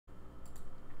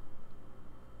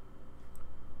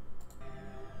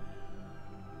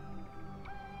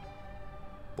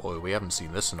Boy, we haven't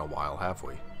seen this in a while, have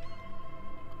we?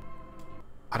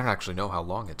 I don't actually know how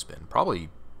long it's been. Probably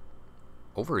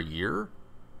over a year?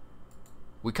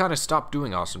 We kind of stopped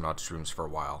doing Awesomenauts streams for a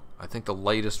while. I think the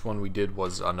latest one we did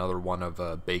was another one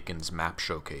of Bacon's map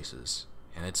showcases.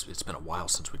 And it's been a while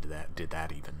since we did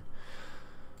that even.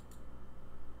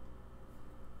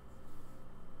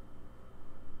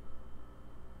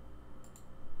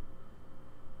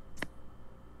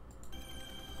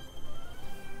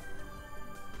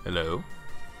 Hello?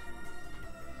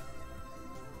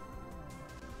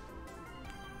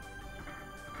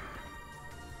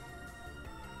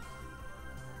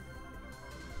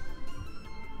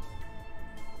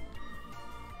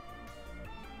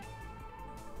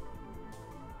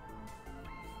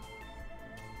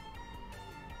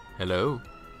 Hello?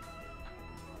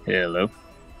 Hello.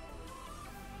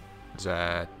 Is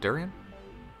that Darian?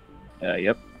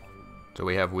 Yep. So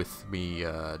we have with me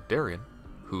Darian,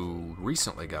 who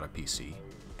recently got a PC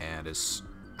and has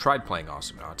tried playing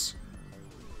Awesomenauts.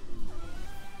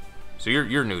 So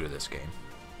you're new to this game.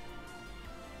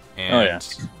 And Oh, yeah.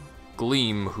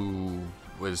 Gleam, who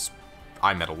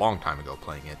I met a long time ago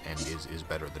playing it and is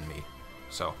better than me.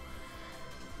 So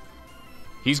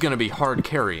he's going to be hard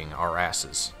carrying our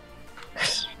asses.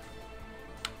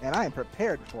 And I am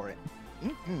prepared for it.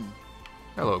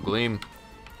 Hello, Gleam.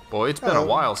 Boy, it's been a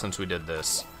while since we did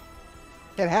this.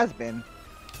 It has been.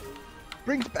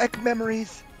 Brings back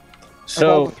memories of So,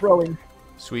 all the throwing.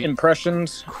 Sweet,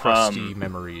 impressions. crusty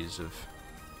memories of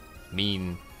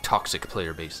mean, toxic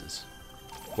player bases.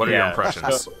 What are your Yeah, impressions?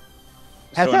 Has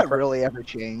so that really ever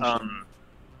changed?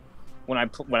 When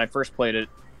I first played it,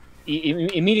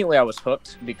 immediately I was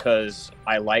hooked because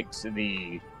I liked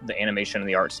the animation and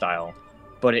the art style,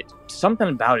 but something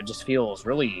about it just feels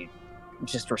really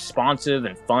just responsive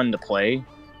and fun to play.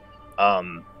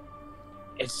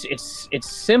 It's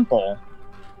simple,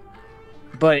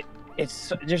 but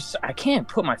it's just, I can't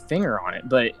put my finger on it,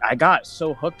 but I got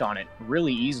so hooked on it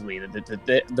really easily.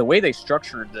 The way they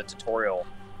structured the tutorial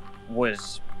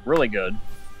was really good.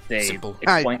 They Simple.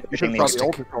 explained You should everything. have saw the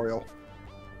old tutorial.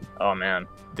 Oh man,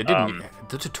 They didn't.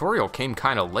 The tutorial came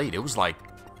kind of late. It was like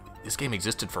this game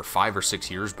existed for 5 or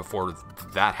 6 years before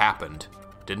that happened,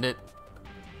 didn't it?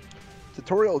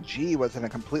 Tutorial G was in a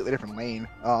completely different lane.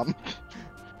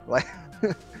 Like,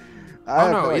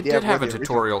 Oh no, it did have a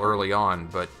tutorial early on,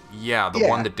 but yeah, the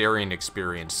one that Darian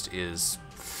experienced is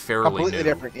fairly completely new.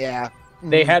 different. Yeah.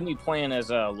 they had me playing as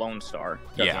a Lone Star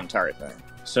throughout the entire thing.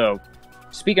 So,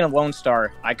 speaking of Lone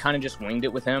Star, I kind of just winged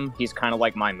it with him. He's kind of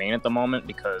like my main at the moment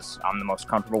because I'm the most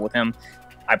comfortable with him.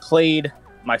 I played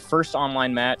my first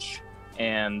online match,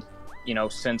 and, you know,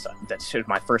 since that's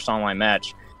my first online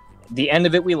match, the end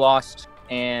of it we lost,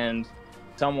 and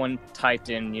someone typed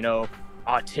in, you know,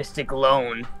 autistic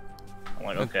lone. I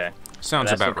went, okay. Sounds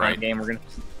that's about the kind right. of game we're gonna.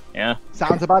 Yeah.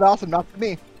 Sounds about awesome, not to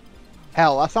me.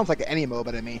 Hell, that sounds like any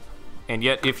MOBA to me. And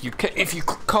yet, if you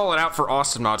call it out for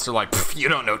Awesomenauts, they're like, you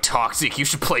don't know Toxic. You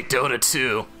should play Dota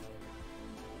 2.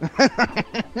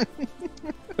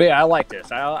 But yeah, I like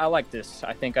this. I like this.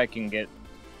 I think I can get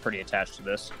pretty attached to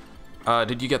this.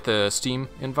 Did you get the Steam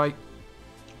invite?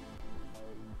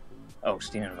 Oh,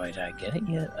 Steam invite. Did I get it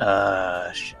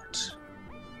yet? Shit.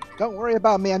 Don't worry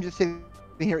about me. I'm just sitting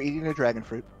here eating a dragon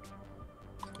fruit.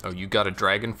 Oh, you got a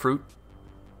dragon fruit?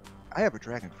 I have a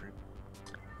dragon fruit.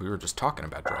 We were just talking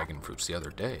about dragon fruits the other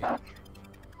day.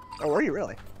 Oh, were you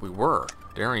really? We were.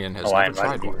 Darian has I never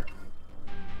tried invited you. one.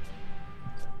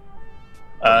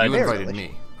 Oh, you they're invited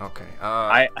delicious. me. Okay.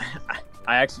 I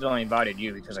accidentally invited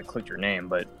you because I clicked your name,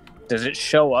 but does it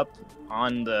show up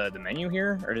on the menu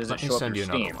here, or does Let it me show up send you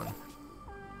your another Steam? one.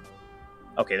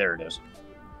 Okay, there it is.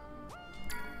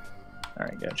 All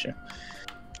right, gotcha.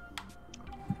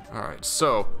 All right,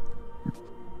 so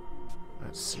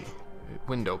let's see.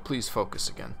 Window, please focus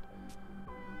again.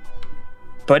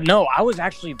 But no, I was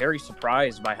actually very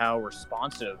surprised by how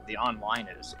responsive the online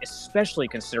is, especially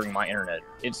considering my internet.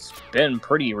 It's been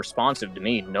pretty responsive to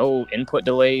me. No input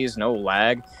delays, no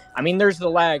lag. I mean, there's the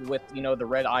lag with, you know, the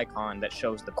red icon that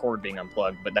shows the cord being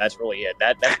unplugged, but that's really it.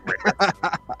 That's rare.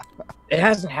 It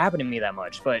hasn't happened to me that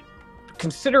much, but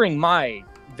considering my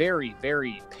very,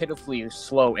 very pitifully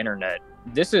slow internet,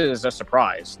 this is a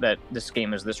surprise that this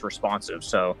game is this responsive.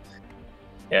 So,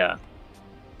 yeah.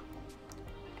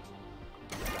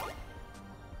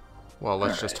 Well,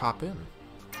 let's just hop in.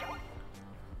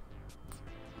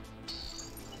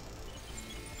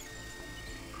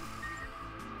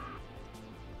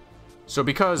 So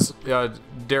because,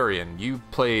 Darian, you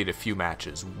played a few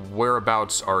matches,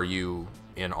 whereabouts are you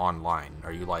in online?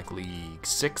 Are you like League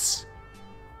 6?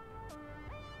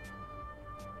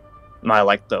 My,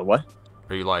 like the what?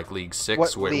 Are you like League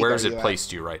 6? What league Where are has it you at?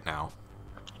 placed you right now?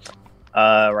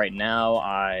 Right now,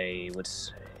 I would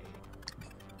say...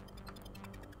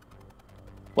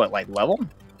 What, like level?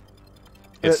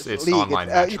 It's league, online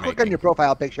you matchmaking. click on your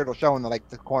profile picture, it'll show in the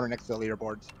corner next to the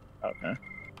leaderboards. Okay.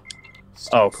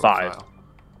 Steam Oh, 5. profile.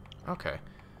 Okay.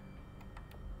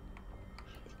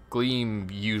 Gleam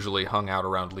usually hung out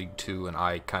around League 2, and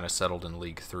I kind of settled in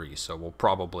League 3, so we'll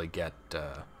probably get,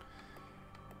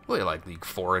 really like League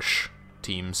 4-ish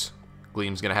teams.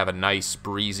 Gleam's gonna have a nice,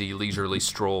 breezy, leisurely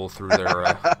stroll through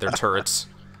their turrets.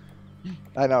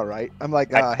 I know, right? I'm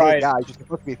like, I hey tried- guys, you're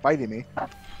supposed to be fighting me.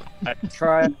 I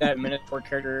tried that Minotaur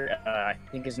character. I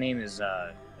think his name is,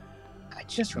 I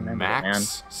just remember it, man.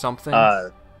 Max something?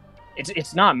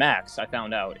 It's not Max, I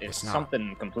found out. It's not.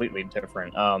 something completely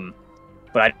different.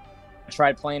 But I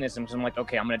tried playing this and I'm like,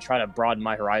 okay, I'm going to try to broaden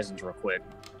my horizons real quick.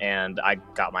 And I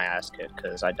got my ass kicked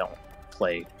because I don't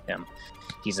play him.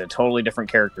 He's a totally different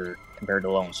character compared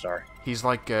to Lone Star. He's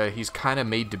like, he's kind of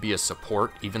made to be a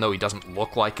support, even though he doesn't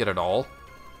look like it at all.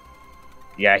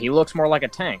 Yeah, he looks more like a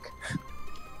tank.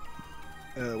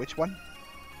 Which one?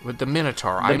 With the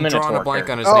Minotaur. The I'm drawing a Minotaur blank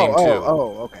on his Oh, name, too.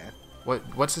 okay.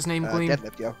 What's his name, Gleam?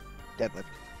 Deadlift, yo. Deadlift.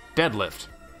 Deadlift.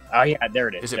 Oh, yeah, there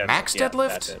it is. Is it Deadlift. Max Yeah, Deadlift?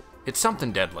 that's it. It's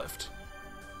something Deadlift.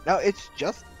 No, it's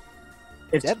just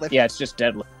Deadlift. Yeah, it's just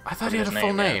Deadlift. I thought he had a His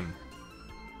full name,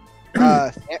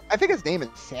 name. I think his name is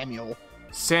Samuel.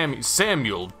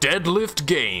 Samuel Deadlift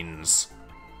Gaines.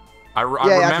 I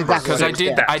Yeah, remember that's because exactly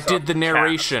what it is. I did the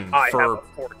narration I for. have a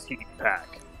 14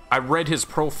 pack. I read his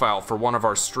profile for one of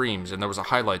our streams, and there was a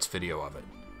highlights video of it.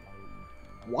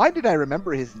 Why did I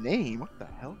remember his name? What the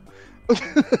hell?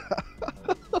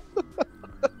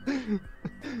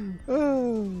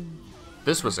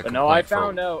 This was a But no, I complaint for-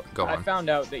 found out. Go I on. found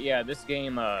out that this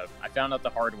game. I found out the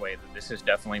hard way that this is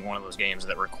definitely one of those games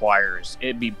that requires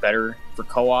it be better for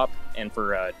co-op and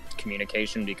for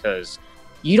communication because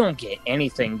you don't get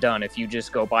anything done if you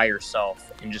just go by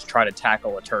yourself and just try to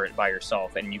tackle a turret by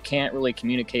yourself, and you can't really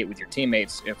communicate with your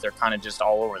teammates if they're kind of just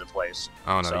all over the place.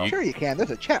 Oh no, So- Sure you can.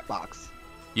 There's a chat box.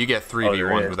 you get Oh, there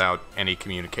 3v1 is. without any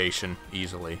communication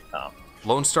easily. Oh.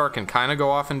 Lone Star can kind of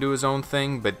go off and do his own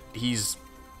thing, but he's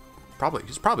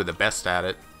probably the best at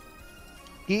it.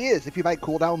 He is. If you buy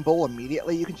cooldown bull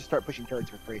immediately, you can just start pushing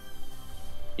turrets for free.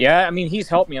 Yeah, I mean he's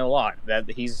helped me a lot.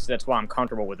 That's why I'm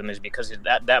comfortable with him is because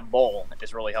that bowl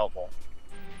is really helpful.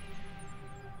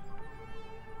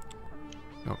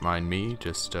 Don't mind me,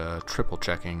 just triple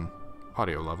checking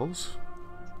audio levels.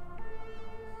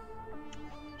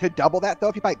 To double that, though,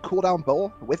 if you buy cooldown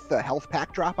bull with the health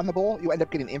pack drop on the bull, you end up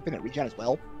getting infinite regen as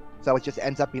well. So it just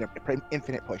ends up being an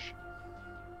infinite push.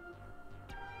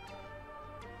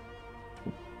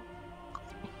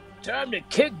 Time to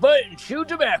kick butt and chew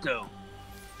tobacco.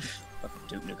 Fucking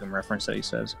Duke Nukem reference that he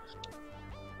says.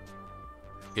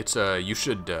 It's you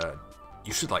should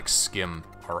like skim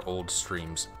our old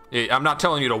streams. I'm not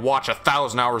telling you to watch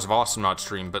 1,000 hours of Awesomenauts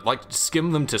stream, but like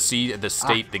skim them to see the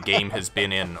state the game has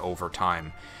been in over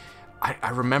time. I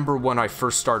remember when I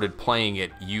first started playing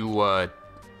it, you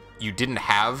didn't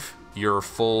have your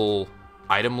full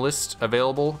item list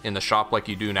available in the shop like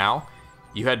you do now.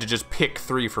 You had to just pick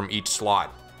 3 from each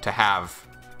slot to have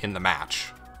in the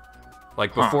match.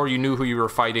 Like before you knew who you were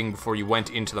fighting, before you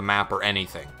went into the map or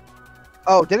anything.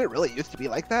 Oh, did it really used to be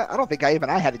like that? I don't think I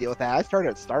had to deal with that. I started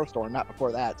at Starstorm, not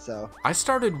before that, so... I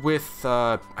started with,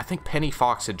 I think Penny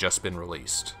Fox had just been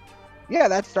released. Yeah,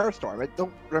 that's Starstorm. I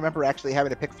don't remember actually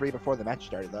having to pick 3 before the match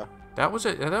started, though. That was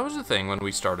a thing when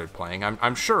we started playing.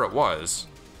 I'm sure it was.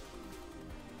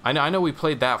 I know we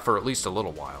played that for at least a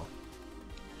little while.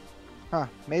 Huh.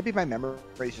 Maybe my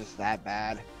memory's just that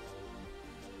bad.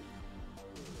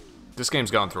 This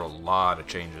game's gone through a lot of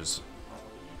changes.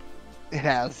 It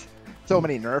has. So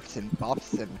many nerfs and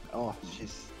buffs and... Oh,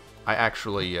 jeez. I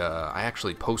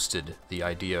actually posted the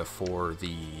idea for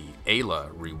the Ayla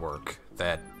rework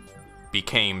that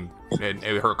became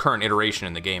her current iteration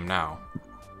in the game now.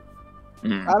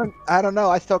 I don't know.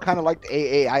 I still kind of liked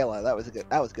AA Isla. That was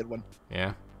a good one.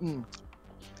 Yeah.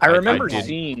 I remember did.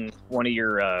 seeing one of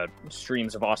your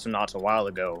streams of Awesomenauts a while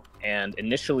ago, and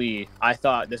initially I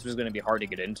thought this was going to be hard to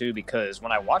get into because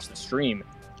when I watched the stream,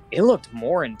 it looked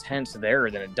more intense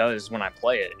there than it does when I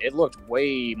play it. It looked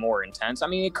way more intense. I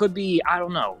mean, it could be, I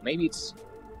don't know, maybe it's...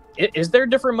 Is there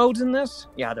different modes in this?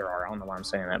 Yeah, there are. I don't know why I'm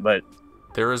saying that, but...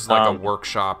 There is like a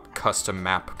workshop custom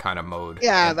map kind of mode.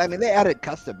 Yeah, I mean, they added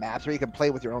custom maps where you can play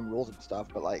with your own rules and stuff,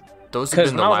 but like... Those have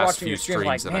Because been when the I was last watching few your stream, streams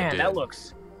like, that I man, did. that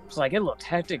looks... It's like, it looked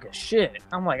hectic as shit.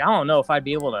 I'm like, I don't know if I'd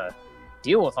be able to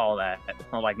deal with all that.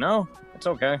 I'm like, no, it's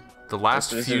okay. The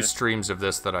last This few is- streams of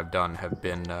this that I've done have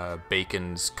been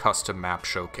Bacon's custom map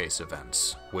showcase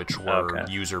events, which were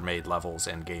Okay. user-made levels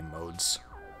and game modes.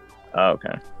 Oh,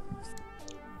 okay.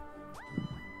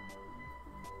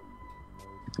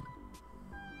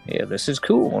 Yeah, this is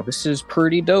cool. This is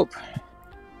pretty dope.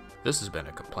 This has been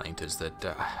a complaint, is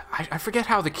that I forget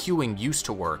how the queuing used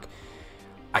to work.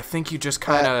 I think you just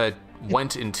kind of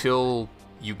went until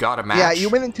you got a match. Yeah, you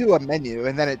went into a menu,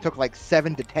 and then it took like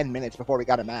 7 to 10 minutes before we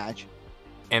got a match.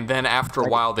 And then after a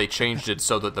while, they changed it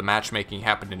so that the matchmaking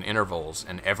happened in intervals,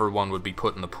 and everyone would be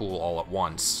put in the pool all at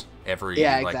once, every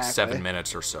like exactly. 7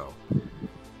 minutes or so.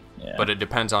 Yeah. But it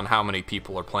depends on how many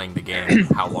people are playing the game, and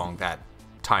how long that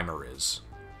timer is.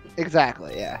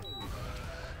 Exactly, yeah.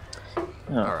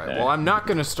 Alright, well, I'm not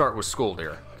going to start with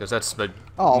Skoldir, because that's a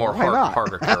Oh, more why not?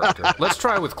 harder character. Let's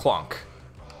try with Clunk.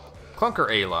 Clunk or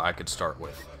Ayla, I could start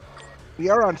with. We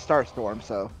are on Starstorm,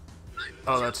 so...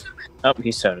 Oh, that's Oh,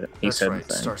 he said it. He that's said right,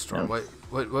 the thing. Starstorm. Yeah.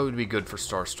 What would be good for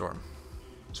Starstorm?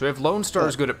 So we have Lone Star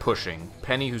who's good at pushing,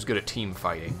 Penny who's good at team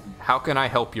fighting. How can I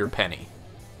help your Penny?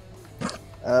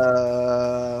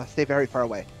 Stay very far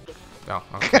away. Oh,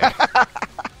 okay.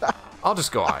 I'll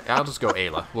just go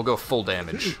Ayla. We'll go full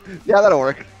damage. Yeah, that'll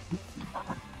work.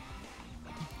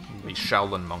 Be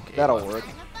Shaolin Monk Ayla. That'll work.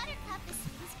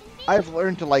 I've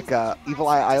learned to like Evil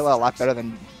Eye Isla a lot better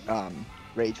than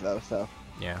Rage, though, so...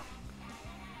 Yeah.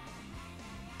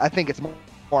 I think it's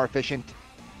more efficient.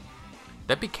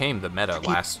 That became the meta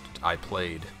last I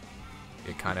played.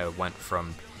 It kind of went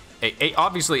from...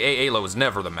 obviously, Ayla was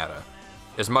never the meta.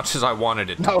 As much as I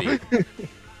wanted it to No. be.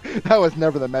 That was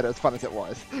never the meta as fun as it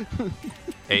was.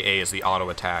 AA is the auto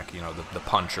attack, you know, the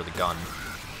punch or the gun.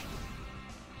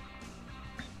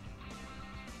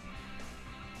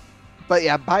 But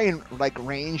yeah, buying like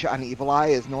range on Evil Eye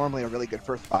is normally a really good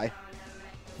first buy.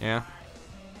 Yeah.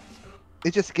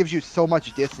 It just gives you so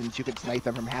much distance you can snipe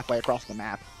them from halfway across the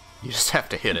map. You just have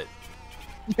to hit it.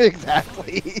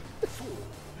 Exactly.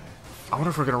 I wonder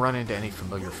if we're going to run into any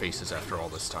familiar faces after all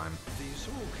this time.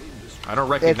 I don't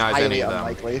It's recognize highly any of them.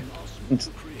 unlikely.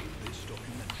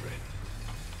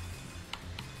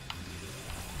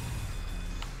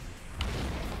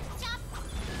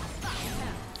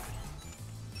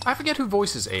 I forget who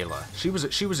voices Ayla. She was a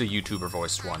YouTuber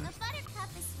voiced one.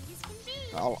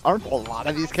 Oh, aren't a lot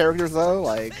of these characters though?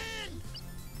 Like,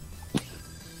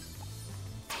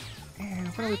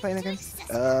 what are we playing against?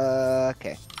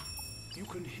 Okay.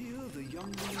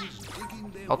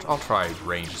 I'll try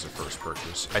range as a first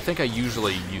purchase. I think I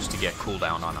usually used to get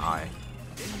cooldown on eye.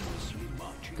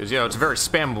 Because, you know, it's a very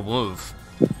spammable move.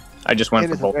 I just went It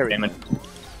for is a bolt very- damage.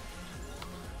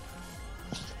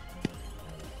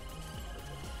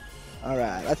 All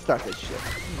right, let's start this shit.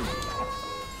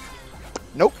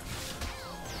 Nope.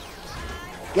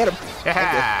 Get him.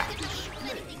 Yeah.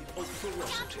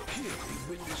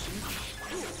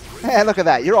 Hey, look at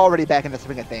that. You're already back in the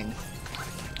swing of things.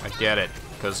 I get it,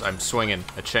 because I'm swinging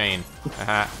a chain.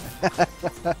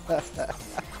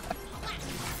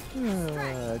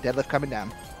 Deadlift coming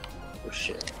down. Oh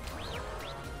shit.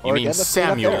 You Or mean deadlift straight up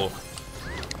Samuel?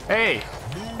 Hey,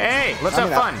 hey, let's I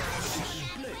mean, have fun.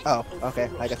 Oh, okay.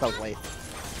 I guess I was late.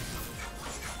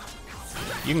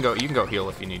 You can go heal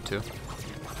if you need to.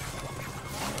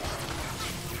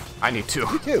 I need to.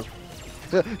 You too.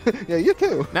 Yeah, you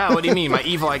too. Now, what do you mean? My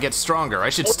evil eye gets stronger. I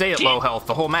should stay at low health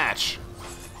the whole match.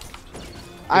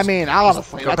 I mean,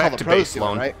 honestly, go that's how back the to pros base, do it,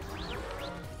 Lone.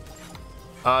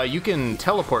 right? You can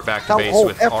teleport back to Oh, base oh,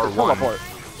 with F for R1. teleport.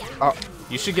 Oh,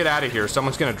 You should get out of here.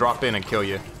 Someone's gonna drop in and kill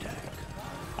you.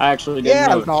 I actually didn't yeah,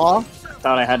 know. no.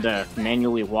 Thought I had to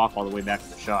manually walk all the way back to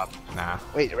the shop. Nah.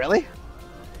 Wait, really?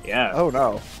 Yeah. Oh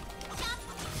no.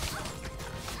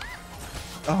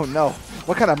 Oh no.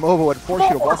 What kind of MOBA would force you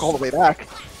to walk all the way back?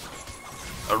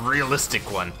 A realistic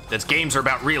one. These games are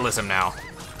about realism now.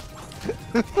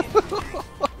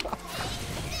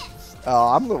 Oh,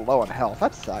 I'm a little low on health.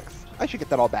 That sucks. I should get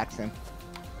that all back soon.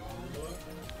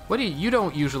 What do you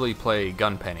don't usually play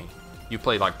Gun Penny? You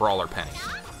play like Brawler Penny.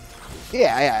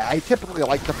 Yeah, I typically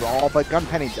like the brawl, but Gun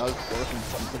Penny does work in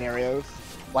some scenarios.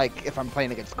 Like if I'm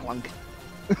playing against Clunk.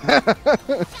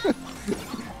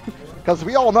 Because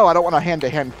we all know I don't want a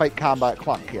hand-to-hand fight combat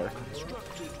Clunk here.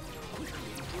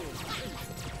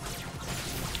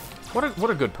 What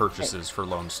are good purchases for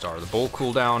Lone Star? The Bull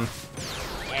cooldown.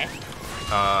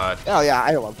 Oh yeah,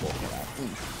 I love Bull for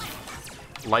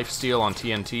that. Lifesteal on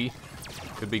TNT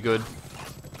could be good.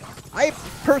 I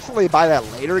personally buy that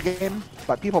later game,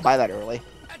 but people buy that early.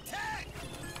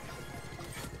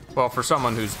 Well, for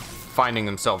someone who's finding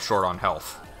themselves short on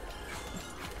health.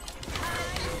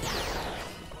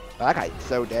 That guy's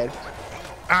so dead.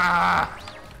 Ah!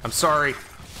 I'm sorry.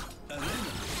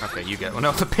 Okay, you get. Well,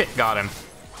 no, the pit got him.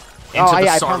 Into Oh, the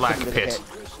yeah, I pounced him Sarlacc into pit.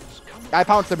 the pit. I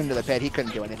pounced him into the pit. He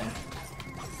couldn't do anything.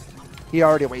 He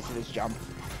already wasted his jump.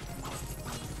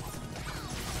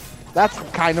 That's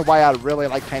kind of why I really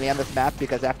like Penny on this map,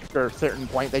 because after a certain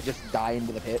point, they just die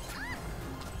into the pit.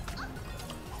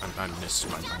 I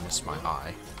missed my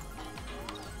eye.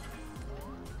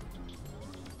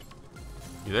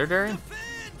 You there, Darian?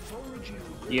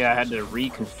 Yeah, I had to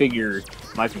reconfigure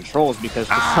my controls because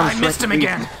for I missed him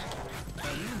again.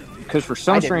 Because for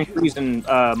some strange reason,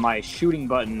 my shooting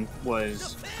button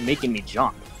was making me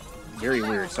jump. Very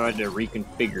weird. So I had to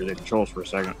reconfigure the controls for a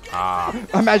second.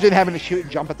 Imagine having to shoot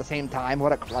and jump at the same time.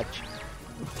 What a clutch.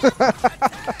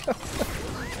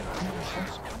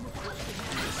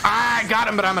 I got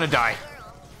him, but I'm gonna die.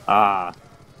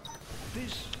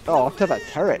 Oh, to the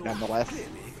turret, nonetheless.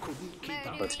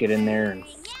 Let's get in there and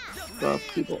fuck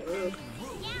people up.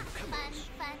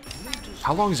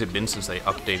 How long has it been since they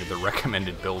updated the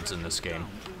recommended builds in this game?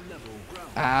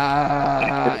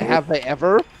 Have they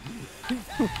ever?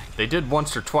 They did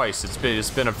once or twice. It's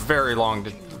been a very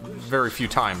very few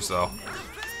times though.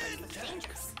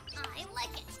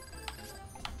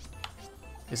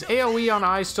 Is AOE on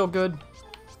eye still good?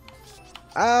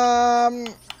 I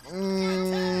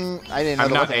didn't know.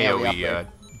 I'm not there was an AOE.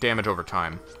 Damage over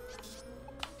time.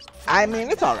 I mean,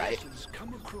 it's all right.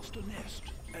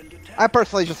 I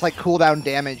personally just like cooldown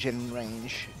damage and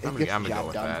range. I'm It gonna gets the go job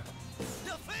with done. that.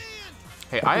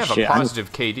 Hey, I have a Shit,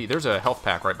 positive KD. There's a health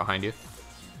pack right behind you.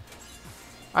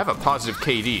 I have a positive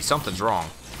KD. Something's wrong.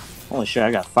 Holy shit,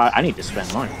 I got 5. I need to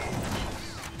spend money.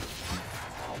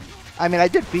 I mean, I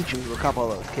did beat you with a couple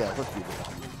of those kills. Let's be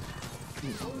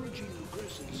real.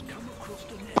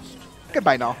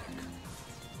 Goodbye now.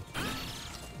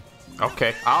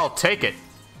 Okay, I'll take it.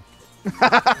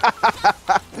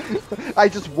 I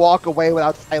just walk away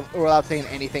without saying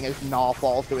anything as Gnaw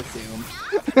falls to his doom.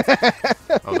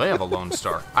 Oh, they have a Lone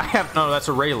Star. No, that's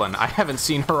a Raylan. I haven't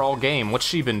seen her all game. What's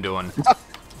she been doing?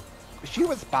 She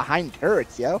was behind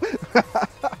turrets, yo.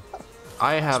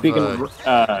 I have.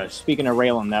 Speaking of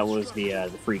Raylan, that was the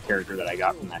free character that I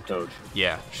got from that code.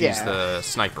 Yeah, she's the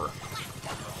sniper.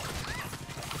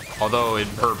 Although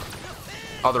her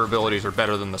other abilities are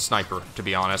better than the sniper, to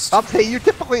be honest. I'll say you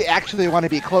typically actually want to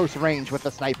be close range with the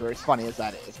sniper, as funny as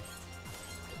that is.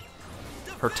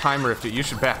 Her time rift. You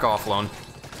should back off, Lone.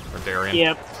 Or Darian.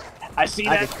 Yep, I see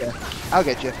that. I'll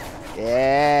get you.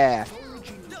 Yeah.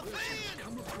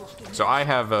 So I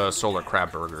have solar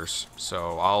crab burgers,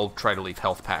 so I'll try to leave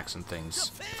health packs and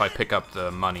things. If I pick up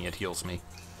the money, it heals me.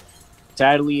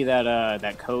 Sadly,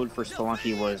 that code for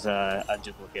Spelunky was a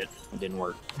duplicate. It didn't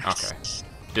work. Okay.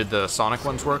 Did the Sonic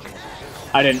ones work?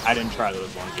 I didn't try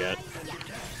those ones yet.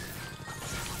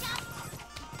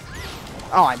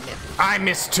 Oh, I missed. I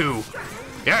missed too.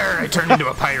 Yeah, I turned into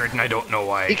a pirate and I don't know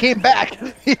why. He came back.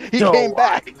 He came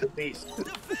back.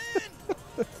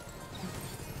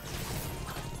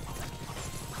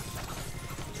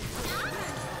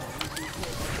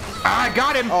 I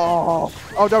got him. Oh,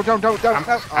 don't. I'm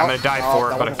gonna die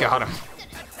for it, but I got him.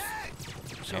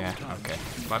 Yeah, okay.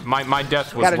 My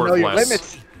death was Gotta worth know your less.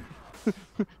 limits.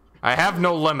 I have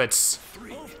no limits.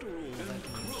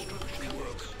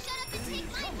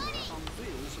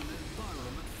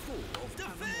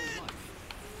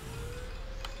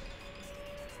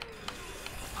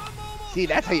 See,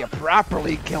 that's how you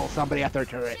properly kill somebody at their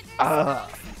turret.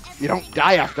 You don't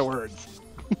die afterwards.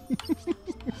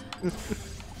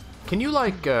 Can you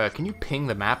can you ping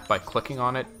the map by clicking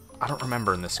on it? I don't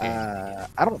remember in this game.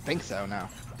 I don't think so, no.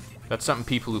 That's something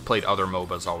people who played other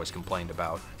MOBAs always complained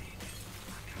about.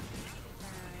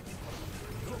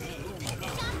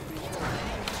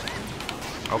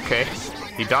 Okay,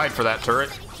 he died for that turret.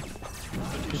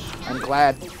 I'm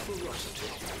glad.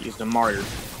 He's the martyr.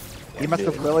 He must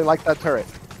have really liked that turret.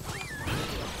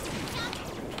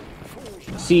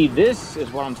 See, this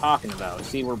is what I'm talking about.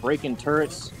 See, we're breaking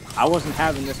turrets. I wasn't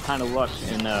having this kind of luck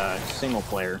in single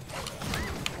player.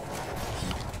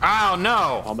 Oh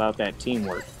no! How about that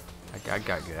teamwork? I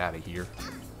gotta get out of here.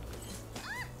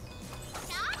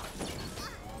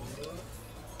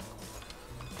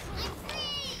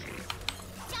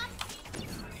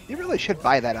 You really should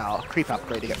buy that creep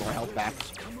upgrade to get more health back.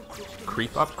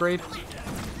 Creep upgrade?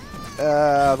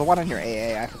 The one on your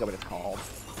AA, I forget what it's called.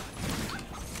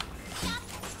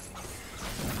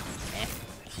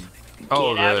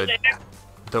 Oh,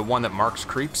 the one that marks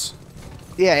creeps?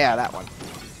 Yeah, that one.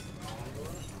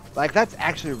 Like, that's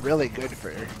actually really good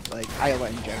for, like, Isla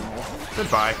in general.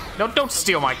 Goodbye. No, don't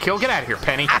steal my kill. Get out of here,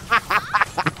 Penny.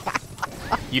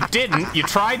 You didn't. You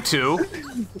tried to.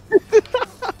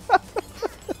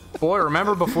 Boy,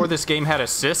 remember before this game had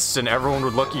assists and everyone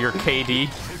would look at your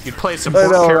KD? You'd play some I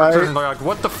know, characters right? and they're like,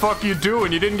 what the fuck you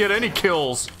doing? You didn't get any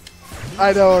kills.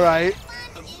 I know, right?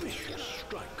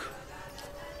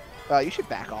 You should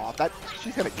back off.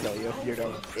 She's gonna kill you if you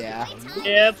don't. Yeah.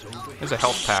 Yep. There's a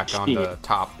health pack on the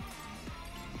top.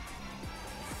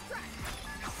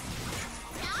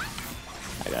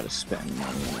 I gotta spend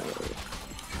money.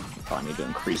 I need to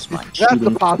increase my That's the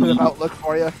shooting positive speed. outlook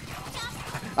for you.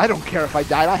 I don't care if I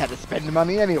died. I had to spend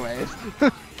money anyways.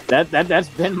 That's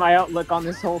been my outlook on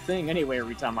this whole thing anyway.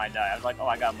 Every time I die, I was like, oh,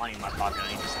 I got money in my pocket.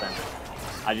 I need to spend it.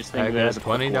 I just think I of it as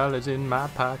got a $20 in my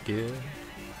pocket.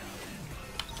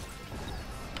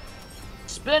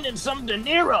 spending some De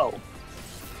Niro.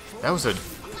 That was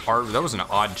an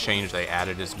odd change they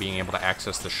added, is being able to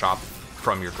access the shop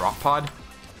from your drop pod.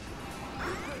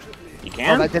 You Oh,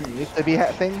 can? that didn't used to be a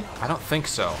thing? I don't think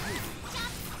so.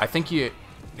 I think you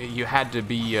had to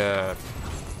be,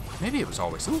 maybe it was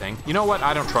always a thing. You know what?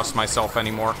 I don't trust myself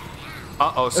anymore.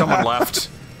 Uh-oh, someone left.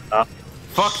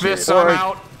 Fuck this, I'm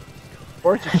out.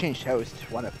 Or just change host,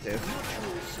 one of two.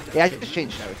 Yeah, I just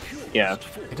changed host. Yeah.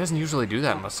 It doesn't usually do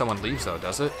that unless someone leaves, though,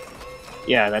 does it?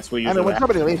 Yeah, that's what I usually mean, when happens.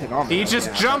 somebody leaves it normally. He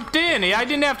just jumped in. I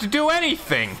didn't have to do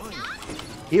anything.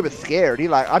 He was scared. He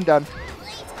like, I'm done.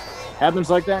 Happens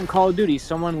like that in Call of Duty.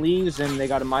 Someone leaves and they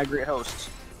gotta migrate hosts.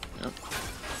 Yep.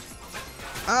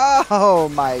 Oh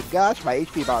my gosh, my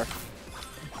HP bar.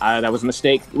 That was a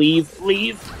mistake. Leave.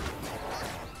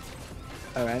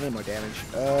 Oh, I need more damage.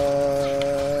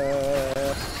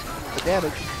 The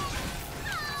damage.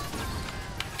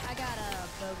 I got a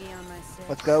bogey on my six.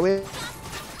 Let's go in.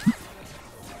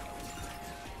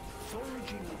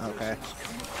 Okay.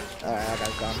 Alright, that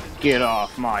guy's gone. Get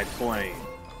off my plane.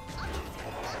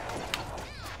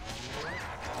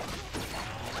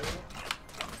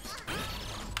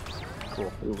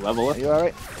 Cool. Ooh, level Are up. you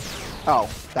alright? Oh,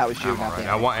 that was you, I'm not alright.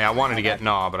 him. I wanted to get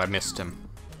Gnaw, but I missed him.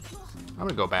 I'm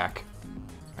gonna go back.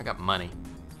 I got money.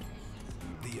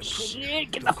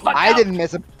 Shit, get the fuck I out. didn't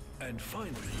miss him.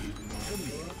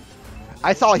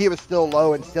 I saw he was still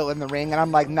low and still in the ring, and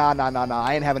I'm like, nah,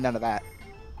 I ain't having none of that.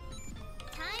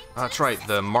 That's right.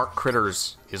 The mark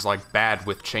critters is like bad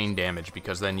with chain damage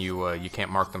because then you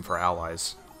can't mark them for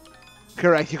allies.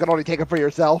 Correct, you can only take it for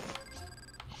yourself.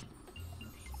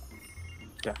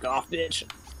 Back off, bitch.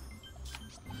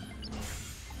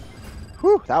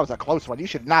 Whew, that was a close one. You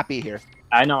should not be here.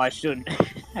 I know I shouldn't.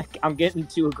 I'm getting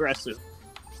too aggressive.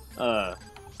 Man,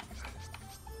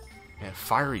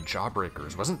 fiery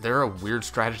jawbreakers. Wasn't there a weird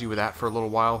strategy with that for a little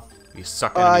while? You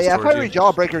suck enemies Yeah, towards fiery you?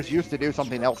 jawbreakers used to do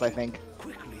something else, I think. I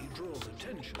want all the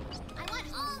things.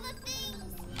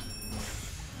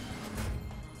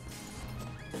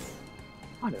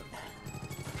 I don't.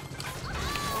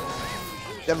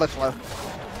 It looks low.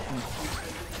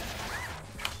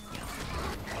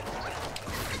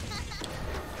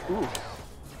 Ooh.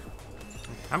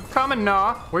 I'm coming,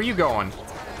 Gnaw. Where you going?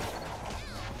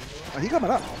 Oh, he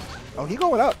coming up. Oh, he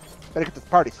going up. Better get this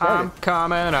party started. I'm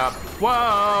coming up.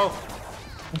 Whoa!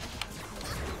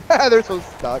 They're so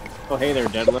stuck. Oh, hey there,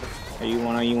 Deadlift. Hey, you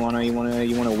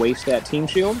wanna waste that team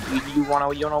shield? You wanna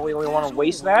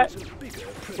waste that?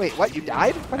 Wait, what? You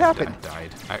died? What I happened?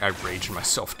 died. I raged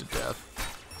myself to death.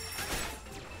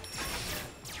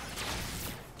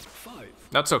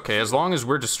 That's okay. As long as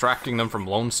we're distracting them from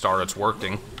Lone Star, it's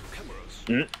working.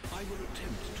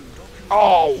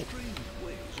 Oh!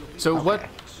 So what?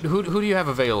 Who do you have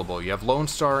available? You have Lone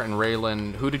Star and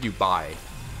Raylan. Who did you buy?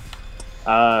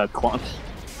 Clunk.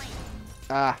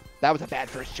 That was a bad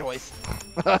first choice.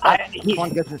 One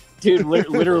gets it. Dude,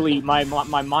 literally, my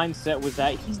mindset was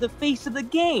that he's the face of the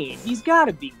game. He's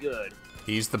gotta be good.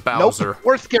 He's the Bowser. Nope,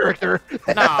 worst character.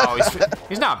 No,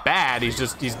 he's not bad. He's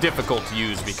difficult to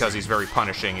use because he's very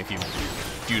punishing if you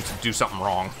do something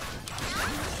wrong.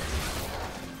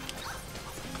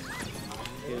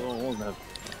 Kill the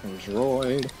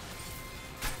droid.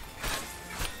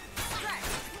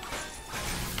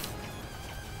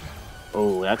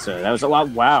 Oh, that was a lot.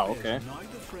 Wow. Okay.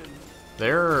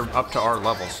 They're up to our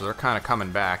level, so they're kind of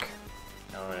coming back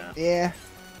Oh yeah. Yeah.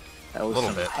 That was a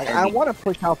little some bit. Like, I want to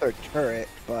push out their turret,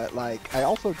 but, like, I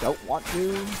also don't want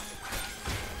to.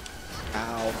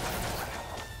 Ow.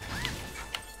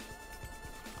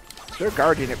 They're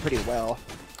guarding it pretty well.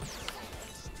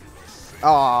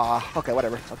 Aw, okay,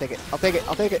 whatever. I'll take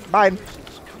it. Mine.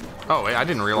 Oh, wait, I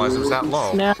didn't realize it was that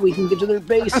low. Now we can get to their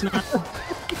base now.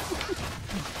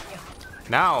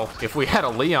 Now, if we had a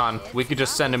Leon, we could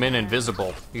just send him in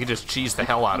invisible. We could just cheese the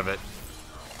hell out of it.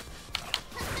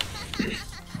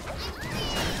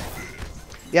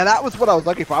 Yeah, that was what I was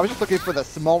looking for. I was just looking for the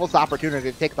smallest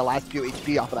opportunity to take the last few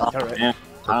HP off of that turret. Yeah.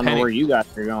 I don't know where you guys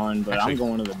are going, but Actually, I'm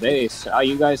going to the base. Oh,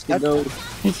 you guys can go.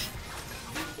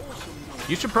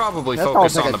 You should probably That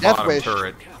focus sounds on like the a death bottom wish.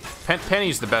 turret.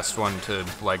 Penny's the best one to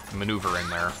like maneuver in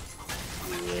there.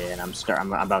 Yeah, and I'm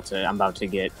about to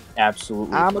get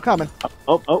absolutely. I'm a coming.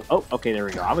 Oh. Okay, there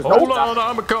we go. I was. Hold on,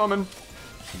 I'm a coming.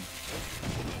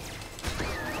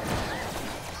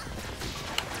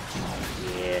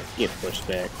 Yeah, get pushed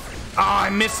back. Oh, I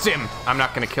missed him. I'm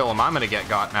not gonna kill him. I'm gonna get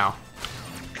got now.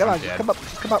 Come I'm on, dead. come up,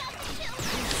 come up.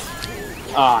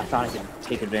 Oh, I thought I could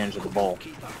take advantage of the bowl.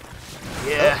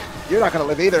 Yeah. You're not gonna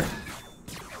live either.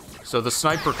 So the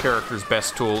sniper character's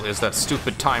best tool is that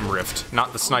stupid time rift,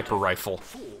 not the sniper rifle.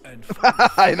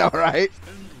 I know, right?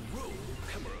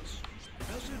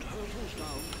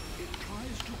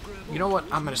 You know what?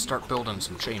 I'm gonna start building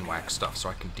some chain whack stuff so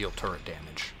I can deal turret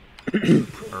damage.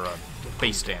 or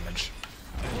base damage.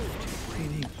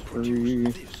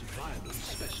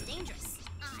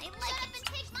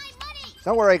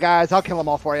 Don't worry, guys. I'll kill them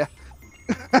all for you.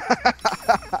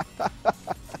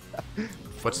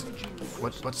 What's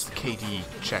the KD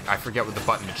check? I forget what the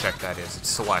button to check that is. It's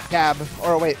select. Tab.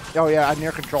 Or wait. Oh yeah, I'm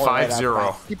near control.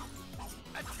 5-0.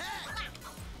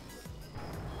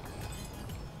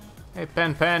 Hey,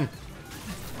 Pen.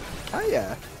 Oh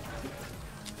yeah.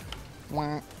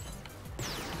 Wah.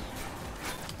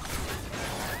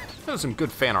 There's some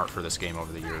good fan art for this game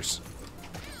over the years.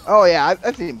 Oh yeah,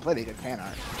 I've seen plenty of good fan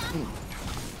art.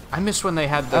 I miss when they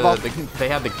had they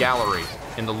had the gallery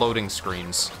in the loading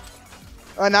screens.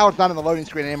 Now it's not in the loading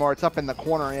screen anymore. It's up in the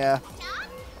corner. Yeah.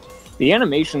 The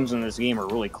animations in this game are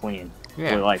really clean.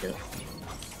 Yeah. Really like it.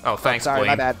 Oh, thanks, Sorry, Gleam.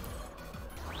 my bad.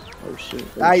 Oh shit.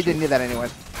 You didn't need that anyway.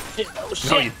 Oh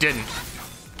shit. No, you didn't.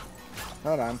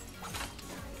 Hold on.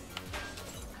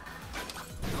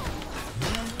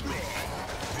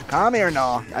 Come here,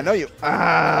 no. I know you.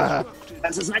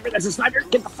 That's a sniper. That's a sniper.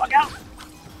 Get the fuck out.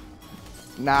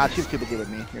 Nah, she's too busy with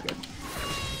me. You're good.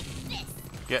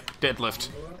 Get deadlift.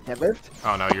 Deadlift?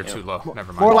 Oh no, you're too low.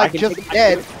 Never mind. More like I can just take-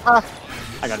 dead. Ah.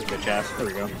 I got his bitch ass. There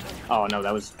we go. Oh no,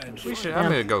 that was. I'm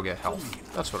gonna go get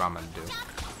health. That's what I'm gonna do.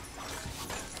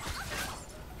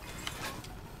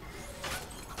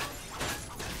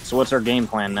 So what's our game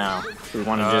plan now? Do we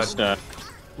want to just?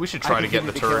 We should try to get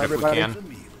the continue to turret if kill we everybody.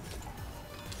 can.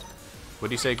 What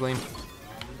do you say, Gleam?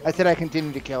 I said I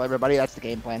continue to kill everybody. That's the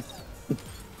game plan.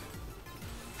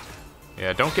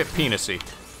 Yeah, don't get penisy.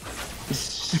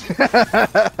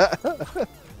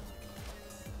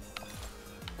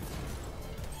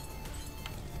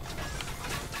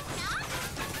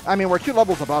 I mean, we're 2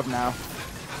 levels above now.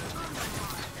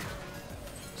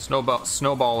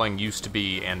 Snowballing used to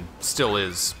be, and still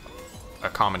is, a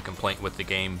common complaint with the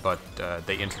game, but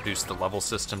they introduced the level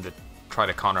system to try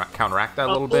to counteract that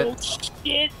a little bit.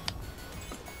 Shit.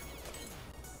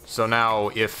 So now,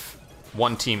 if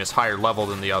one team is higher level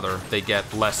than the other, they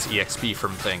get less EXP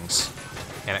from things,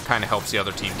 and it kind of helps the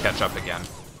other team catch up again.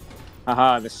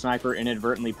 Haha, the sniper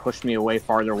inadvertently pushed me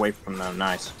farther away from them.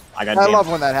 Nice. I got. I damage. love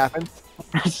when that happens.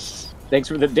 Thanks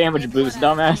for the damage boost,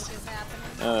 dumbass.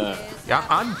 Yeah,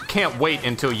 I can't wait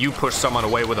until you push someone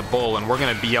away with a bull, and we're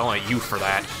gonna be yelling at you for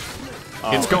that.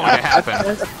 It's going to happen.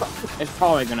 It's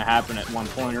probably gonna happen at one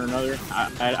point or another.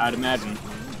 I'd imagine.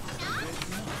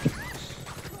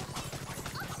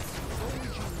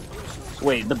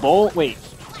 Wait, the bull. Wait,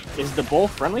 is the bull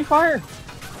friendly fire?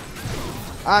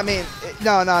 I mean,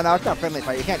 no, it's not friendly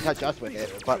fire. You can't touch us with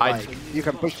it, but like, you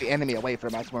can push the enemy away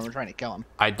from us when we're trying to kill him.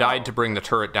 I died to bring the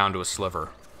turret down to a sliver.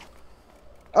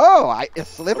 Oh, a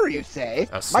sliver, you say?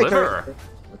 A My turret. sliver?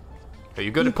 Are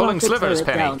you good at pulling slivers,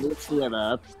 Penny?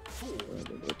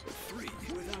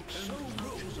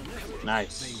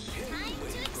 Nice.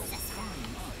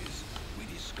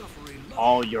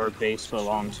 All your base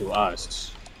belong to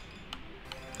us.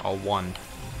 All one.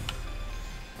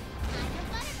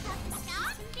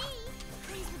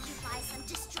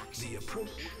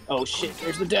 Oh shit,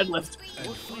 there's the deadlift.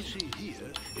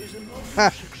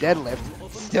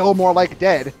 Deadlift. Still more like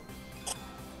dead.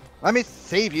 Let me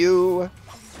save you.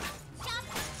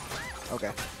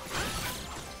 Okay.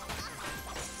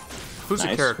 Who's the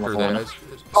Nice. character Level that?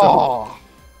 one. Oh.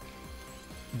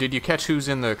 Did you catch who's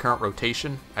in the current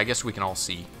rotation? I guess we can all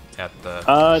see at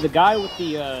the. The guy with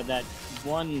the, that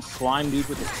one slime dude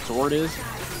with the sword is?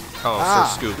 Oh,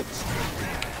 Sir Scoop.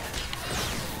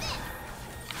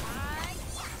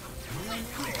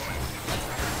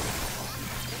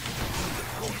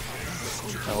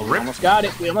 Oh, we almost got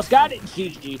it. We almost got it.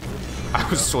 GG. I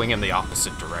was swinging the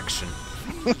opposite direction.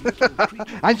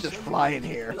 I'm just flying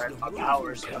here.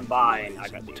 Hours combined. I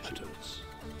got the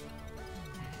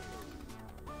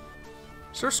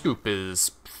Sir Scoop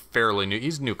is fairly new.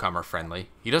 He's newcomer friendly.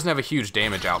 He doesn't have a huge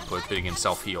damage output, but he can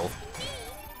self-heal.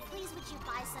 Please would you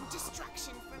buy some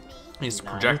destruction for me? He's a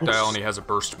projectile and he has a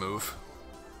burst move.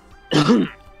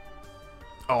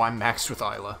 Oh, I'm maxed with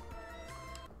Isla.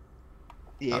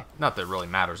 Yeah. Not that it really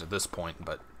matters at this point,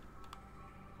 but...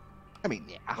 I mean,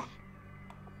 yeah.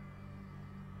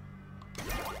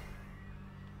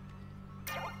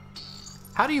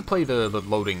 How do you play the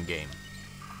loading game?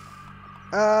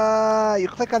 You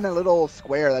click on the little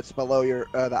square that's below your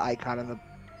the icon on the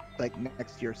like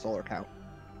next to your solar count,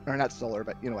 or not solar,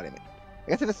 but you know what I mean. I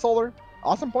guess it is solar.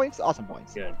 Awesome points. Awesome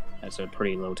points. Good. That's a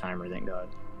pretty low timer, thank God.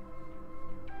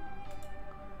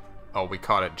 Oh, we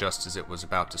caught it just as it was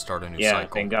about to start a new Yeah,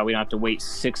 cycle. thank God we don't have to wait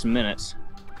 6 minutes.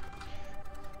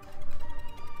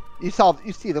 You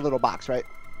see the little box, right?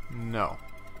 No.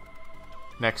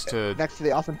 Next to Next to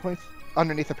the awesome points,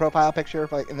 underneath the profile picture,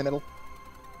 like in the middle.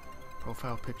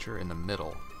 profile picture in the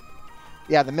middle.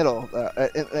 Yeah, the middle,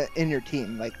 in your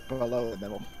team, like below the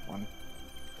middle one.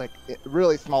 Like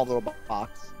really small little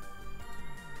box.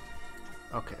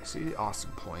 Okay, see the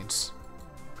awesome points.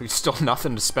 But still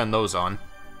nothing to spend those on.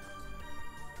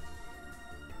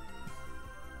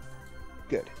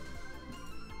 Good.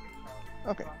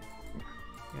 Okay.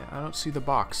 Yeah, I don't see the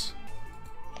box.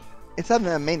 It's on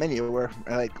the main menu where,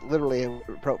 like, literally,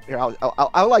 here,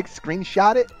 I'll like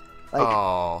screenshot it. Like,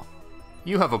 Oh.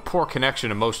 You have a poor connection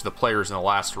to most of the players in the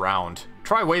last round.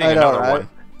 Try waiting I know, another right?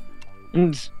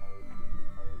 one.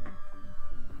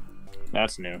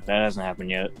 That's new. That hasn't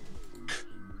happened yet.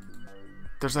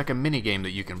 There's like a mini game that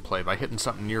you can play by hitting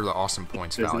something near the awesome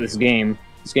points value. This game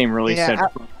really Yeah,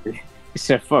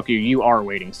 said, fuck you, you are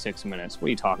waiting 6 minutes. What are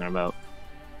you talking about?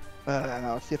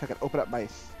 I'll see if I can open up my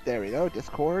stereo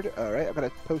Discord. All right, I'm gonna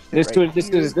post it. This right is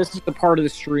here. this is the part of the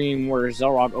stream where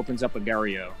Xelrog opens up a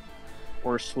Gario.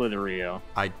 Or Slitherio.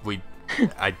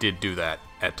 I did do that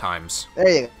at times. There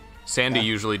you go. Sandy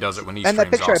usually does it when he And that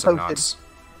streams picture I Awesomenauts.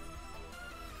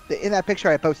 In that picture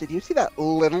I posted, do you see that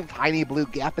little tiny blue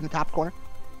gap in the top corner?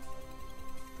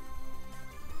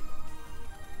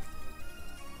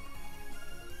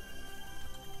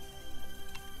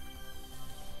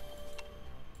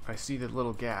 I see the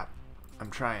little gap.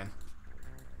 I'm trying.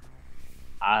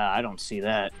 I don't see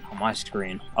that on my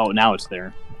screen. Oh, now it's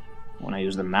there. When I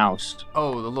use the mouse.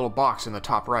 Oh, the little box in the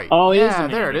top right. Oh, it is yeah, an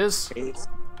there it enemy. is.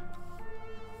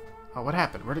 Oh, what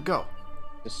happened? Where'd it go?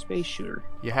 The space shooter.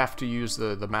 You have to use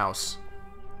the mouse.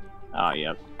 Oh,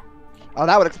 yep. Oh,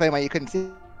 that would explain why you couldn't see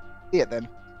it then.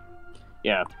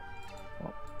 Yeah.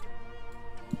 Well,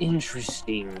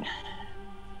 interesting.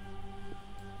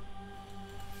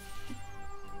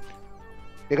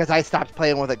 Because I stopped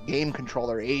playing with a game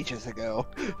controller ages ago.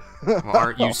 Well,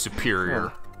 aren't you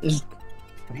superior?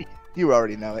 You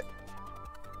already know it.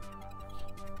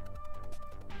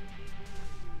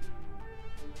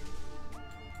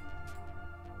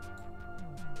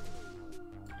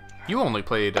 You only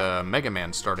played Mega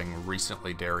Man starting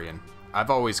recently, Darian. I've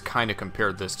always kind of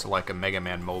compared this to like a Mega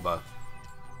Man MOBA.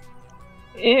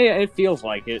 Yeah, it feels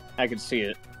like it. I can see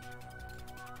it.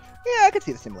 Yeah, I could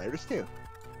see the simulators too.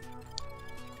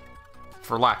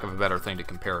 For lack of a better thing to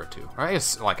compare it to. Right?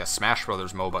 It's like a Smash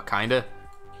Brothers MOBA, kinda.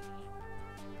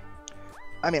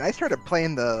 I mean, I started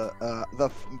playing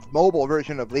the mobile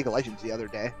version of League of Legends the other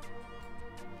day.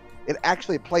 It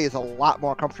actually plays a lot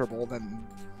more comfortable than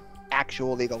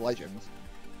actual League of Legends.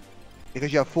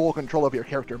 Because you have full control of your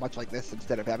character, much like this,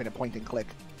 instead of having a point and click.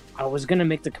 I was gonna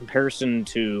make the comparison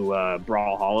to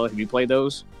Brawlhalla. Have you played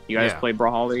those? You guys Yeah. played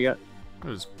Brawlhalla yet? It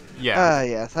was, yeah.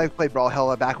 Yes, I played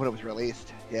Brawlhalla back when it was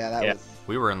released. Yeah, that Yeah. was...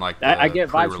 We were in like the I get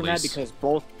vibes from that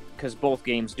pre-release. because both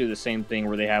games do the same thing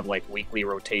where they have like weekly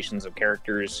rotations of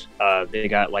characters. They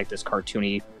got like this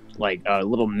cartoony, like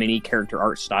little mini character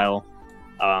art style,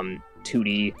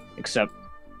 2D. Except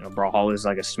Brawlhalla is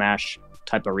like a Smash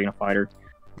type arena fighter.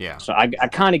 Yeah, So I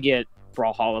kind of get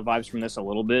Brawlhalla vibes from this a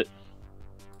little bit.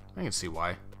 I can see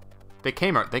why. They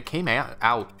came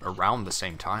out around the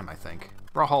same time, I think.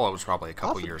 Brawlhalla was probably a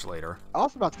couple Awesome. years later.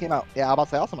 Awesomenauts came out. Yeah, I'm about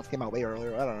to say Awesomenauts came out way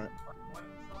earlier. I don't know.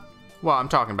 Well, I'm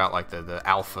talking about like the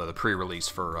alpha, the pre-release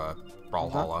for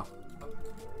Brawlhalla.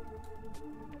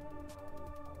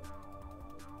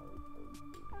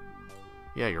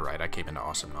 Yeah, you're right. I came into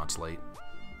Awesomenauts late.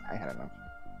 I don't know.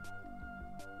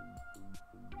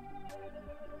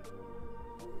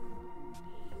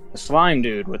 The slime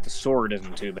dude with the sword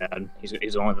isn't too bad. He's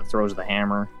the one that throws the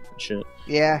hammer and shit.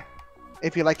 Yeah,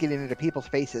 if you like getting into people's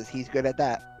faces, he's good at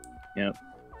that. Yep.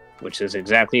 Which is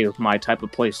exactly my type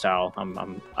of playstyle.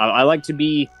 I like to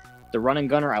be the run and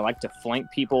gunner. I like to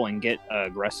flank people and get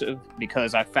aggressive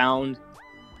because I found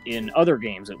in other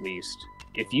games, at least,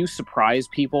 if you surprise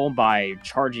people by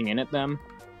charging in at them,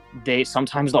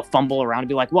 sometimes they'll fumble around and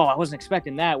be like, "Whoa, I wasn't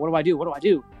expecting that. What do I do? What do I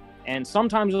do?" And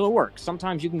sometimes it'll work.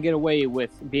 Sometimes you can get away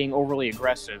with being overly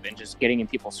aggressive and just getting in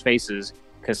people's faces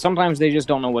because sometimes they just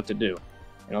don't know what to do.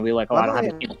 And they'll be like, "Oh, I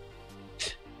don't have."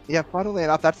 Yeah, funnily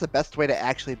enough, that's the best way to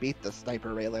actually beat the sniper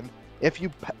Raylan. If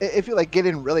you like get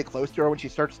in really close to her when she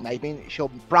starts sniping, she'll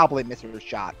probably miss her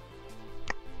shot.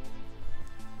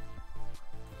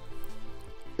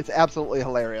 It's absolutely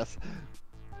hilarious.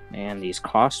 Man, these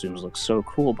costumes look so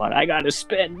cool, but I gotta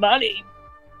spend money.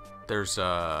 There's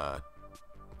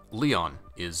Leon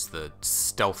is the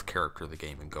stealth character of the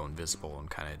game and go invisible and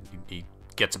kind of he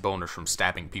gets a bonus from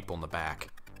stabbing people in the back.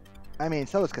 I mean,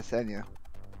 so is Ksenia.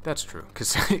 That's true,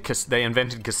 because they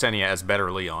invented Ksenia as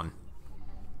better Leon.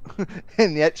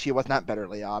 And yet she was not better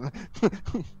Leon.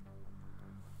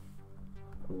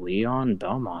 Leon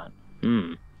Belmont.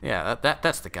 Yeah,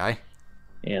 that's the guy.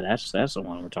 Yeah, that's the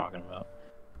one we're talking about.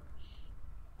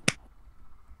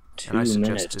 And I 2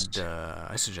 suggested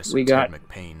minutes. We got Ted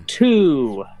McPain.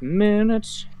 2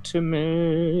 minutes to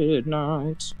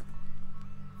midnight.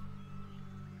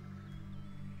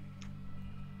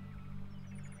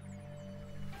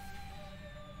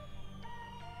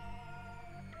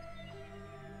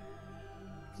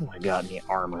 Oh my god, the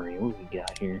armory. What do we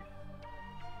got here?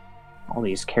 All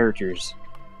these characters.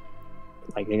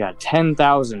 Like, they got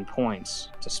 10,000 points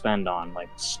to spend on, like,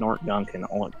 Snort Gunk and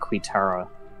Olet Quitara.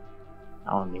 I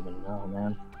don't even know,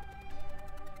 man.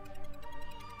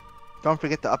 Don't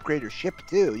forget to upgrade your ship,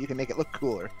 too. You can make it look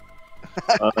cooler.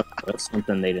 That's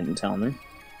something they didn't tell me.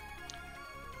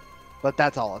 But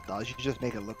that's all it does. You just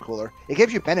make it look cooler. It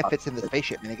gives you benefits in the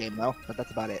spaceship minigame, though, but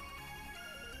that's about it.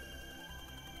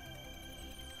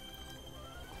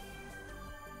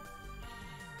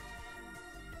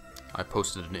 I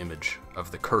posted an image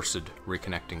of the cursed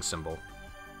reconnecting symbol.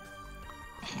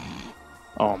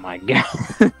 Oh my god.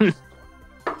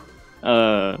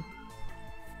 Oh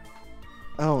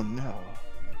no.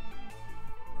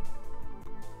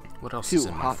 What else Too is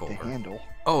in my hot folder? to handle.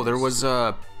 Oh, there was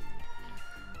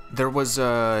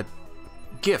a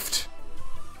gift.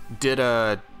 Did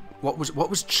what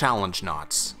was Challenge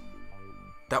Knots?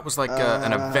 That was like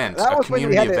an event, a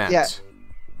community event. Yeah,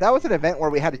 that was an event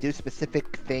where we had to do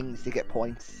specific things to get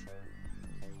points.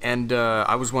 And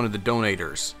I was one of the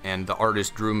donators, and the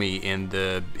artist drew me in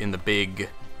the big,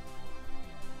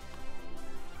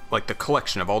 like the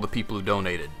collection of all the people who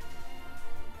donated.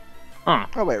 Huh.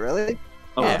 Oh wait, really?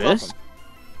 Oh, Yeah. this?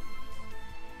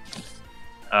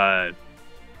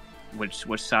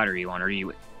 Which side are you on? Are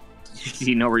you? Do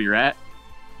you know where you're at?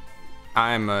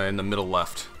 I'm in the middle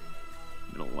left.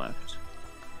 Middle left.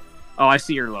 Oh, I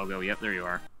see your logo. Yep, there you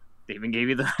are. They even gave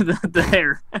you the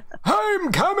hair.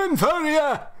 I'm coming for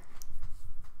ya!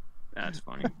 That's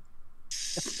funny.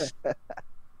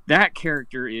 That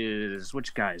character is...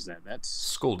 Which guy is that? That's...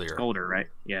 Skoldir. Skoldir, right?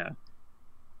 Yeah.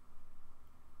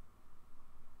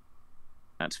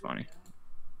 That's funny.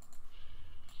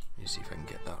 Let me see if I can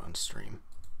get that on stream.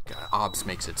 God, OBS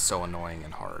makes it so annoying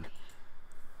and hard.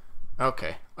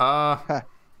 Okay.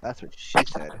 That's what she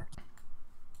said.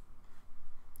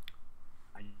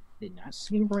 I did not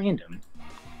see random.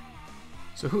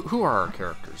 So who are our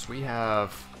characters? We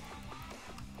have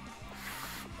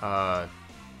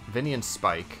Vinny and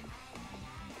Spike,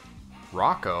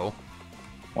 Rocco.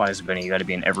 Why is Vinny got to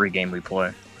be in every game we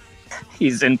play?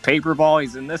 He's in Paperball.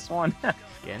 He's in this one.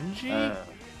 Genji? Or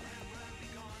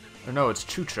no, it's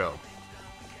Chucho.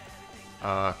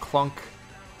 Clunk,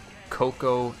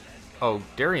 Coco. Oh,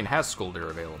 Darian has Skoldir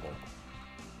available.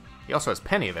 He also has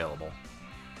Penny available.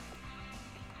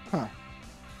 Huh.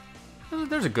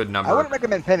 There's a good number. I wouldn't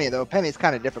recommend Penny, though. Penny's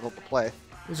kind of difficult to play.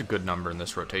 There's a good number in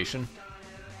this rotation.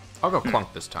 I'll go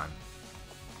Clunk this time.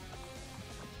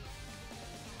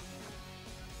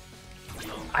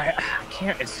 I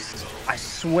can't. I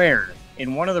swear,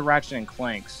 in one of the Ratchet and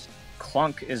Clanks,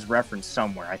 Clunk is referenced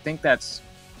somewhere. I think that's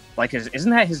like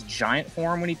isn't that his giant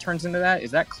form when he turns into that?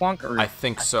 Is that Clunk or? I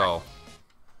think so.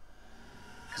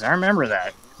 Because I remember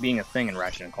that being a thing in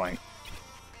Ratchet and Clank.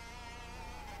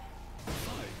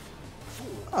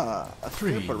 A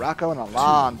 3 3, for Rocco and a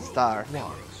Lawn Star.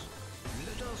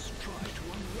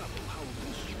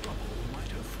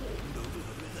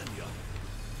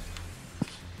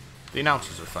 The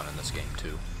announcers are fun in this game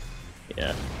too.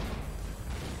 Yeah.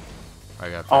 I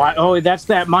got. That's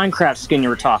that Minecraft skin you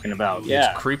were talking about.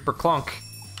 Yeah. It's Creeper Clunk.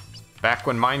 Back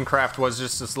when Minecraft was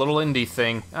just this little indie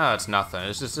thing. Oh, it's nothing.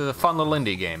 It's just a fun little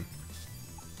indie game.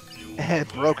 It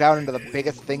broke out into the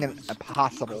biggest thing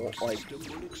possible. Like,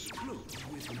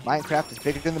 Minecraft is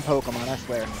bigger than Pokemon, I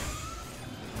swear.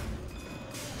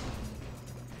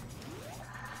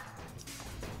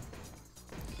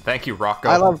 Thank you, Rocco.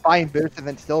 I love buying boots and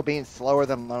then still being slower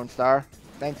than Lone Star.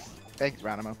 Thanks,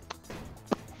 Ranimo.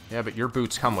 Yeah, but your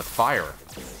boots come with fire.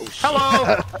 Oh,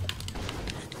 Hello!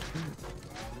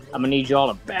 I'm gonna need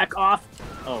y'all to back off.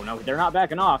 Oh no, they're not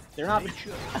backing off. They're not.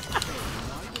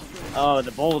 Oh,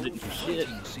 the bowl didn't do shit.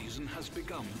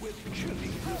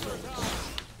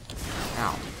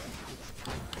 Ow.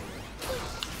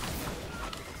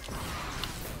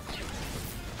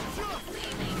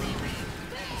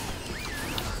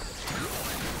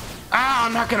 Ah,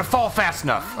 I'm not gonna fall fast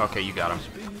enough. Okay, you got him.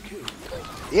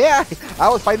 Yeah, I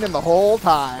was fighting him the whole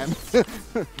time.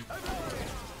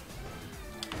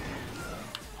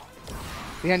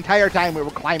 The entire time we were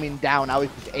climbing down, I was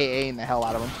just AAing the hell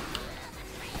out of him.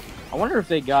 I wonder if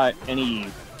they got any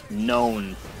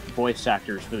known voice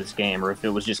actors for this game, or if it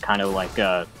was just kind of like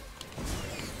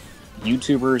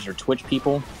YouTubers or Twitch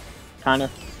people, kind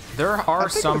of. There are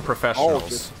some just-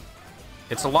 professionals.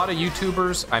 It's a lot of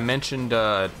YouTubers. I mentioned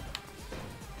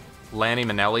Lanny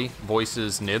Manelli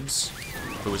voices Nibs,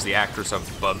 who was the actress of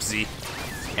Bubsy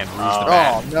and Rouge the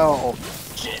Bat. Oh no!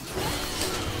 Shit.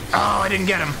 Oh, I didn't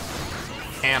get him.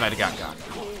 And I got.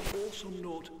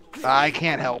 I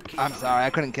can't help. I'm sorry, I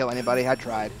couldn't kill anybody. I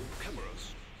tried.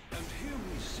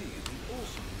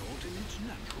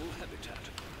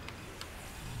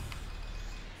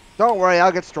 Don't worry,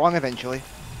 I'll get strong eventually.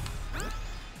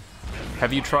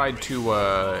 Have you tried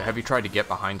to get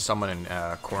behind someone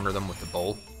and corner them with the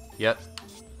bowl yet?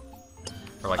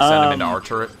 Or like send them into our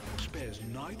turret?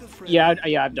 Yeah,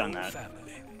 I've done that.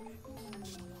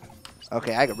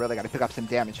 Okay, I really got to pick up some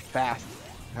damage fast.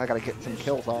 I got to get some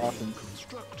kills off and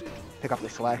pick up the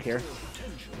slack here.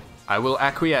 I will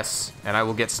acquiesce, and I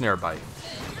will get snare bite.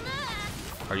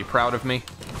 Are you proud of me?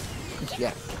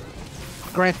 Yes.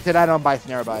 Granted, I don't buy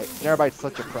snare bite. Snare bite's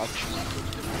such a crutch.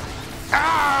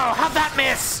 Oh, how'd that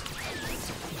miss?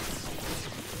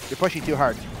 You're pushing too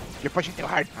hard. You're pushing too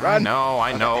hard. Run.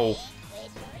 I know.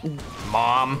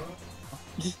 Mom.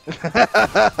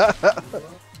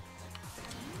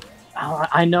 Oh,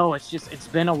 I know, it's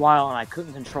been a while and I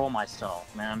couldn't control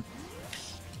myself, man.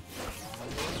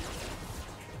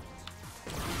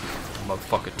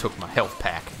 Motherfucker took my health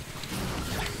pack.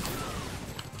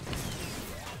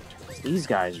 These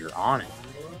guys are on it.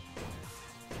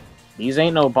 These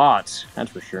ain't no bots, that's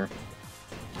for sure.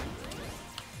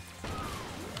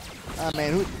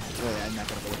 Man, who? I'm not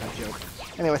gonna go with that joke.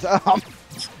 Anyways,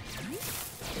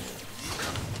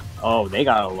 Oh, they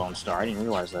got a Lone Star. I didn't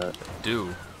realize that.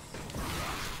 Dude.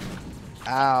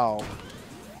 Ow.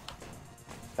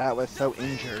 That was so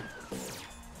injured.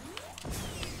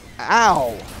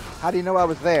 Ow! How do you know I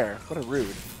was there? What a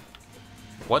rude.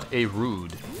 What a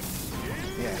rude.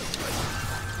 Yeah.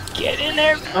 Get in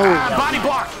there! Body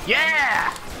block!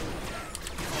 Yeah!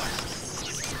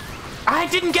 I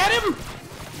didn't get him!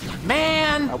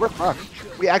 Man! We're fucked.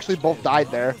 We actually both died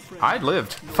there. I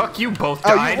lived. Fuck you, both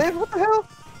Oh, died. you lived? What the hell?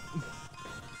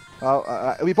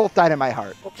 Well, we both died in my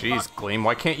heart. Jeez, Gleam,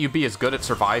 why can't you be as good at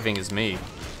surviving as me?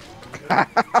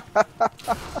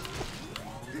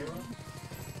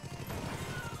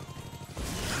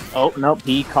 Oh, nope,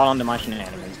 he caught on to my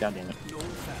shenanigans, goddammit.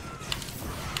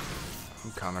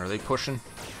 I'm coming. Are they pushing?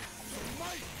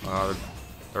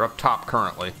 They're up top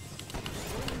currently.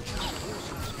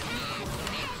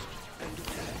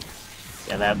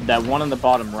 Yeah, that one on the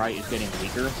bottom right is getting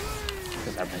weaker,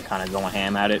 because I've been kind of going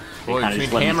ham at it. They Boy, kinda between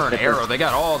just let me hammer and stick it. arrow, they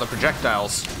got all the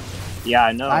projectiles. Yeah,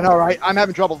 I know. I know, right? I'm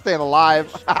having trouble staying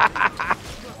alive.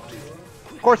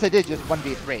 Of course I did, just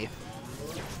 1v3.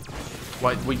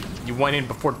 What? You went in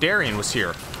before Darian was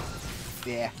here.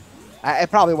 Yeah. It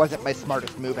probably wasn't my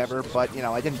smartest move ever, but, you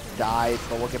know, I didn't die,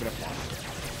 so we'll give it a pass.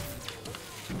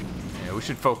 Yeah, we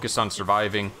should focus on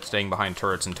surviving, staying behind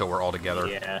turrets until we're all together.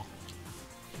 Yeah.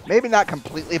 Maybe not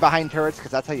completely behind turrets, because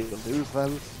that's how you lose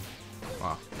those.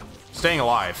 Wow. Staying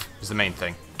alive is the main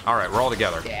thing. Alright, we're all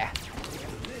together. Yeah.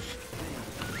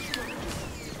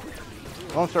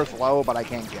 Lone Star's low, but I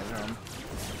can't get him.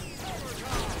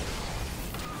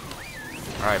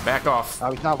 Alright, back off.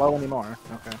 Oh, he's not low anymore.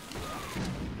 Okay.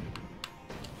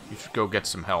 You should go get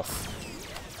some health.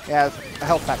 Yeah, there's a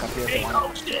health pack up here. If you want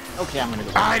Oh, shit. Okay, I'm gonna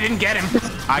go. I didn't get him!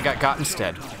 I got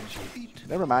instead. it.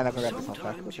 Never mind, I'll go grab this health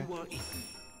pack. Okay.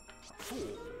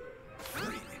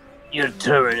 Your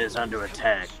turret is under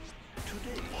attack.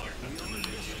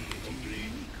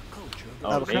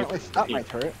 I will currently stop my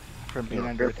turret from being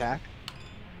under attack.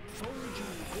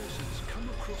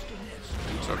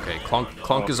 It's okay.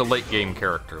 Clunk is a late game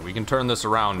character. We can turn this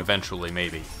around eventually,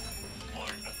 maybe.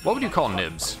 What would you call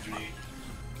Nibs?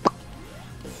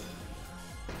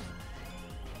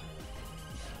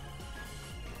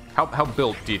 How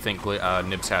built do you think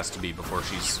Nibs has to be before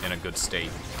she's in a good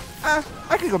state?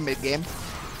 I can go mid-game.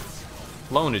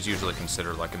 Lone is usually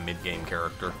considered like a mid-game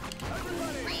character.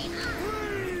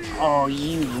 Oh,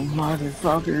 you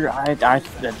motherfucker!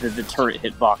 The turret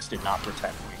hitbox did not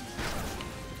protect me.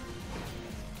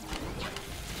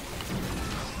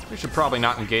 We should probably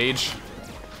not engage.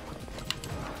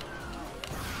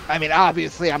 I mean,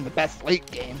 obviously I'm the best late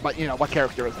game, but you know, what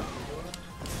character isn't?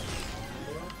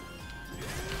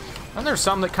 And there's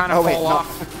some that kind of fall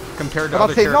off compared to I'll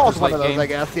other say characters Null's one late of those, game. I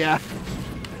guess, yeah.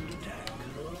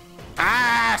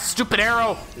 Ah, stupid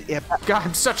arrow! Yeah, God,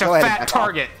 I'm such a go ahead and fat back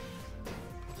target.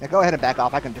 Yeah, go ahead and back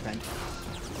off. I can defend.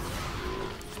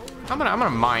 I'm gonna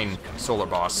mine Solar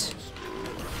Boss.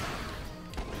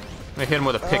 I'm gonna hit him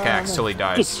with a pickaxe till he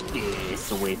dies. Get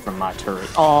this away from my turret.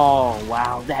 Oh,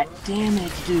 wow, that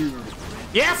damage, dude.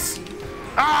 Yes!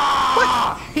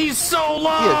 Ah! He's so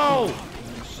low!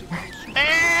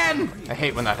 And I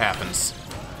hate when that happens.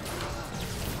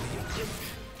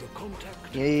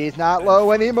 He's not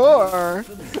low anymore.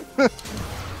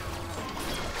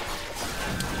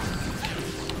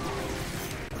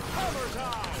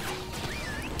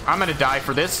 I'm gonna die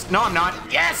for this. No, I'm not.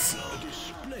 Yes!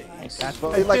 That's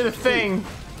what I we like did a to see. thing.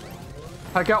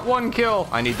 I got 1 kill.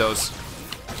 I need those.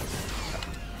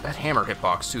 That hammer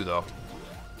hitbox too, though.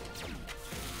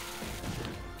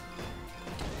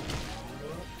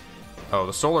 Oh,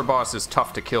 the solar boss is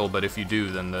tough to kill, but if you do,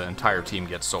 then the entire team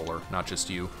gets solar, not just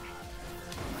you.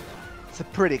 It's a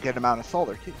pretty good amount of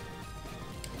solar, too.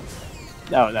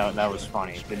 That was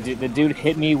funny. The dude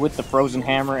hit me with the frozen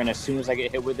hammer, and as soon as I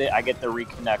get hit with it, I get the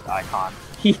reconnect icon.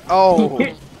 He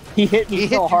hit me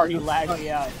so hard, he lagged me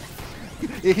out.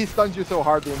 He stuns you so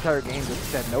hard the entire game just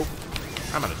said nope.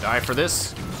 I'm gonna die for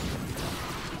this.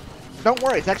 Don't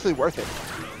worry, it's actually worth it.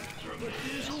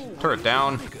 Turret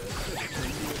down.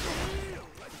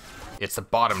 It's the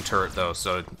bottom turret, though,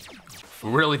 so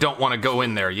we really don't want to go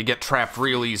in there. You get trapped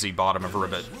real easy, bottom of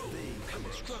Ribbit.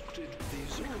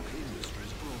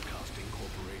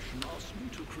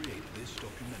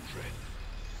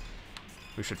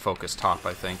 We should focus top,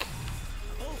 I think.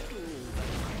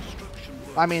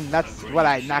 I mean, that's what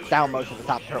I knocked down most of the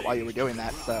top turret while you were doing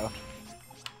that, so.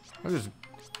 I was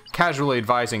casually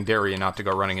advising Darian not to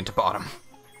go running into bottom.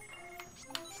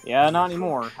 Yeah, not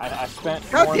anymore. I spent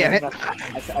God damn it.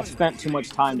 I spent too much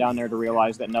time down there to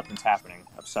realize that nothing's happening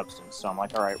of substance. So I'm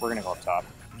like, all right, we're gonna go up top.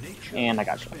 And I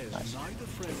got you. Nice.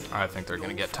 I think they're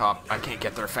gonna get top. I can't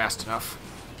get there fast enough.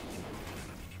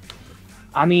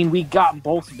 I mean, we got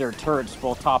both of their turrets,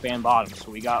 both top and bottom, so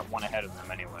we got one ahead of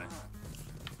them anyway.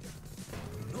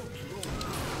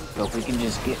 So if we can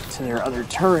just get to their other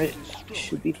turret, it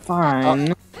should be fine.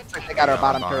 Looks like they got our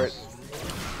bottom turret.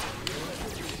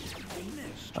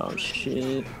 Oh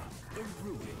shit.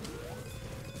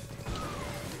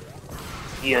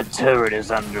 Your turret is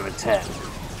under attack.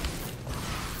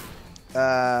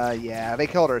 Yeah, they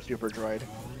killed our super droid.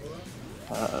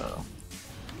 Uh-oh.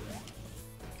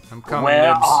 I'm coming,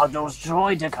 Where Nibs. are those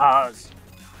droidicars?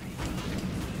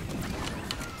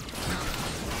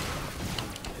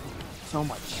 So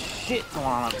much shit going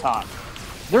on up top.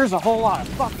 There's a whole lot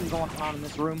of fucking going on in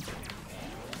this room.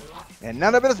 And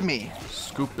none of it is me.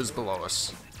 Scoop is below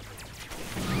us.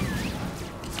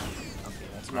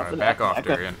 That's Alright, nothing. back off,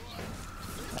 Darian.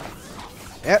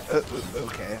 Yeah,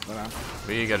 okay, hold on.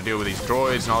 We gotta deal with these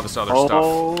droids and all this other stuff.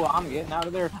 Oh, I'm getting out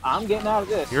of there. I'm getting out of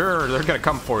this. They're gonna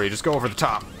come for you. Just go over the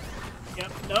top.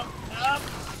 Yep, nope, nope.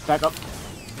 Back up.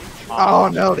 Oh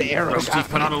no, the arrow Steve, got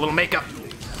put me. on a little makeup.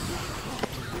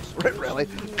 Really?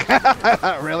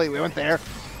 Really? We went there?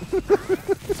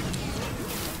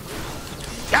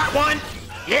 Got one!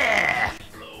 Yeah!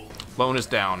 Lone is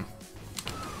down.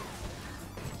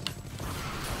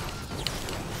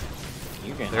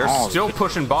 They're still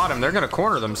pushing bottom. They're gonna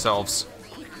corner themselves.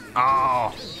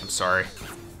 Oh, I'm sorry.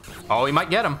 Oh, he might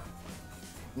get him.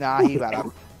 Nah, he got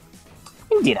up.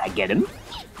 Did I get him?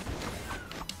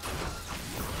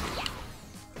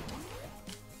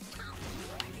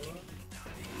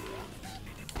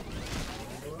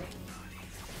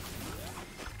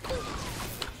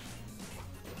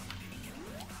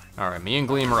 Alright, me and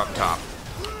Gleam are up top.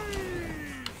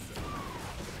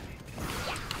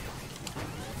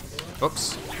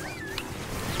 Oops.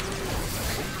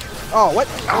 Oh, what?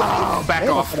 Oh, back They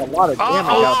off. put a lot of damage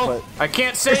Uh-oh! output. I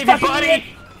can't save you, buddy!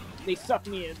 They sucked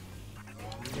me in.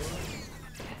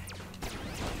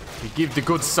 You give the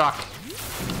good suck.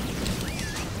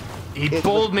 He It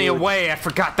bowled was me good. away. I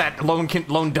forgot that Lone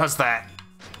does that.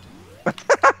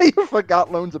 You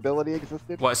forgot Lone's ability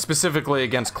existed? Well, specifically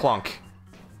against Clunk.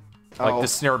 Like, Oh.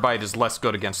 this Snare Bite is less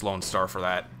good against Lone Star for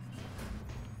that.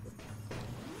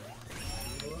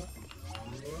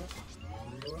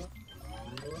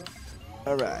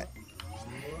 All right.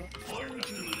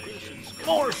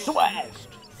 More swag.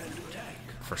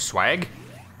 For swag?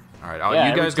 Alright, Yeah,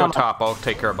 you every guys go time top, I'll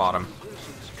take care of bottom.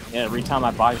 Yeah, every time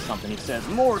I buy something, he says,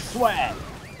 more swag.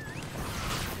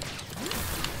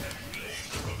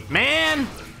 Man!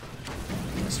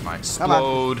 This might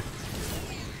explode.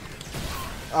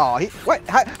 Oh, what?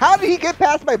 How did he get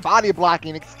past my body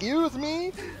blocking? Excuse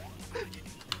me?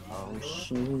 Oh,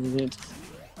 shit.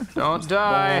 Don't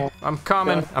die. I'm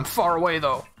coming. I'm far away,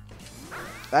 though.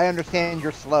 I understand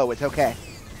you're slow. It's okay.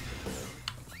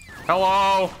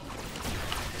 Hello!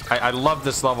 I love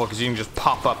this level because you can just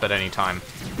pop up at any time.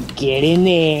 Get in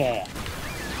there.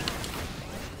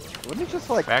 Let me just,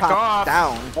 like, Back pop off.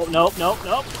 down. Oh, nope, nope,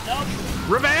 nope, nope.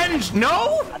 Revenge!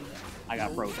 No! I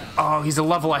got frozen. Oh, he's a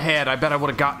level ahead. I bet I would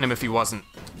have gotten him if he wasn't.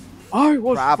 I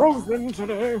was Probably. frozen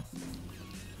today.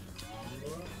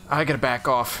 I gotta back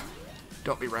off.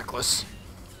 Don't be reckless.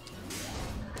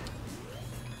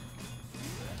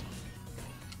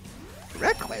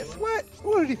 Reckless? What?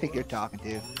 Who do you think you're talking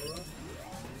to?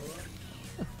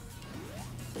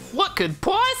 What could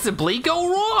possibly go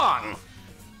wrong?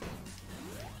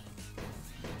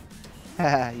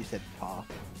 You said paw.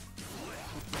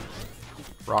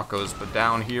 Rocco's but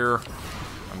down here.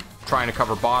 I'm trying to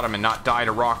cover bottom and not die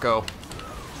to Rocco.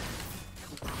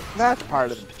 That's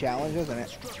part of the challenge, isn't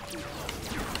it?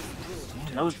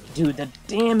 No, dude, the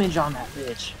damage on that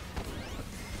bitch.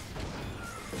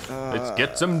 Let's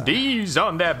get some D's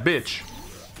on that bitch.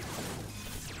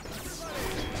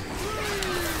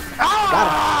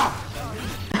 Ah!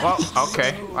 Well,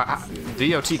 okay.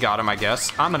 DOT got him, I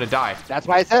guess. I'm gonna die. That's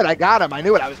why I said I got him. I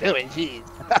knew what I was doing. Jeez.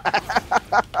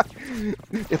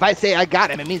 If I say I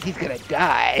got him, it means he's gonna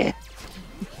die.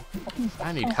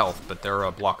 I need health, but they're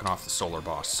blocking off the solar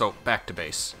boss. So, back to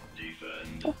base.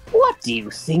 What do you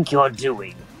think you're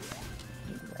doing?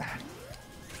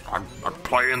 I'm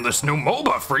playing this new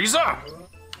MOBA, Frieza!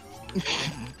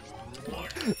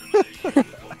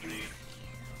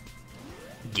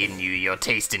 Giving you your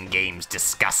taste in games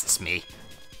disgusts me.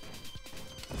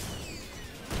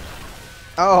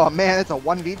 Oh man, it's a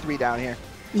 1v3 down here.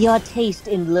 Your taste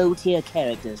in low-tier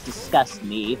characters disgusts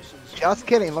me. Just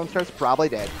kidding. Lone Star's probably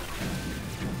dead.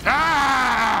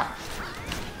 Ah!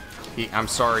 I'm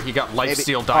sorry, he got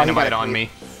lifesteal Maybe- dynamite got on it. me.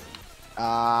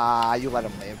 You let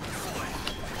him live.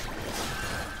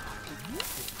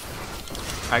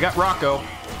 I got Rocco.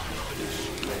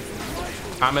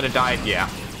 I'm gonna die, yeah.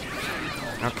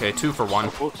 Okay, 2 for 1.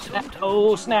 Oh, snap.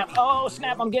 Oh, snap. Oh,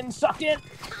 snap. I'm getting sucked in.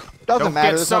 Doesn't Don't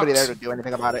matter. get There's nobody there sucked. to do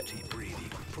anything about it.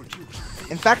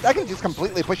 In fact, I can just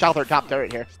completely push out their top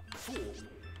turret here.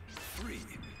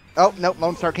 Oh, nope.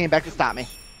 Lone Star came back to stop me.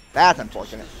 That's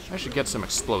unfortunate. I should get some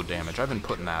explode damage. I've been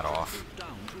putting that off.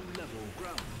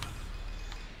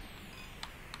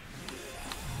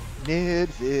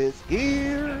 Nibs is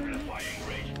here.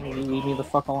 Leave me the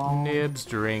fuck alone. Nibs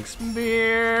drinks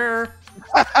beer.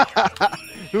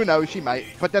 Who knows? She might.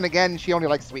 But then again, she only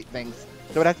likes sweet things.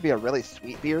 So it'd have to be a really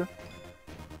sweet beer.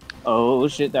 Oh,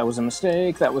 shit. That was a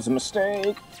mistake. That was a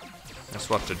mistake. I just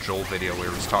watched a Joel video where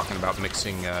he was talking about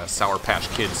mixing Sour Patch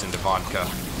Kids into vodka.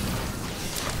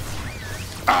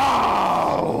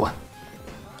 Oh!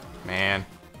 Man,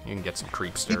 you can get some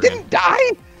creeps He there. didn't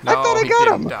die? No, I thought I he got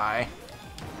didn't him. die.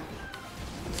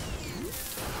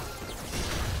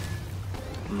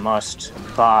 Must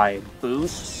buy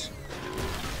boosts.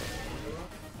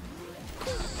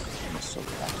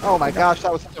 Oh my gosh,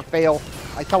 that was such a fail.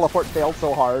 My teleport failed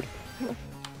so hard. Well,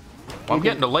 I'm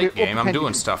getting to late We'll game. I'm pretend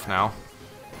doing you- stuff now.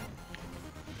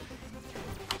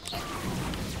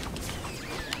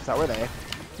 So were they.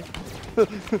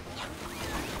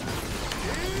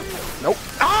 Nope.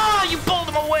 Ah, you pulled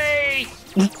him away!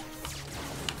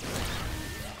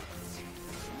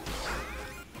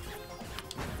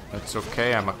 That's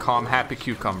okay. I'm a calm, happy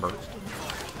cucumber.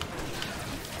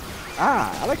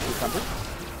 Ah, I like cucumber.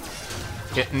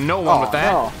 Getting no one with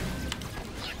that. No.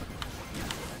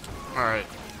 Alright.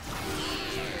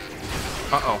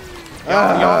 Uh-oh.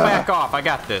 Y'all back off. I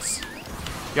got this.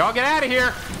 Y'all get out of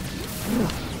here.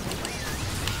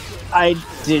 I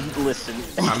didn't listen.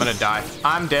 I'm gonna die.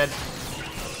 I'm dead.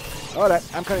 Alright,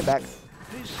 I'm coming back.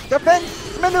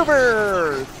 Defense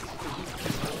maneuvers!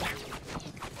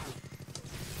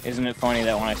 Isn't it funny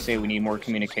that when I say we need more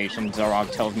communication,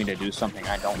 Xelrog tells me to do something,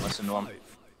 I don't listen to him?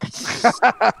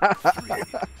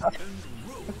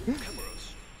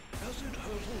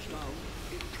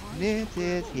 This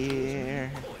is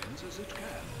here.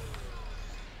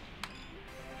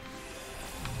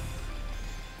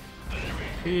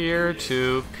 Peer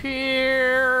to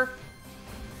peer.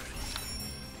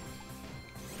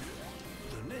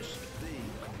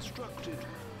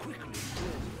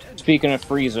 speaking of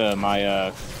Frieza,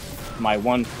 my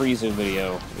one Frieza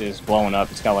video is blowing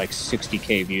up. It's got like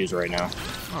 60K views right now.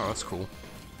 Oh, that's cool.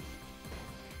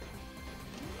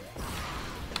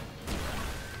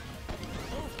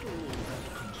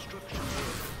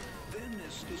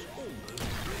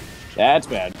 That's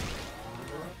bad.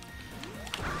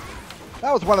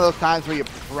 That was one of those times where you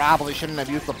probably shouldn't have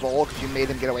used the bowl because you made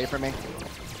him get away from me.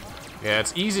 Yeah,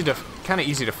 it's kind of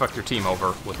easy to fuck your team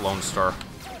over with Lone Star.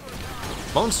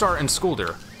 Lone Star and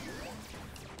Skulder.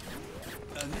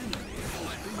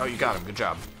 Oh, you got him. Good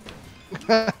job.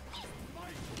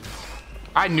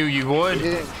 I knew you would.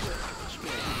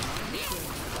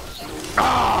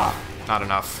 Ah, not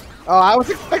enough. Oh, I was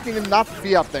expecting him not to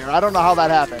be up there. I don't know how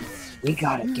that happened. We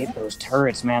gotta get those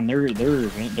turrets, man.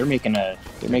 They're making a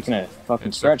fucking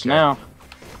It's stretch okay. now.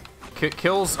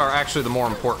 Kills are actually the more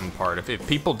important part. If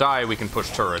people die, we can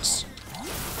push turrets.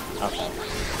 Okay.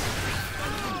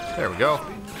 There we go.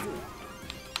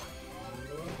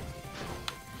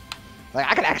 Like,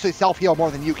 I can actually self-heal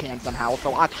more than you can somehow,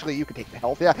 so actually you can take the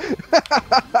health, yeah.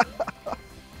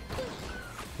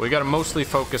 We gotta mostly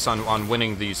focus on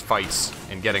winning these fights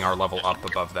and getting our level up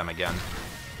above them again.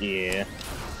 Yeah.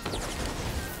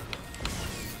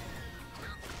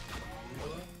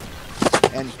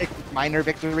 And take minor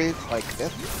victories like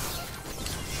this.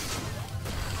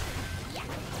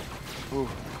 Ooh.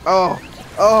 Oh!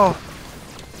 Oh!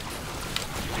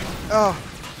 Oh!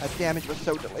 That damage was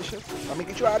so delicious. Let me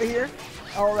get you out of here.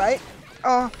 Alright.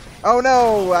 Oh! Oh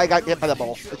no! I got hit by the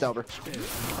bowl. It's over.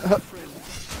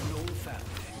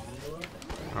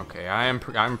 Okay, I'm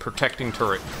protecting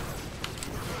turret.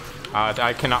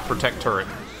 I cannot protect turret.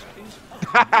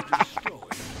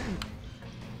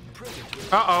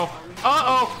 Uh-oh.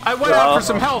 Uh-oh! I went out for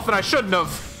some health and I shouldn't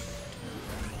have.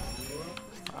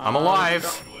 I'm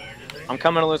alive. I'm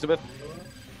coming, Elizabeth.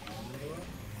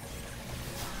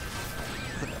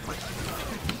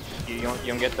 You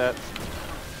don't get that?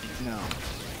 No.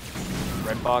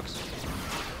 Red box?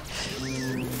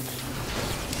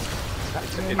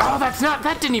 Oh,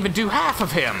 that didn't even do half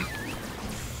of him.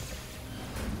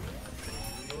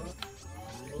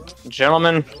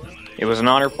 Gentlemen, it was an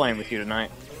honor playing with you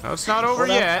tonight. No, it's not over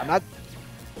yet. I'm not...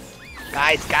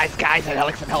 Guys, I'd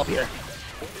like some help here.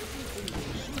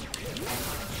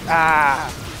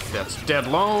 Ah! That's dead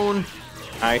lone.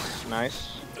 Nice, nice.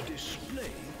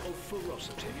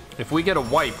 If we get a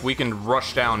wipe, we can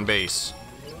rush down base.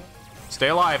 Stay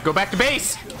alive. Go back to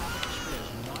base. It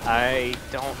had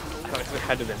to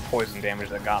have been poison damage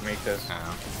that got me, because...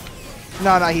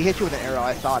 No, he hit you with an arrow.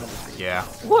 I saw it. Yeah.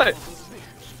 What?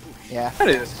 Yeah. That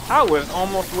is... I was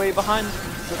almost way behind.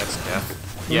 That's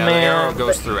death. Yeah, Man, the arrow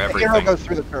goes through The everything. arrow goes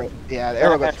through the turret. Yeah, the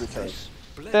arrow goes through the turret.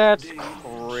 That's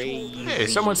crazy. Hey,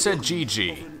 someone said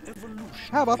GG.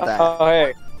 How about that? Oh,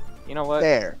 hey. You know what?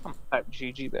 There. I'm gonna type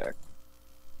GG back.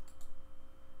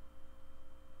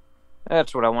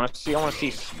 That's what I want to see. I want to see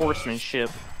sportsmanship.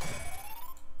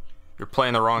 You're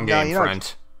playing the wrong No, game, you know-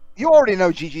 friend. You already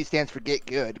know GG stands for get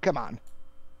good. Come on.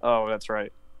 Oh, that's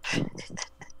right.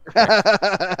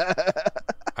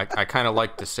 I kind of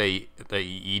like to say the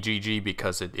EGG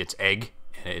because it's egg,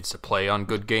 and it's a play on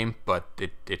good game, but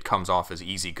it comes off as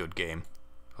easy good game.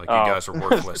 Like, you guys are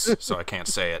worthless, so I can't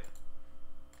say it.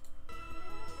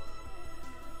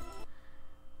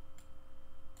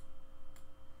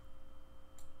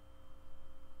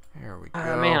 There we go.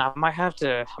 Man, I might have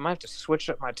to switch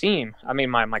up my team. I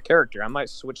mean, my character. I might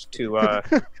switch to.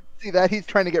 See that? He's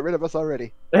trying to get rid of us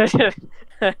already.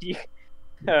 you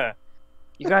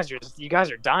guys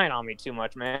are dying on me too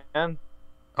much, man.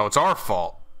 Oh, it's our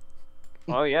fault.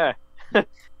 Oh yeah.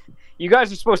 You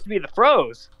guys are supposed to be the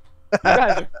pros. You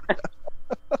guys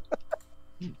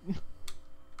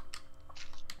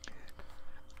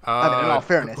I mean, in all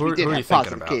fairness, we did who are you have thinking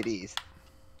positive about? KDs.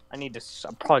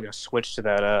 I'm probably gonna switch to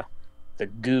that the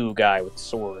goo guy with the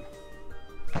sword.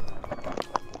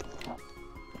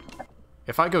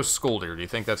 If I go Skulder, do you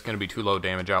think that's going to be too low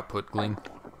damage output, Gleam?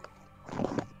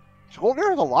 Skulder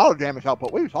has a lot of damage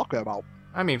output. What are you talking about?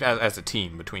 I mean, as a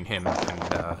team, between him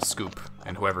and Scoop,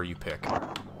 and whoever you pick.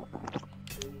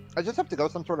 I just have to go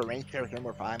some sort of range character and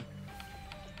we're fine.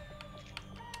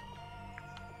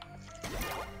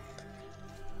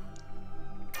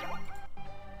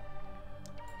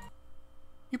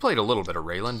 You played a little bit of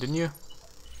Raylan, didn't you?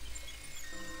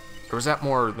 Or was that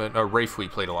more... Rafe, we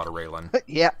played a lot of Raylan.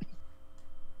 Yeah.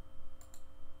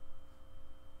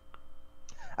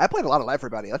 I played a lot of Life for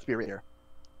Everybody. Let's be real here.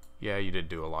 Yeah, you did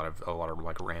do a lot of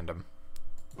like random.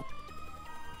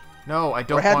 No, I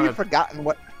don't Or have want you to... forgotten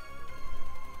what?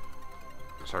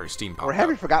 Sorry, Steam popped Or have up.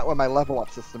 you forgotten what my level up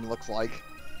system looks like?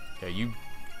 Yeah,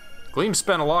 Gleam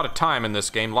spent a lot of time in this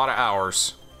game, a lot of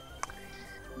hours.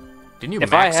 Didn't you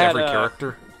If max I had, every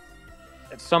character?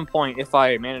 At some point, if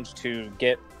I manage to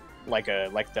get like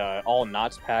the all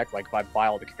knots pack, like if I buy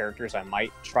all the characters, I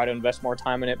might try to invest more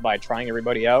time in it by trying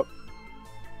everybody out.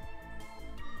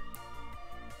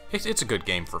 It's a good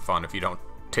game for fun if you don't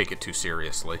take it too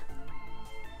seriously.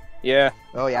 Yeah.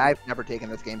 Oh yeah, I've never taken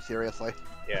this game seriously.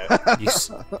 Yeah. You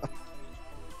s-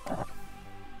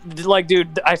 Like,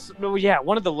 dude,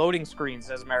 one of the loading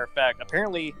screens, as a matter of fact,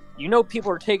 apparently,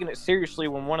 people are taking it seriously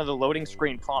when one of the loading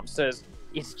screen prompts says,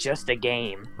 "It's just a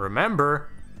game. Remember,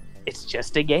 It's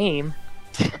just a game."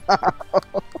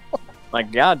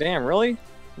 Like, goddamn, really?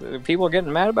 People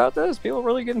getting mad about this? People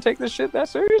really gonna take this shit that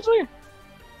seriously?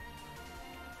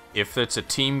 if it's a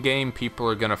team game, people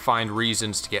are going to find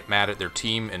reasons to get mad at their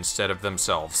team instead of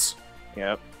themselves.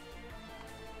 Yep.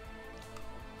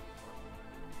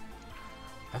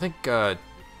 I think I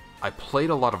played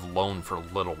a lot of Lone for a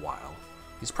little while.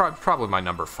 He's probably my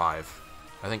number 5.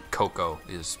 I think Coco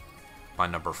is my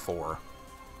number 4.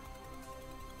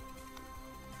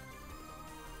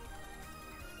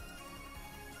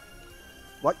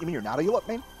 What? You mean you're not a Ulip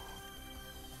main?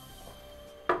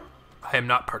 I am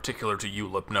not particular to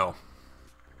Ulip, no.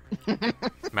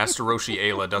 Master Roshi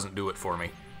Ayla doesn't do it for me.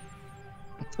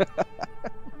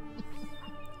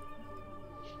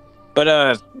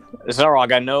 But,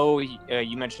 Xelrog, I know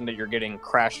you mentioned that you're getting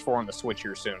Crash 4 on the Switch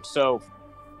here soon. So,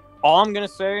 all I'm going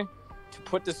to say, to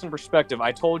put this in perspective,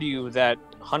 I told you that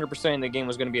 100% of the game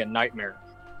was going to be a nightmare.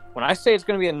 When I say it's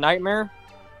going to be a nightmare,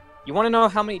 you want to know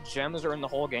how many gems are in the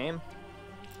whole game?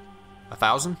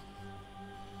 1,000?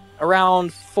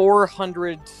 Around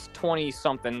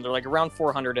 420-something. They're like around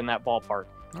 400 in that ballpark.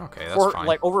 Okay, that's fine.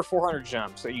 Like over 400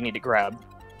 gems that you need to grab.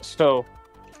 So,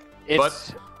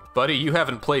 it's... Buddy, you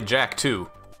haven't played Jak 2.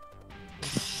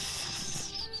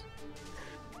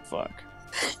 Fuck.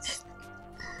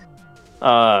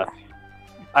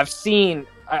 I've seen...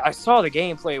 I saw the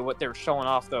gameplay, what they were showing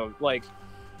off, though. Like,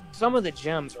 some of the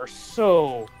gems are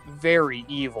so very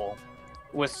evil,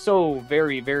 with so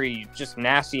very, very just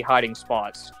nasty hiding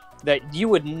spots, that you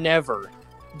would never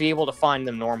be able to find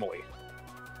them normally.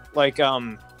 Like,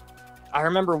 I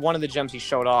remember one of the gems he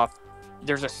showed off,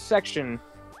 there's a section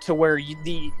to where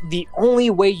the only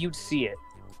way you'd see it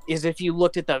is if you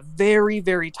looked at the very,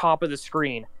 very top of the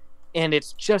screen, and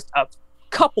it's just a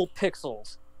couple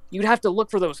pixels. You'd have to look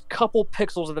for those couple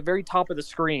pixels at the very top of the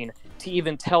screen to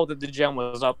even tell that the gem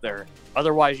was up there.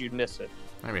 Otherwise, you'd miss it.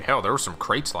 I mean, hell, there were some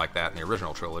crates like that in the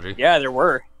original trilogy. Yeah, there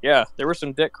were. Yeah, there were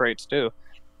some dick crates, too.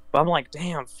 But I'm like,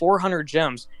 damn, 400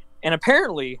 gems. And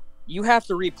apparently, you have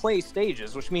to replay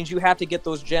stages, which means you have to get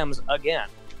those gems again.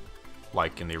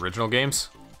 Like in the original games?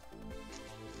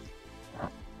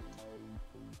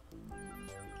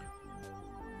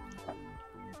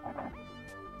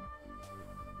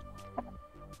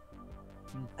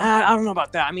 I don't know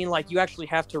about that. I mean, like, you actually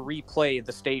have to replay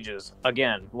the stages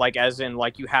again. Like, as in,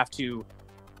 like, you have to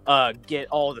get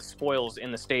all the spoils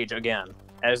in the stage again.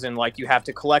 As in, like, you have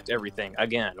to collect everything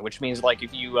again. Which means, like,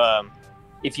 if you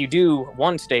do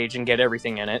one stage and get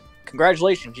everything in it,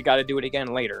 congratulations, you got to do it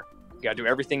again later. You got to do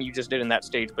everything you just did in that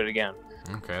stage, but again.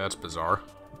 Okay, that's bizarre.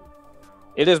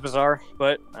 It is bizarre,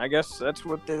 but I guess that's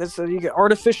what you get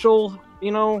artificial,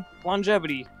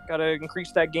 longevity. Got to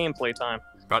increase that gameplay time.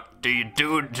 But do you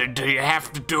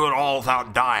have to do it all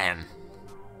without dying?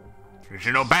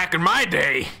 Because, back in my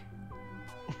day...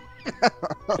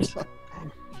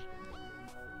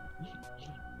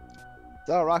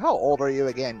 So, Rock, how old are you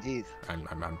again? Jeez.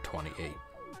 I'm 28.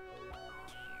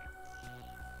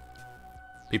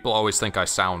 People always think I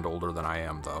sound older than I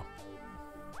am, though.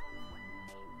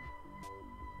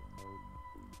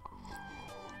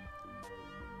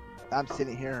 I'm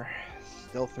sitting here,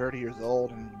 still 30 years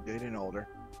old and getting older.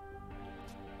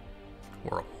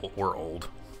 We're old.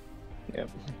 Yep.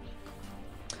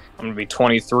 I'm gonna be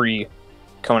 23,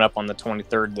 coming up on the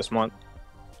 23rd this month.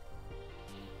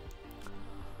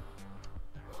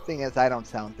 Thing is, I don't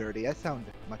sound 30. I sound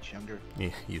much younger.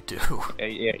 Yeah, you do.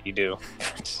 Yeah, you do.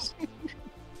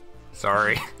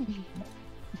 Sorry.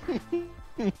 I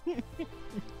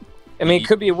mean, it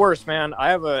could be worse, man. I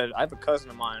have a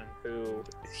cousin of mine who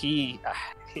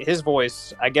his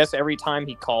voice, I guess every time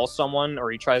he calls someone or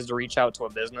he tries to reach out to a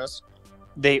business,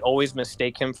 they always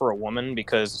mistake him for a woman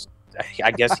because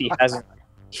I guess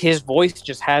his voice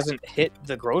just hasn't hit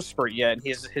the growth spurt yet.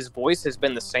 His voice has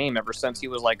been the same ever since he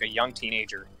was like a young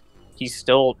teenager. He's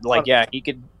still like,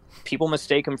 people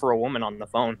mistake him for a woman on the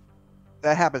phone.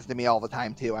 That happens to me all the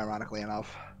time too, ironically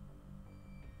enough.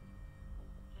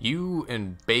 You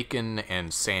and Bacon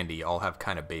and Sandy all have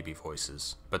kind of baby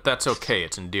voices, but that's okay,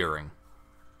 it's endearing.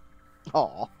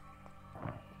 Aw.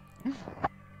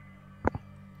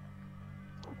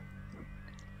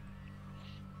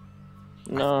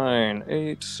 9,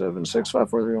 8, 7, 6, 5,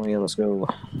 4, 3, 1. Yeah, let's go.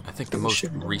 I think the most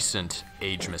recent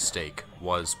age mistake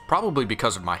was probably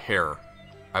because of my hair.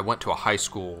 I went to a high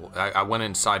school. I went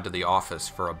inside to the office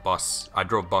for a bus. I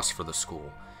drove bus for the school.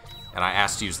 And I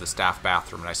asked to use the staff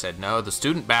bathroom. And I said, no, the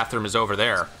student bathroom is over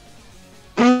there.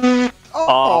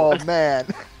 Oh, man.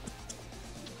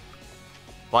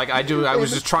 Like, I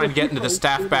was just trying to get into the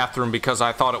staff bathroom because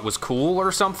I thought it was cool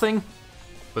or something.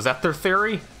 Was that their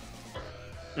theory?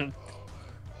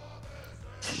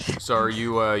 So are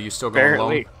you still going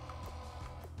alone?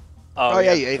 Oh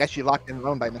yeah, you got you locked in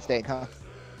alone by mistake, huh?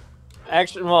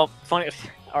 Actually, well, funny.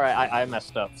 All right, I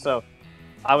messed up. So,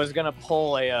 I was gonna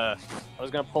pull a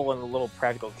little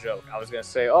practical joke. I was gonna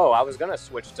say, oh, I was gonna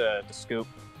switch to Scoop.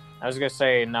 I was gonna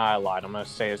say, nah, I lied. I'm gonna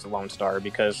say it's a Lone Star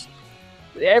because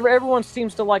everyone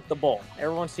seems to like the Bull.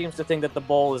 Everyone seems to think that the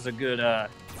Bull is a good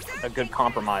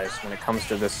compromise when it comes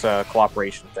to this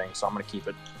cooperation thing. So I'm gonna keep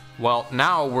it. Well,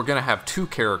 now we're going to have two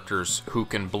characters who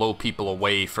can blow people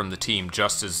away from the team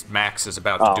just as Max is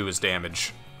about to do his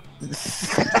damage.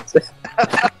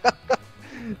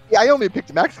 Yeah, I only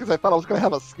picked Max because I thought I was going to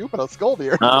have a Scoop and a Skull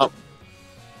here.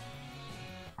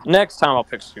 Next time I'll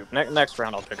pick Scoop. Next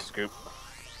round I'll pick Scoop.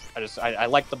 I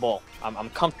like the Bull.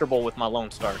 I'm comfortable with my Lone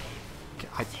Star.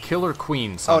 Killer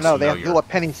Queen sounds Oh no, familiar. they have Philip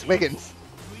Penny Swiggins.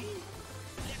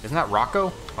 Isn't that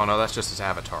Rocco? Oh no, that's just his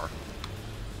avatar.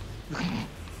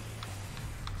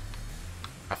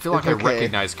 I feel like I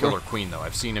recognize Killer Queen, though.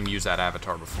 I've seen him use that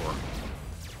avatar before.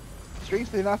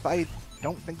 Strangely enough, I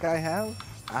don't think I have.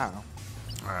 I don't know.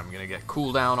 Alright, I'm gonna get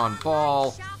cooldown on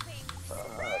Ball.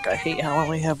 I hate how I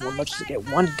only have one much to get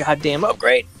one goddamn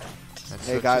upgrade. That's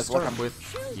Hey what guys, you start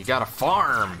with. You gotta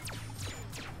farm.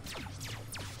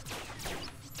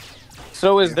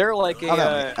 So is there like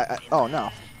a... oh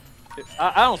no.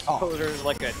 I don't suppose there's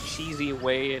like a cheesy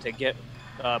way to get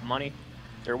money? Is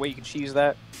there a way you can cheese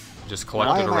that? Just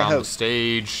collect it around the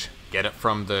stage. Get it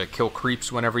from the kill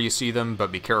creeps whenever you see them,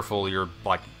 but be careful your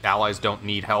allies don't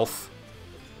need health.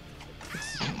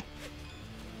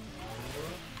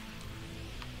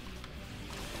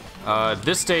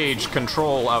 This stage,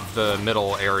 control of the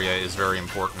middle area is very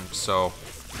important, so...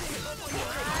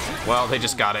 Well, they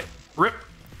just got it. RIP!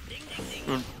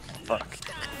 Fuck.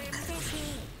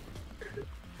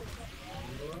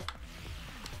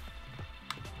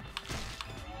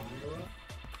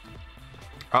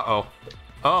 Uh-oh.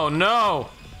 Oh, no!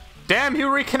 Damn you,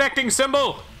 reconnecting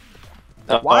symbol!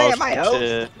 Why am I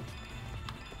host?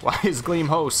 Why is Gleam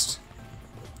host?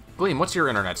 Gleam, what's your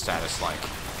internet status like?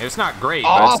 It's not great,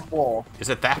 Awful. but is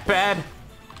it that bad?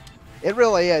 It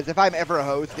really is. If I'm ever a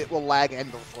host, it will lag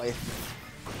endlessly.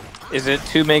 Is it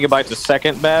 2 megabytes a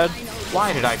second bad?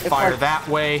 Why did I fire that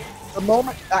way? The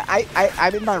moment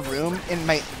I'm in my room, and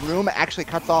my room actually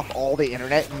cuts off all the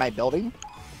internet in my building.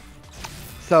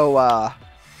 So,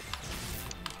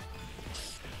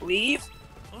 Leave?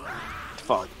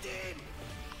 Fuck.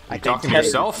 Are you talking to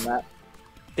yourself?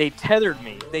 They tethered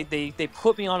me. They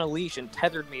put me on a leash and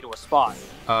tethered me to a spot.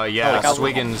 Yeah,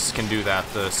 Swiggins can do that,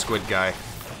 the squid guy.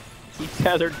 He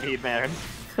tethered me, man.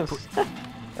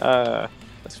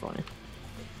 That's funny.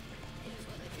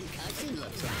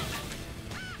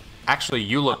 Actually,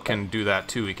 Ulip can do that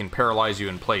too. He can paralyze you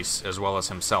in place as well as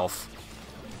himself.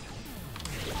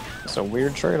 It's a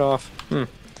weird trade-off.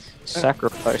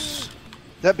 Sacrifice.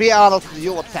 To be honest, the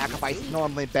Ulip sacrifice is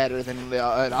normally better than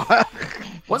the.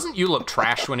 Wasn't Ulip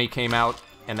trash when he came out,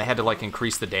 and they had to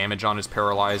increase the damage on his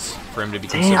paralyze for him to be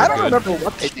considered good? I don't remember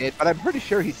what they did, but I'm pretty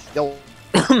sure he's still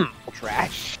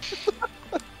trash.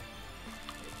 I'm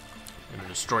gonna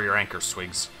destroy your anchor,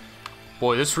 Swigs.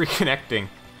 Boy, this reconnecting.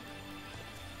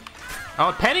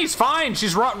 Oh, Penny's fine.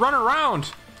 She's running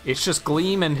around. It's just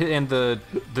Gleam and the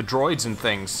droids and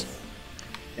things.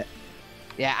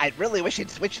 Yeah, I really wish he'd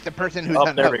switch to the person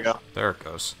who's there we go. There it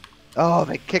goes. Oh,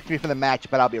 they kicked me from the match,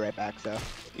 but I'll be right back. So.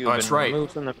 You've that's been right.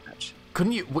 removed from the match.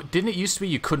 Couldn't you? Didn't it used to be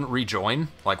you couldn't rejoin?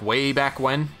 Like way back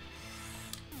when?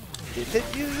 Did it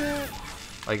do that?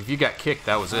 Like if you got kicked,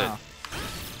 that was it.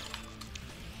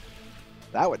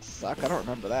 That would suck. I don't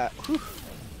remember that. Whew.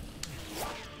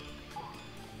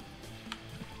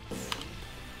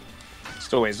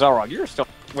 Still, wait, Xelrog, you're still...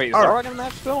 Wait, is Xelrog in the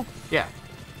match still? Yeah.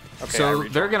 Okay, so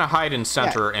they're gonna hide in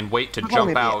center and wait to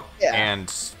jump out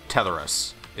and tether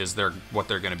us. Is what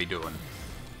they're gonna be doing?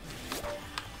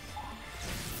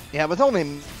 Yeah, it was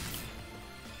only.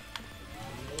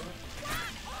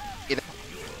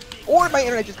 Or my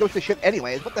internet just goes to shit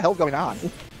anyways. What the hell's going on?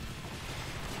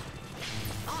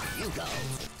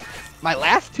 My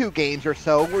last 2 games or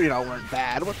so were, weren't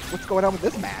bad. What's going on with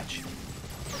this match?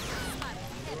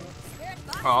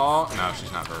 Oh, no,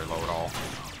 she's not very low at all.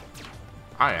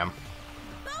 I am.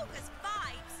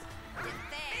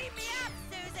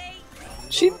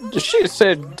 She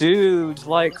said, dude,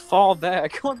 like, fall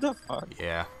back. What the fuck?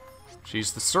 Yeah.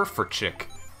 She's the surfer chick.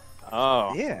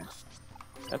 Oh. Yeah.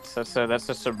 That's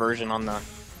a subversion on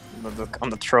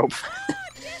the trope.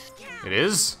 It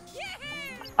is?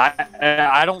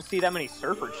 I don't see that many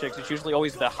surfer chicks. It's usually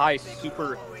always the high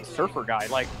super surfer guy.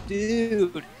 Like,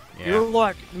 dude, you're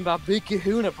like my big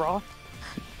kahuna, bro.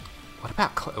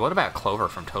 What about Clover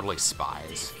from Totally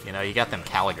Spies? You know, you got them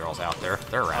Cali girls out there.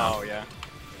 They're around. Oh yeah.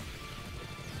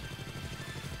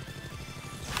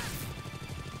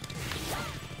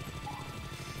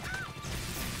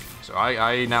 So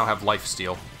I now have life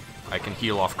steal. I can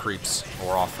heal off creeps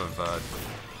or off of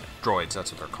droids.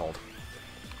 That's what they're called.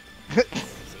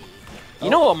 You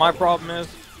know what my problem is?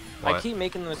 What? I keep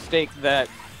making the mistake that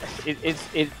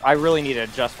I really need to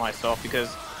adjust myself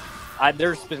because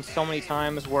there's been so many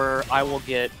times where I will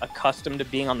get accustomed to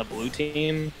being on the blue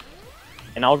team,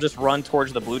 and I'll just run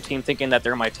towards the blue team thinking that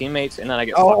they're my teammates, and then I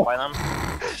get fucked by them.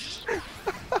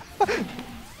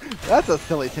 That's a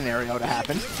silly scenario to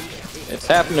happen. It's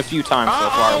happened a few times so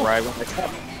far where I went like,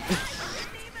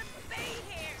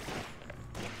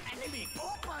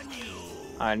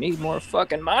 I need more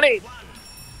fucking money.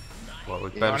 Well, we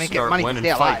better start winning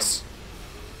fights.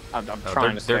 I'm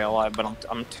trying to stay alive, but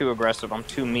I'm too aggressive. I'm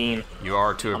too mean. You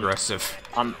are too aggressive.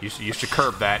 You should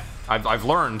curb that. I've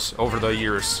learned over the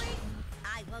years.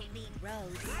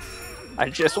 I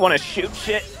just want to shoot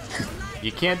shit.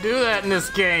 You can't do that in this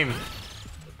game.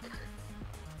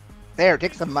 There,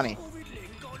 take some money.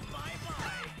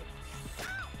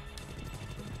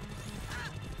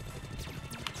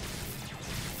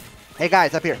 Hey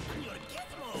guys, up here.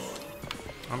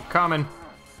 I'm coming.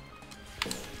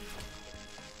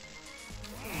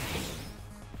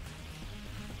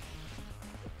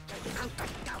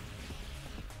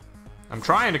 I'm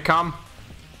trying to come.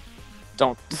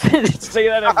 Don't say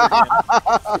that ever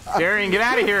again. Darian, get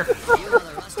out of here.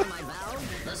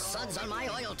 The sun's on my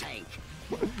oil tank.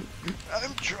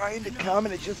 I'm trying to come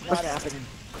and it's just not happening.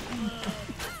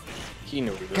 He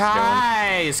knew he was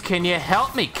Guys, can you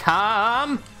help me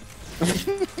come?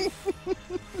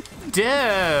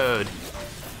 Dude.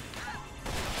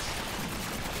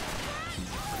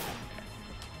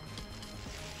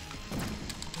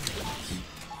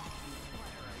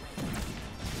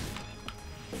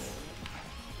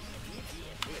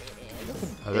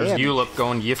 There's Ulip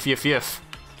going yiff yiff yiff.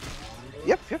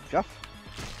 Yep.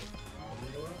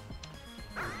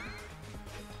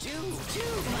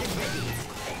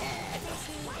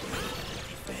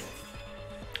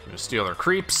 Gonna steal their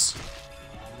creeps.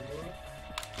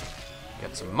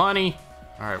 Get some money.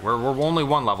 Alright, we're only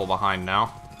 1 level behind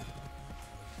now.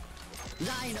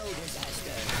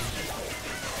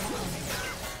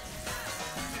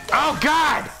 Oh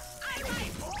god!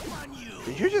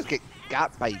 Did you just get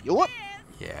got by Ulip?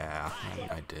 Yeah,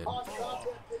 I did.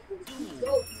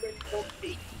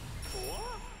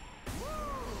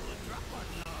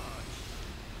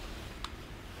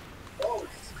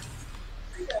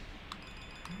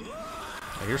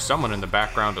 I hear someone in the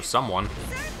background of someone.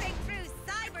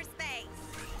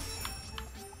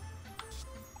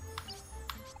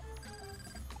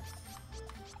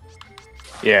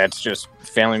 Yeah, it's just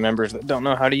family members that don't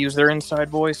know how to use their inside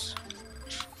voice.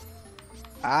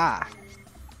 Ah.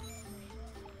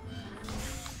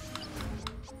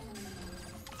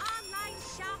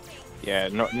 Yeah,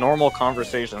 normal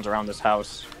conversations around this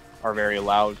house are very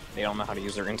loud. They don't know how to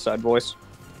use their inside voice.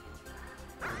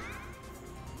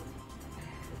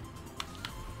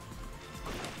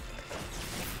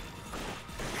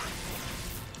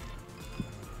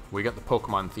 We got the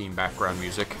Pokemon theme background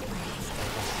music.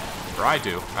 Or I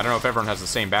do. I don't know if everyone has the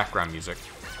same background music.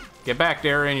 Get back,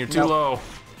 Darian, you're too low.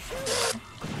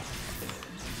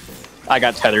 I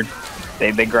got tethered.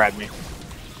 They grabbed me.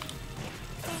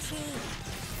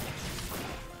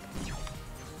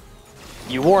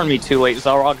 You warned me too late,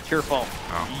 Xelrog. It's your fault.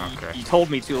 Oh, okay. You told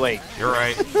me too late. You're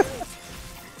right.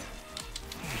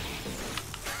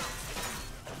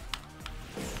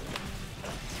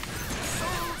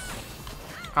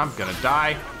 I'm gonna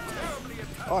die.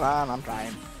 Hold on, I'm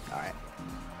trying. Alright.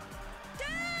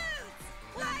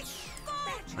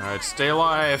 Alright, stay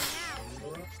alive.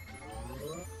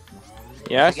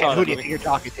 Yeah, I saw Who that do you movie. think you're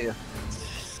talking to?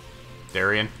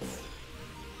 Darian.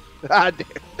 Ah, damn.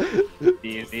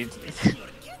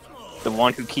 The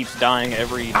one who keeps dying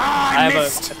every. Ah, I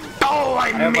missed.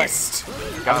 I missed.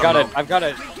 I've got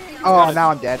a. Oh,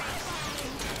 now I'm dead.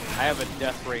 I have a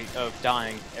death rate of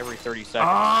dying every 30 seconds.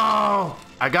 Oh!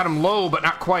 I got him low, but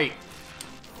not quite.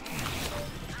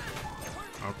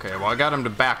 Okay, well, I got him to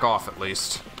back off at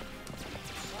least.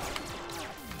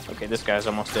 Okay, this guy's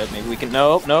almost dead. Maybe we can...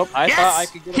 Nope, nope. I thought I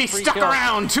could get a He free stuck kill.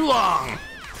 around too long!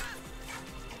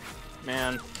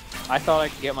 Man, I thought I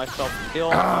could get myself a kill.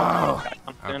 Oh. Guy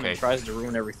comes in Okay. and tries to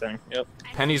ruin everything. Yep.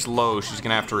 Penny's low. She's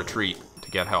gonna have to retreat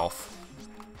to get health.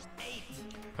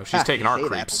 Oh, she's taking You our say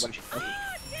creeps. That, but what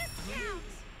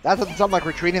that doesn't sound like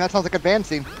retreating. That sounds like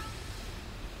advancing.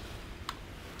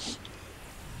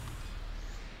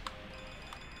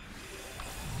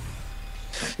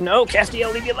 No,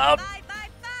 Castiel, leave me alone!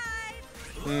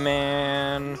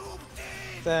 Man,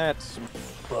 that's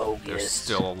bogus. There's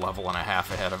still a level and a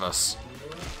half ahead of us.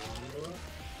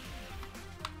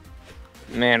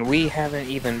 Man, we haven't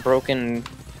even broken...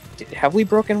 Have we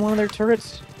broken one of their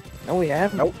turrets? No, we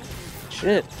haven't. Nope.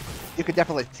 Shit. You could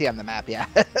definitely see on the map, yeah.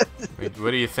 Wait,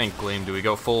 what do you think, Gleam? Do we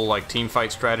go full, like, team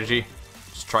fight strategy?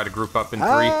 Just try to group up in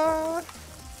three?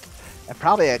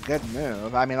 Probably a good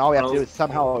move. I mean, all we have to do is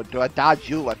somehow do a dodge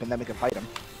julep, and then we can fight him.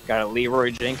 Gotta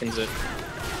Leroy Jenkins it.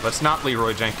 Let's not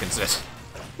Leroy Jenkins it.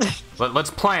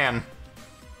 Let's plan.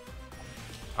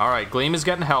 Alright, Gleam is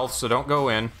getting health, so don't go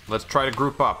in. Let's try to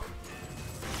group up.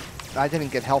 I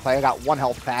didn't get health. I got one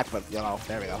health back, but, you know,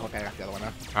 there we go. Okay, I got the other one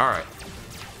now. Alright.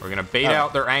 We're gonna bait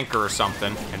out their anchor or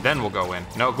something, and then we'll go in.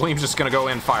 No, Gleam's just gonna go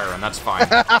in firing. That's fine.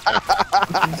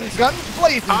 Guns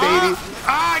blazing, baby!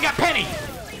 I got Penny!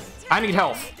 I need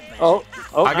health. Oh,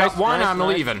 I got nice, one, nice, I'm nice,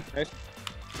 leaving. nice.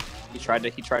 He tried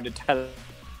to tell.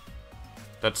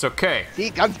 That's okay. See,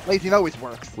 guns blazing always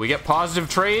works. We get positive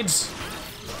trades.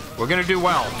 We're gonna do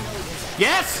well.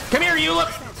 Yes! Come here,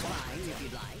 Ulip!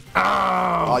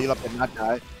 Oh, Oh! you did not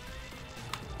die.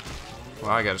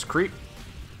 Well, I got his creep.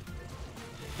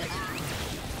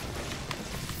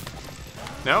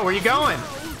 No, where you going?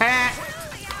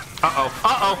 Uh-oh,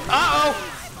 uh-oh, uh-oh!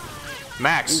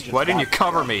 Max, why didn't you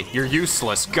cover me? You're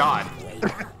useless, God.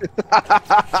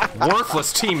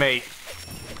 Worthless teammate.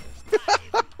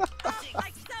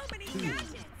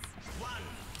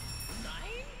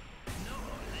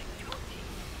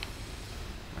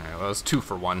 Alright, well, it's 2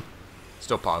 for 1.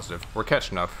 Still positive. We're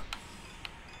catching up.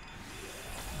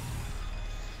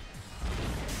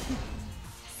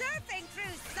 Surfing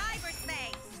through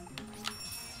cyberspace.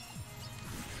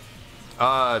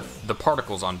 The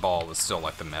particles on ball is still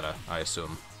like the meta, I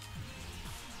assume.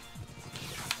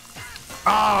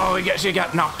 Oh, she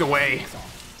got knocked away.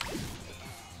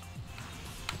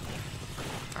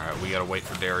 Alright, we gotta wait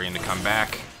for Darian to come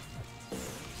back.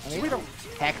 I mean, we don't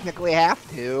technically have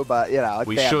to, but, you know, it's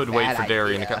We a should wait bad for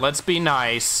Darian to idea. come. Let's be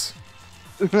nice.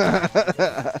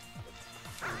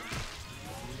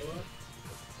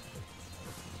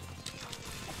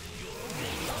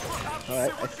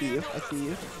 Alright, I see you. I see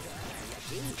you.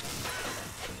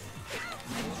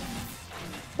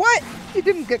 What? You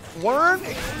didn't get wormed?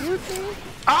 Excuse me?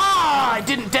 Ah! I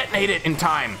didn't detonate it in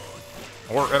time.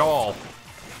 Or at all.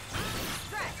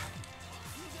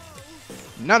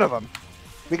 None of them.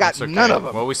 We got That's okay. none of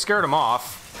them. Well, we scared him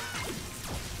off.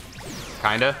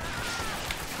 Kinda.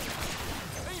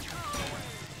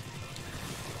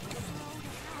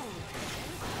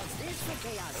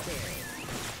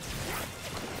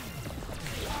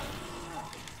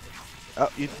 Oh,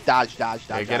 you dodge, dodge,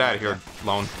 dodge. Hey, get dodge. out of here,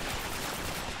 Lone.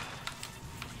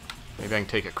 Maybe I can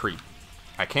take a creep.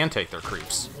 I can take their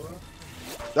creeps.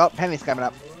 Oh, Penny's coming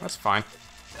up. That's fine.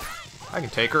 I can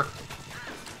take her.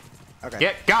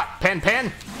 Okay. Got!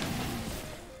 Pen!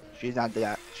 She's not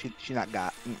that. She not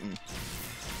got.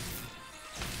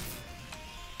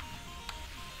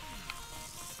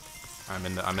 I'm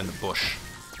in the bush.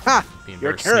 Ha! Being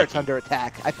Your very turret's sneaky. under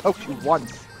attack. I poked you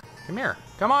once. Come here.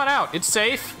 Come on out. It's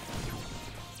safe.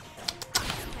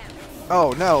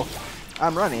 Oh no,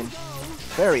 I'm running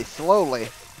very slowly.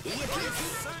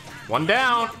 One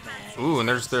down. Ooh, and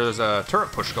there's a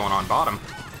turret push going on bottom.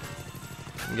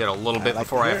 Can get a little bit like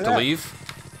before to I hear have to that. leave.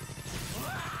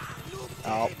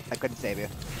 Oh, I couldn't save you.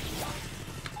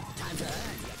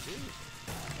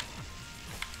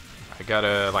 I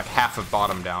got like half of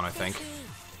bottom down, I think.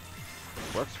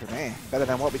 Works for me. Better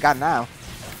than what we got now.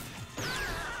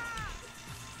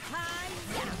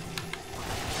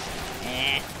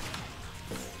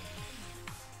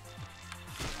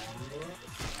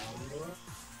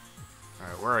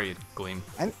 Alright, where are you, Gleam?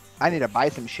 I need to buy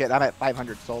some shit. I'm at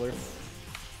 500 solar.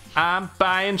 I'm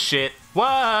buying shit.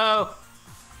 Whoa!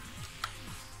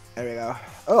 There we go.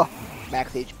 Oh,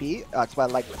 max HP. That's what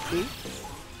I like to see.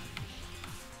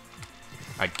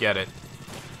 I get it.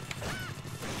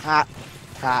 Ha,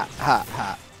 ha, ha,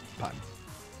 ha. Pun.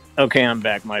 Okay, I'm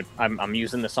back. I'm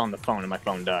using this on the phone, and my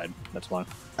phone died. That's why.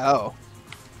 Oh.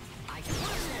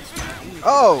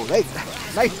 Oh,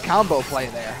 nice combo play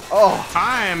there. Oh.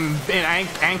 I'm in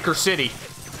Anchor City.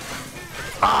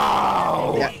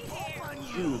 Oh. Yeah.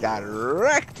 You got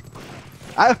wrecked.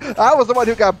 I was the one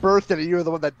who got bursted, and you were the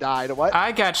one that died. What?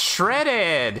 I got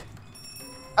shredded.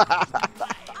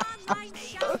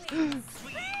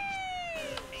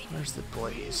 Where's the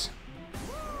blaze?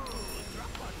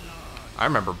 I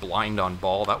remember blind on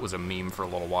ball. That was a meme for a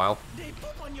little while.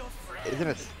 Isn't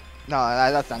it? No,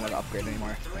 that's not an upgrade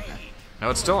anymore. Okay.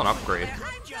 No, it's still an upgrade.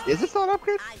 Is it still an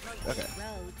upgrade? Okay.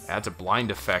 Adds a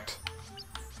blind effect.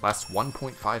 Lasts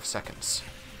 1.5 seconds.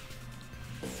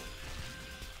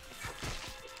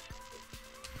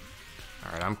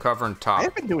 Alright, I'm covering top.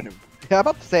 I've been doing it. Yeah, I'm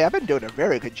about to say, I've been doing a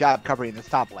very good job covering this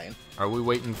top lane. Are we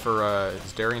waiting for,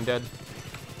 is Darian dead?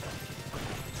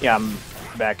 Yeah, I'm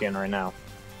back in right now.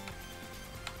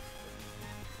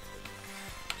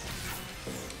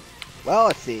 Well,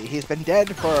 let's see. He's been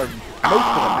dead for most of the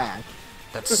match.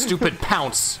 That stupid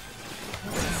pounce.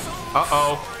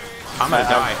 Uh-oh. I'm gonna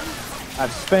die.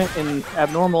 I've spent an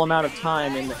abnormal amount of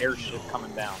time in the airship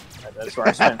coming down. That's where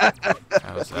I spent. That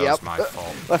was my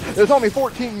fault. There's only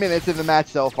 14 minutes in the match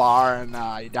so far, and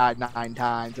you died 9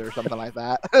 times or something like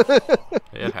that.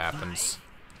 It happens.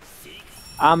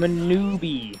 I'm a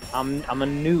newbie. I'm a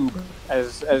noob,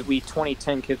 as we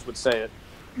 2010 kids would say it.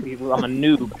 I'm a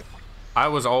noob. I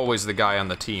was always the guy on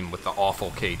the team with the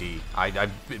awful KD. I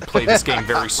play this game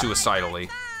very suicidally.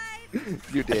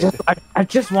 You did. I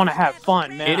just want to have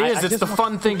fun, man. It is. It's the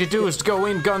fun thing to do is to go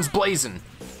in guns blazing.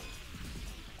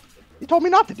 You told me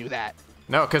not to do that.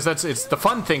 No, because it's the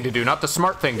fun thing to do, not the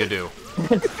smart thing to do.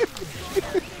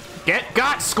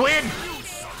 Got squid!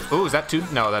 Ooh, is that two?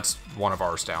 No, that's one of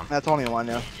ours down. That's only one,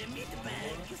 yeah.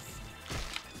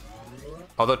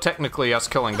 Although technically us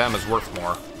killing them is worth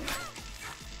more.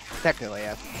 Technically,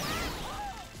 yes.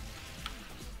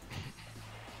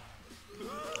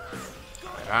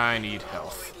 I need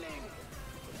health.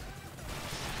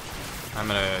 I'm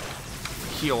gonna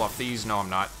heal off these. No,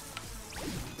 I'm not.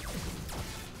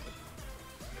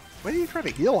 What are you trying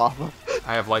to heal off of?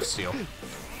 I have lifesteal.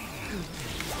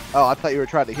 Oh, I thought you were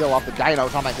trying to heal off the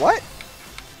dinos. I'm like, what?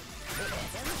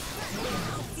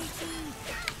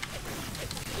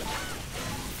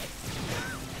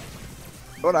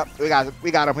 Hold up. We got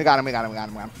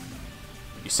him.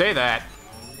 You say that.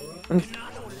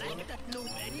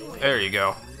 There you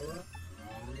go.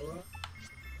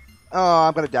 Oh,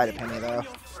 I'm gonna die to Penny, though.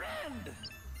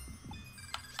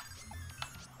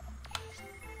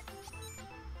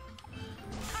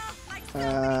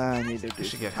 I need to do. You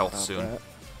should get health soon.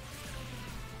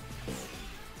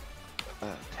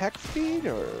 Tech speed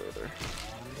or?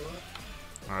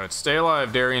 All right, stay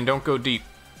alive, Darian. Don't go deep.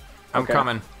 I'm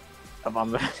coming. I'm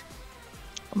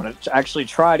gonna actually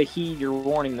try to heed your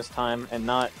warning this time and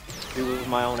not do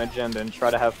my own agenda and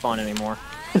try to have fun anymore.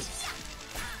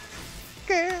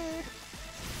 Okay.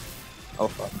 Oh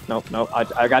fuck! Nope.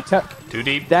 I got too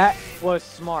deep. That was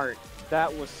smart.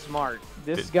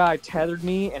 This guy tethered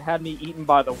me and had me eaten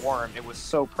by the worm. It was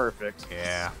so perfect.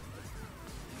 Yeah.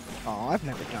 Oh, I've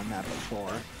never done that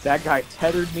before. That guy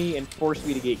tethered me and forced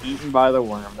me to get eaten by the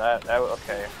worm. That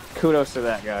okay. Kudos to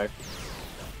that guy.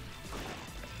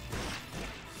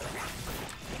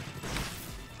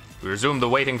 We resume the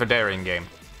waiting for Darian game.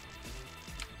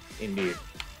 Indeed.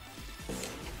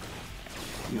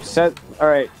 You said, all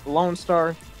right, Lone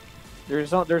Star.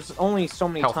 There's only so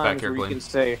many times where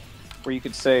you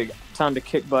could say time to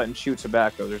kick butt and chew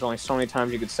tobacco. There's only so many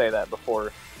times you could say that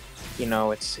before, it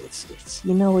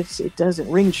doesn't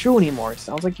ring true anymore. It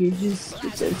sounds like you just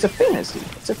it's a fantasy.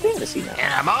 It's a fantasy now.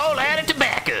 And I'm all out of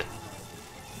tobacco.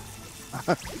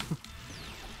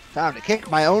 Time to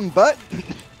kick my own butt.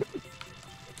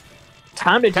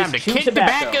 Time to kick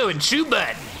tobacco and chew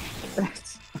butt.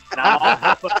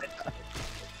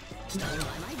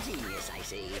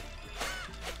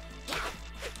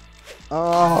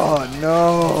 Oh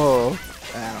no!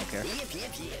 I don't care.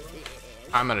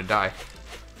 I'm gonna die.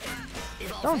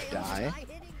 Don't die.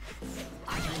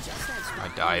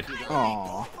 I died.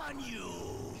 Aww.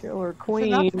 Killer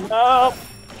Queen. No.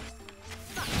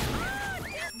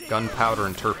 Gunpowder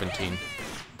and turpentine.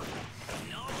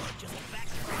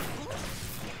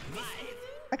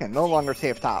 I can no longer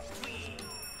save top.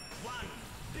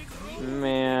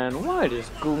 Man, why does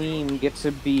Gleam get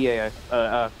to be a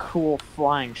cool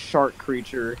flying shark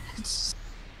creature?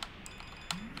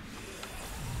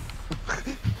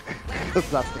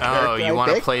 Oh, you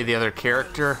want to play the other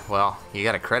character? Well, you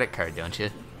got a credit card, don't you?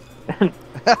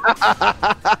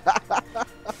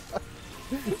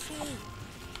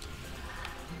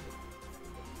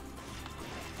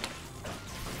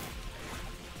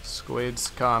 Squid's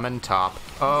coming top.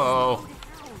 Uh-oh.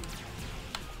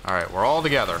 Alright, we're all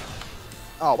together.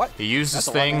 Oh, what? He used his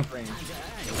That's a long thing. range.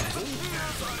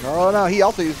 No, he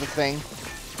also used the thing.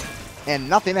 And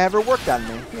nothing ever worked on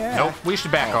me. Yeah. Nope, we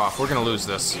should back off. We're gonna lose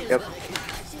this. Yep.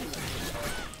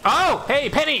 Oh, hey,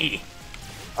 Penny!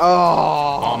 Oh,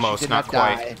 Almost, she did not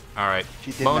quite. die. Alright.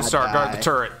 She did Lone not Star, guard die. the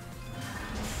turret.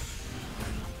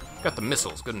 Got the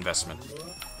missiles, good investment.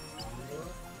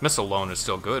 Missile Lone is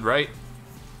still good, right?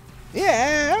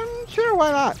 Yeah, I'm sure,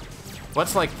 why not?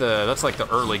 That's like the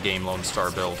early game Lone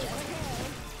Star build.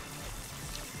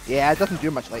 Yeah, it doesn't do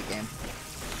much late game.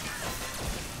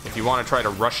 If you want to try to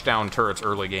rush down turrets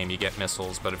early game, you get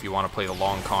missiles, but if you want to play the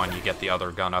long con, you get the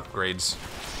other gun upgrades.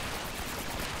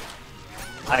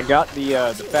 I got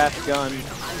the fast gun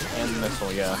and the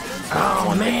missile, yeah.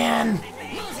 Oh, man!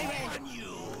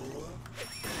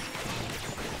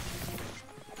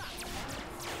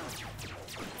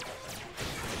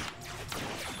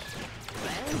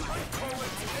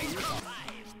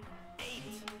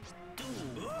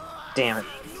 Damn it.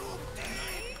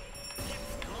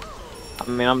 I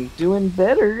mean, I'm doing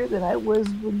better than I was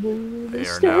when They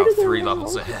are now 3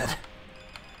 levels ahead.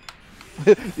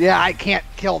 Yeah, I can't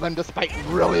kill them despite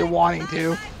really wanting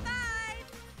to.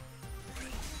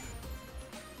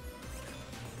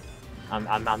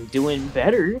 I'm doing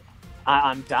better.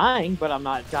 I'm dying, but I'm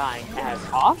not dying as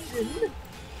often.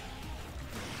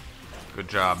 Good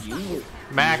job.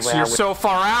 Max, you're so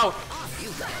far out!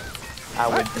 I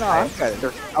would No, I'm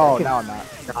good. Oh, no, I'm not.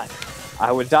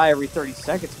 I would die every 30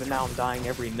 seconds, but now I'm dying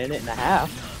every minute and a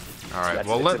half. Alright,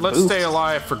 So well, it's a let's boost. stay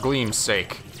alive for Gleam's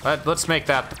sake. Let's make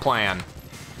that the plan.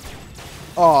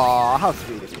 Aw, how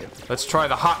sweet of you. Let's try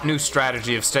the hot new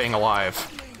strategy of staying alive.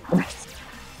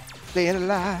 Staying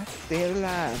alive, staying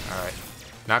alive. Alright.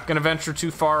 Not gonna venture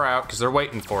too far out, because they're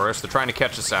waiting for us. They're trying to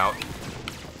catch us out.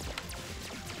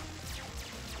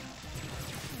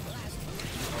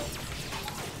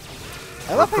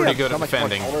 I love how you pretty have good so at much more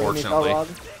defending, solar than me, fortunately.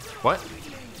 Xelrog. What?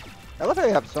 I love how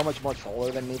you have so much more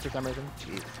solar than me for some reason.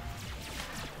 Jeez.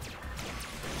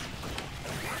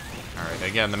 Alright,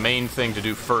 again, the main thing to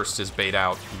do first is bait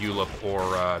out Ulip or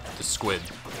the Squid,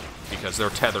 because their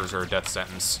tethers are a death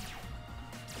sentence.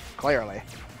 Clearly.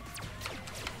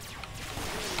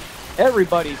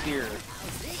 Everybody's here.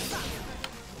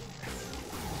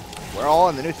 We're all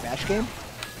in the new Smash game?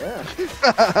 Yeah.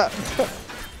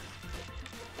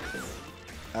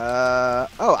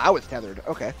 Oh, I was tethered.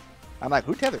 Okay. I'm like,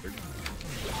 who tethered her?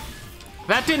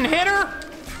 That didn't hit her?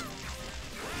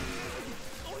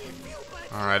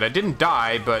 Alright, I didn't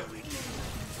die, but...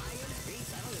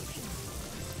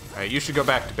 Alright, you should go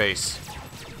back to base.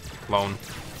 Lone.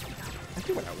 I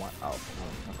do what I want. Oh.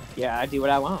 Okay. Yeah, I do what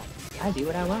I want. I do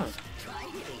what I want.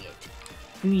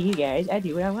 Who are you guys? I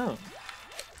do what I want.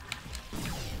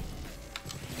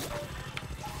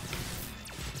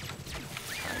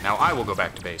 Alright, now I will go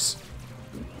back to base.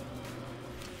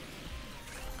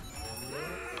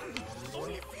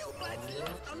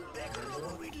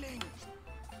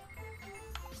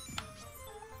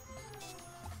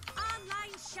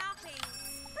 Online shopping.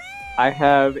 I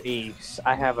have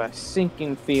a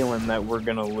sinking feeling that we're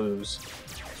gonna lose.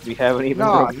 We haven't even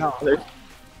broken No. together.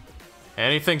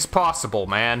 Anything's possible,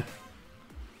 man.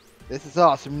 This is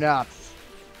Awesomenauts.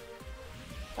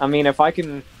 I mean, if I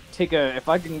can take a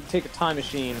time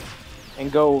machine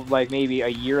and go like maybe a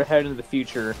year ahead into the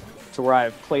future to where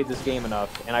I've played this game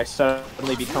enough and I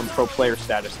suddenly become pro player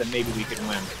status, then maybe we could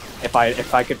win. If I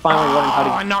could finally learn how to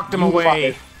I knocked him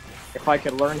away. If I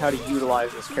could learn how to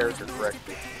utilize this character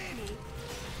correctly.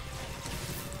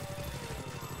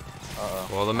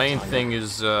 Well, the main thing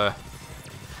is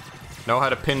know how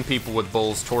to pin people with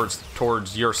bulls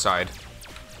towards your side.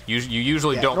 You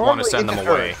usually Yeah, don't want to normally send them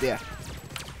into away. turrets, yeah.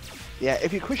 Yeah,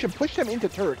 if you push them into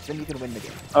turrets, then you can win the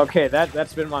game. Okay,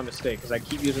 that's been my mistake because I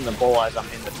keep using the bull as I'm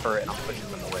in the turret and I'm pushing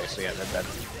them away. So yeah,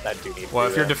 that do need to Well,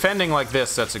 do if you're that. defending like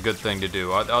this, that's a good thing to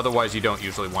do. Otherwise, you don't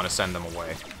usually want to send them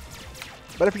away.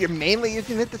 But if you're mainly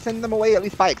using it to send them away, at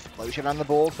least buy explosion on the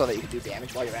bull so that you can do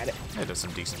damage while you're at it. It does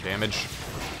some decent damage.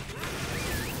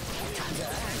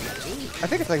 I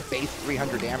think it's like base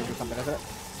 300 damage or something, isn't it?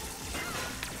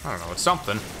 I don't know, it's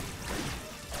something.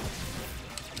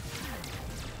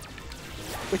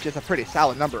 Which is a pretty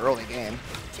solid number early game.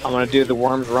 I'm gonna do the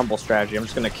Worms Rumble strategy. I'm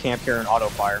just gonna camp here and auto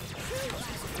fire.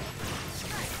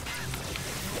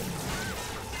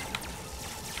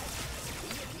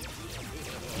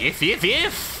 If.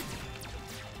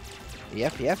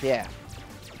 Yeah.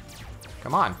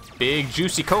 Come on, big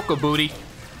juicy cocoa booty.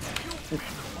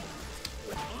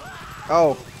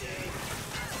 Oh.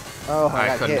 Oh, I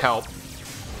got couldn't hit. help.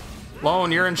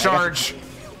 Lone, you're in charge.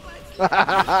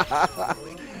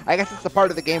 I guess it's the part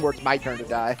of the game where it's my turn to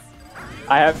die.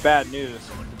 I have bad news.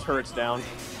 The turret's down.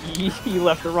 You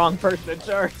left the wrong person in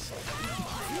charge.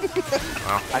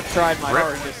 Well, I tried my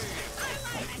hardest.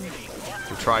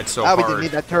 we tried so We hard. didn't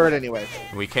need that turret anyway.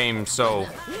 We came so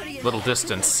little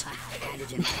distance.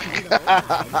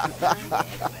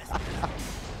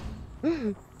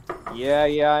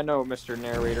 Yeah, I know, Mr.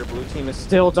 Narrator. Blue team is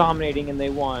still dominating and they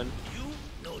won.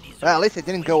 Well, at least it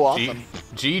didn't go awesome.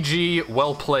 GG,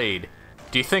 well played.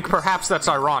 Do you think perhaps that's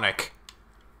ironic?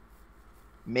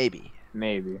 Maybe.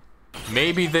 Maybe.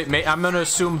 Maybe they. I'm gonna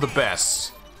assume the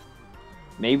best.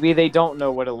 Maybe they don't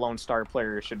know what a Lone Star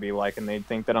player should be like and they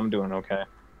think that I'm doing okay.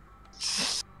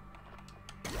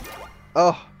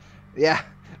 Oh, yeah.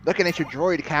 Looking at your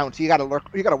droid counts, you gotta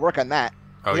work on that.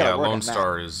 Oh You gotta yeah, work on Lone that.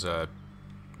 Star is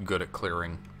good at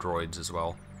clearing droids as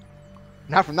well.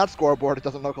 Not from that scoreboard, it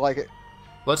doesn't look like it.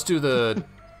 Let's do the.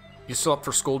 You still up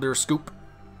for Skoldir Scoop?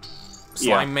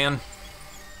 Slime Yeah. Man?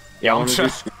 Yeah, I wanna do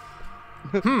Yamcha?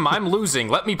 I'm losing.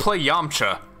 Let me play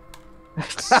Yamcha.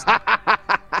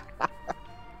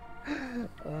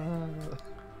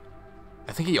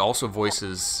 I think he also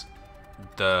voices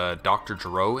the Dr.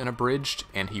 Gero in Abridged,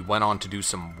 and he went on to do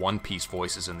some One Piece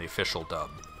voices in the official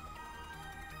dub.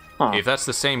 Huh. If that's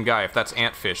the same guy, if that's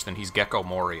Antfish, then he's Gecko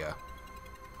Moria.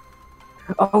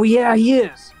 Oh yeah, he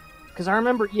is. Because I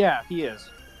remember, yeah, he is.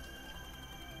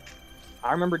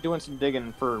 I remember doing some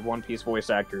digging for One Piece voice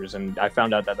actors, and I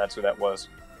found out that that's who that was.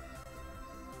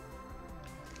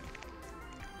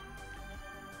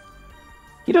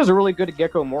 He does a really good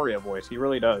Gecko Moria voice. He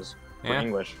really does for Yeah.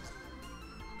 English.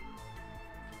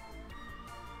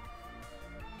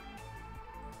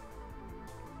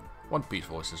 One Piece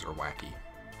voices are wacky.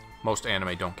 Most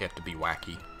anime don't get to be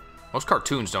wacky. Most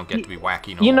cartoons don't get to be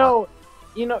wacky no more.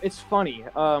 You know, it's funny.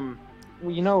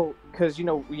 Because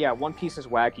yeah, One Piece is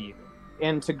wacky,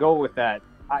 and to go with that,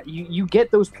 you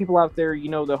get those people out there. You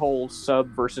know, the whole sub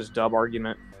versus dub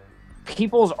argument.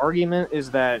 People's argument is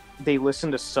that they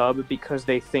listen to sub because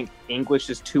they think English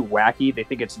is too wacky. They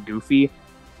think it's goofy,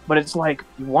 but it's like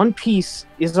One Piece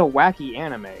is a wacky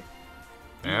anime.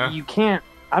 Yeah. You can't.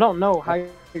 I don't know how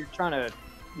you're trying to,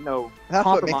 That's what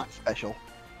compromise. makes it special.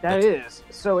 That is.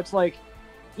 So it's like,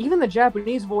 even the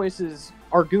Japanese voices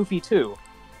are goofy too.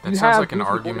 That You sounds have like an goofy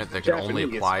argument that voices could only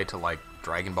Japanese. apply to, like,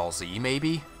 Dragon Ball Z,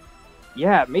 maybe?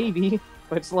 Yeah, maybe,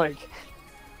 but it's like,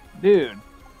 dude,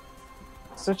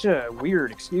 such a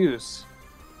weird excuse.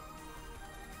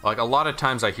 Like, a lot of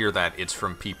times I hear that it's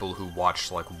from people who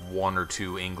watched, like, one or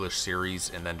two English series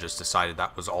and then just decided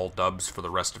that was all dubs for the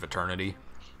rest of eternity.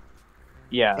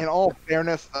 Yeah, In all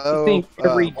fairness, I though, think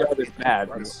every One dub is Piece bad.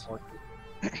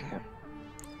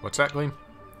 What's that, Gleam?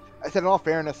 I said, in all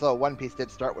fairness, though, One Piece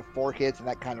did start with 4 kids, and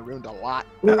that kind of ruined a lot.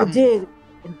 It did.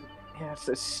 Yeah, it's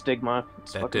a stigma. It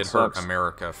That fucking did hurt sucks.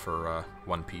 America for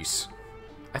One Piece.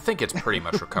 I think it's pretty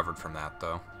much recovered from that,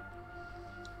 though.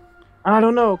 I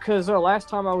don't know, because last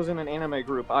time I was in an anime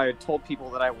group, I had told people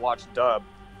that I watched dub,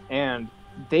 and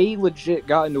they legit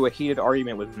got into a heated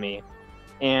argument with me.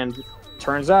 And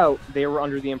turns out they were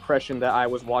under the impression that I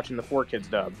was watching the 4Kids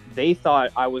dub. They thought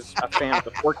I was a fan of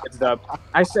the 4Kids dub.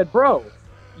 I said, bro,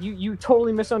 you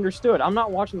totally misunderstood. I'm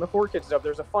not watching the 4Kids dub.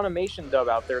 There's a Funimation dub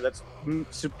out there that's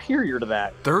superior to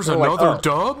that. There's They're like, another "Oh."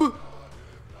 dub?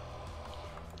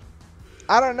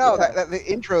 I don't know. Yeah. The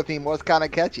intro theme was kind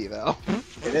of catchy, though.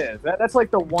 It is. That's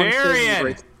like the one Darian! saving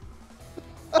grace.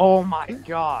 Oh my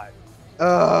god.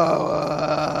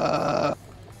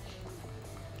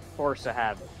 Force a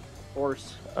habit.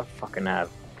 Force a fucking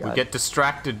habit. We God. get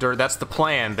distracted, that's the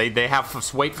plan. They have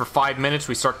us wait for 5 minutes,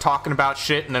 we start talking about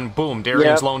shit, and then boom,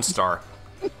 Darian's Yep. Lone Star.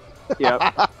 Yep.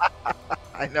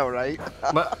 I know, right?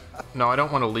 But, no, I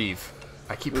don't want to leave.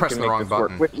 I keep We pressing can the make wrong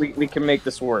this work. button. We can make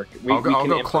this work. I'll We go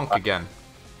can clunk improvise. again.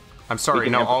 I'm sorry,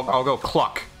 can no, improvise. I'll go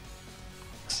cluck.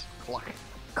 Cluck.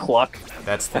 Cluck.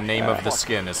 That's the name of the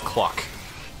skin, is cluck.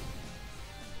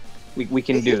 We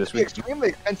can do this. It's We, extremely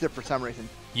expensive for some reason.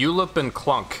 Ulip and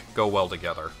clunk go well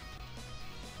together.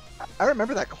 I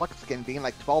remember that Cluck skin being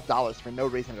like $12 for no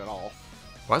reason at all.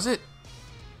 Was it?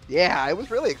 Yeah, it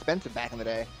was really expensive back in the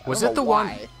day. I Was don't it the know one?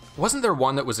 why. Wasn't there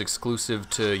one that was exclusive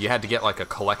to, you had to get like a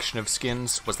collection of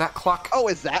skins? Was that cluck? Oh,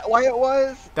 is that why it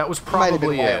was? That was Might have been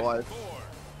probably why it. it was.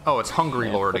 Oh, it's Hungry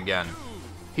Yeah, Lord but- again.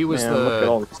 He was man, look at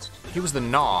all the these, he was the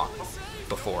Gnaw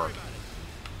before.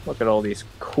 look at all these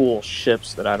cool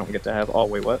ships that I don't get to have. Oh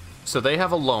wait, what? So they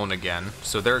have a loan again,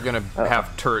 so they're gonna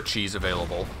have turret cheese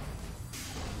available.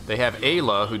 They have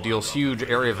Ayla, who deals huge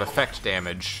area of effect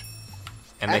damage,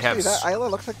 and Actually, they have. that Isla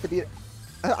looks like to be.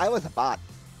 Isla's a bot.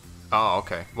 Oh,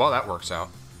 okay. Well, that works out.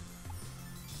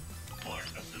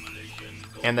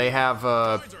 And they have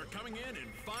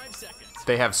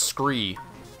Scree,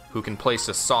 who can place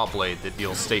a saw blade that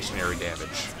deals stationary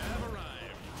damage.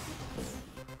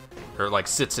 Or like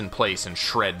sits in place and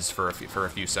shreds for a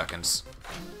few seconds.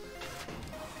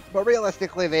 But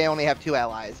realistically, they only have 2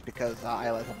 allies because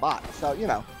Isla's a bot. So, you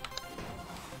know.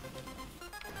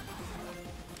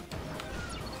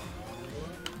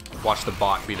 Watch the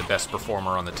bot be the best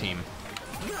performer on the team.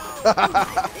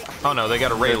 Oh no, they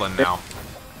got a Raylan now.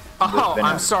 Oh,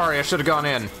 I'm sorry, I should have gone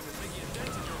in.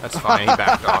 That's fine, he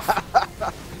backed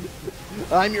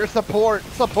off. I'm your support.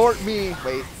 Support me.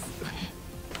 Wait.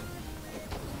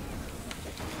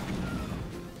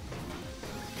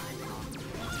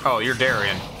 Oh, you're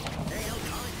Darian.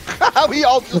 We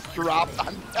all just dropped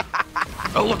on.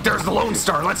 Oh look, there's the Lone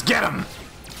Star, let's get him!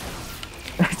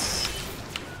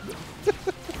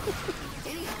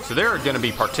 So they're going to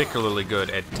be particularly good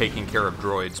at taking care of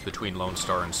droids between Lone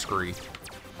Star and Scree.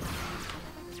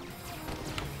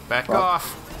 Back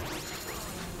off!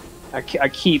 I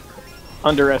keep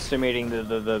underestimating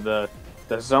the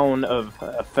zone of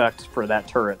effect for that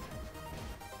turret.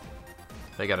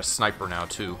 They got a sniper now,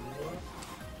 too.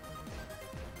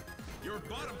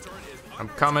 I'm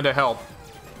coming to help.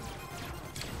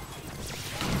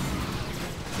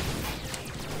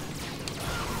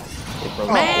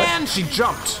 Man, she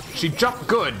jumped. She jumped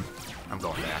good. I'm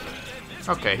going back.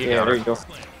 Okay, he got there her. you go.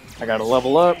 I gotta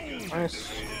level up.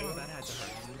 Nice.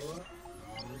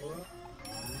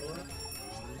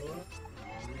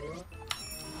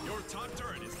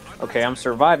 Okay, I'm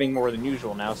surviving more than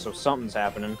usual now, so something's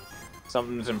happening.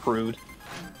 Something's improved.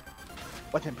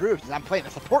 What's improved is I'm playing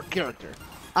a support character.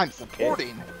 I'm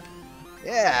supporting.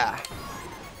 Yeah.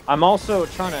 I'm also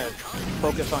trying to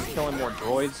focus on killing more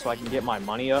droids so I can get my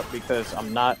money up because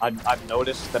I've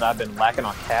noticed that I've been lacking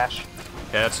on cash.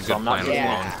 Yeah, that's a good plan.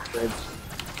 Yeah.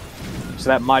 So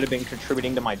that might have been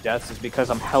contributing to my deaths is because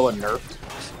I'm hella nerfed.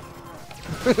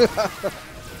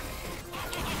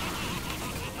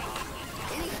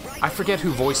 I forget who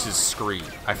voices Scree.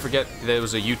 I forget there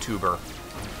was a YouTuber.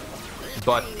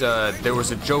 But there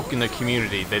was a joke in the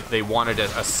community that they wanted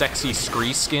a sexy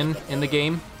Scree skin in the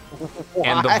game.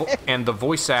 And the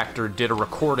voice actor did a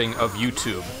recording of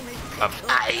YouTube of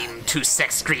 "I'm too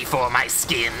sexy for my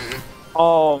skin."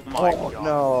 Oh my god.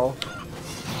 No.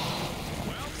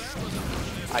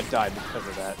 I died because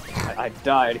of that. I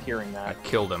died hearing I that.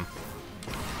 killed him.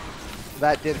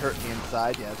 That did hurt me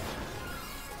inside, yes.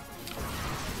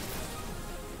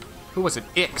 Who was it?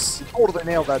 Ix. Totally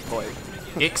nailed that boy.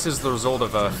 Ix is the result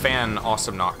of a fan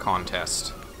Awesomenaut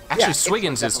contest. Actually, Yeah,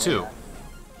 Swiggins is too.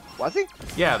 Was he?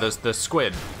 Yeah, the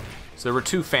squid. So there were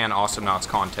 2 fan Awesomenauts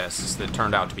contests that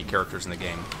turned out to be characters in the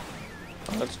game.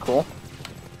 Oh, that's cool.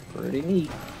 Pretty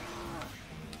neat.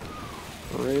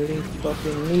 Pretty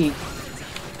fucking neat.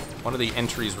 One of the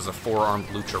entries was a 4-armed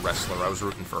lucha wrestler. I was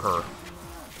rooting for her.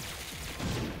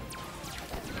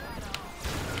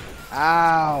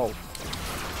 Ow.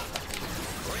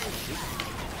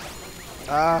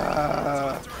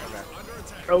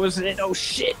 Oh, was it? Oh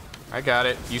shit! I got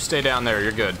it. You stay down there.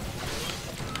 You're good.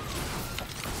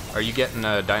 Are you getting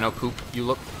dino poop? You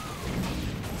look.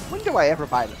 When do I ever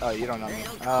buy? Oh, you don't know me.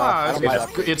 I don't buy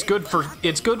that.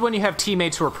 It's good when you have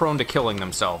teammates who are prone to killing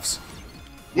themselves.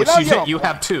 You Which know you, you don't you want.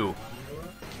 have 2.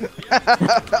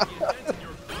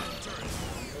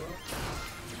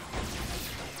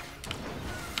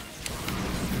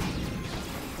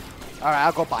 All right,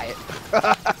 I'll go buy it.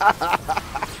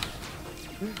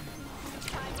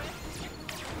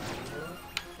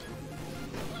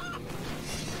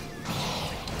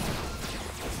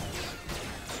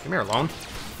 Come here, Lone.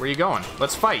 Where you going?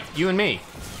 Let's fight, you and me.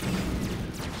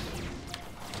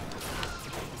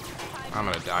 I'm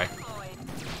gonna die.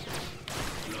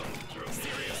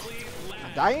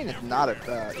 Dying is not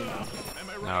a, you know.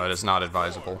 No, it is not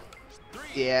advisable.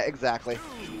 Yeah, exactly.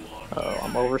 Oh,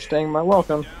 I'm overstaying my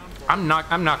welcome. I'm not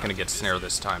gonna get snare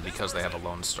this time because they have a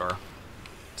Lone Star.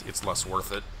 It's less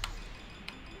worth it.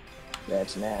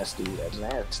 That's nasty. That's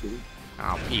nasty.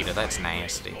 Oh, Peter, that's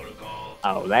nasty.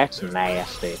 Oh, that's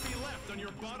nasty.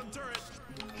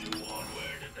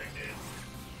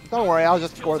 Don't worry, I'll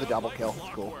just score the double kill. It's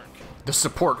cool. The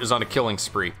support is on a killing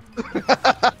spree.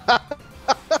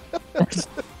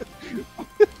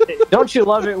 Don't you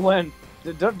love it when?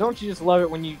 Don't you just love it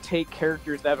when you take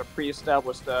characters that have a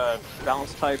pre-established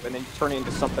balance type and then you turn it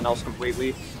into something else completely?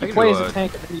 You can play do as a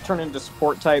tank and then you turn it into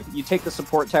support type. You take the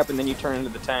support type and then you turn it into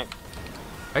the tank.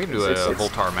 I can do a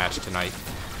Voltar match tonight.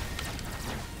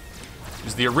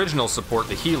 He's the original support,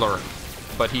 the healer,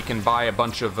 but he can buy a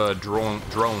bunch of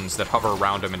drones that hover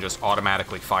around him and just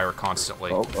automatically fire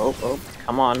constantly. Oh,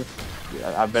 come on.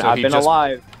 I've been, So I've he been just-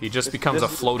 alive. He just This- becomes this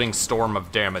a is- floating storm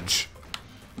of damage.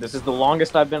 This is the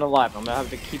longest I've been alive. I'm gonna have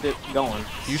to keep it going.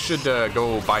 You should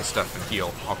go buy stuff and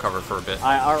heal. I'll cover for a bit.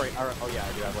 Alright. Oh yeah,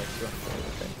 I do have like 240.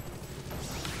 Okay.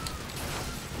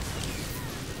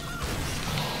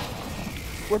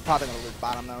 We're probably gonna lose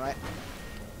bottom though, right?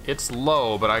 It's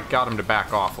low, but I got him to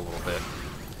back off a little bit.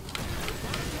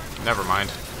 Never mind.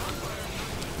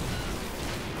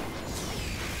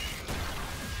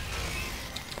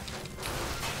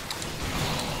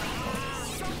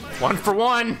 One for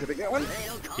one! Did we get one?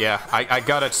 Yeah, I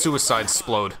got a suicide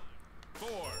explode. 4,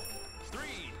 3,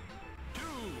 2,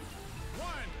 1.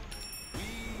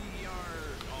 We are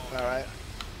all Alright.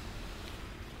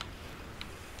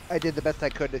 I did the best I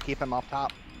could to keep him off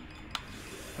top.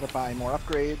 Gonna buy more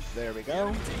upgrades. There we go.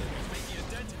 making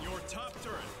a dent in your top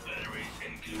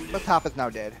turret. The top is now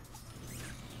dead.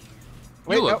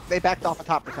 Wait, Yulip. nope, they backed off the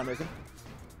top for some reason.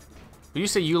 Did you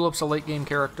say Ulip's a late game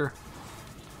character?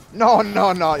 No.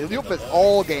 Loop is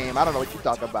all game. I don't know what you're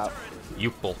talking about.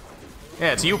 Yupel.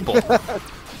 Yeah, it's Yupel.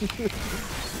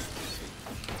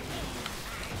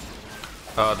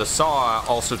 The saw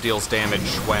also deals damage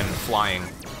when flying,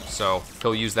 so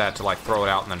he'll use that to like throw it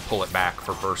out and then pull it back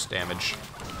for burst damage.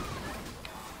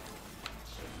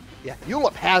 Yeah,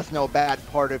 Yulip has no bad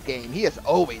part of game. He is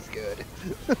always good.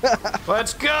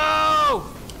 Let's go!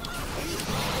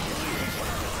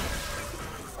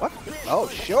 What? Oh,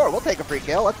 sure. We'll take a free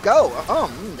kill. Let's go.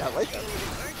 Delicious.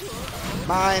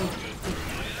 Mine.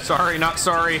 Sorry, not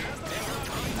sorry.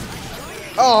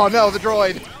 Oh, no, the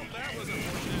droid.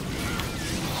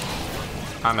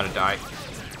 I'm gonna die.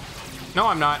 No,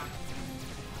 I'm not.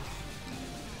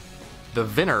 The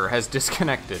Vinner has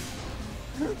disconnected.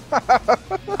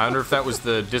 I wonder if that was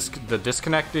the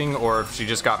disconnecting or if she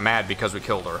just got mad because we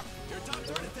killed her.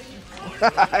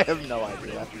 I have no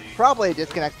idea. Probably a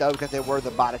disconnect, though, because they were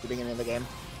the bot at the beginning of the game.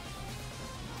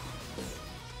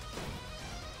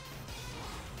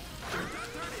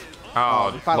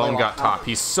 Oh, we finally Lone got lost top. top.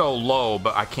 He's so low,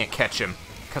 but I can't catch him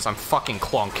because I'm fucking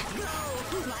Clunk.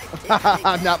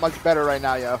 I'm not much better right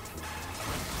now, yo.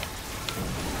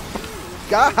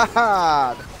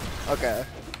 God! Okay.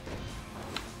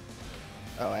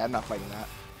 Oh, I'm not fighting that.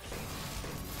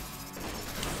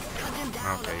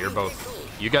 Okay, you're both.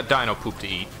 You got dino poop to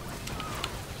eat.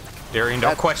 Darian, don't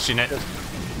That's question it.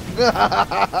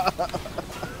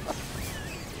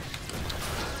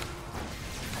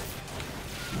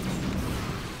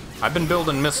 I've been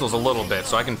building missiles a little bit,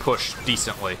 so I can push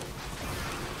decently.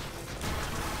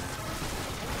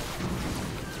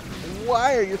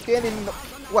 Why are you standing in the...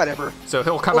 Whatever. So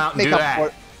he'll come We'll out and do make up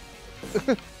that.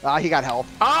 for it. He got health.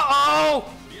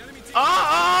 Uh-oh!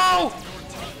 Uh-oh!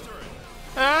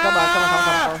 Come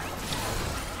on.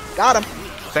 Got him.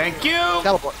 Thank you!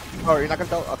 Teleport. Oh, you're not gonna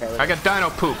tell? Okay. I got dino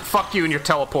poop. Fuck you and your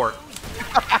teleport.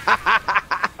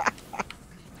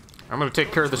 I'm gonna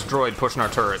take care of this droid pushing our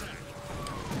turret.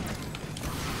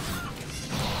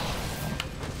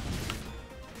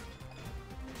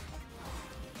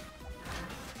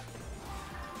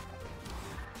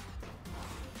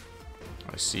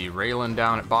 I see Raylan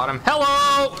down at bottom.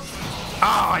 Hello!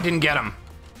 Oh, I didn't get him.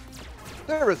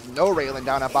 There is no Raylan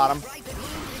down at bottom.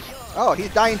 Oh,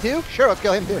 he's dying too? Sure, let's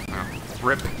kill him too. Oh,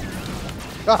 rip.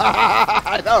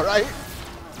 I know, right?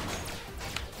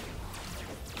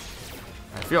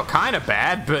 I feel kind of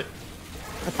bad, but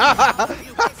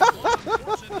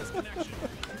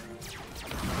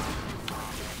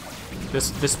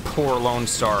this poor Lone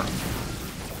Star.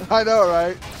 I know,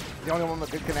 right? The only one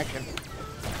with good connection.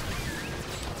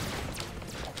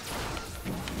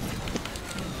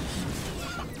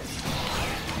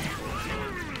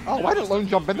 Oh, why did Lone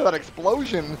jump into that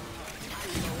explosion?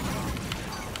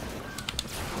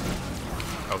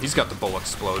 Oh, he's got the bull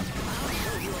explode.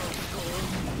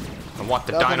 I want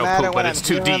the Doesn't dino matter poop, when but I'm it's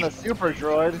too healing deep. the super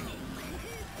droid.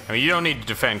 I mean, you don't need to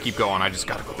defend. Keep going. I just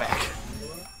gotta go back.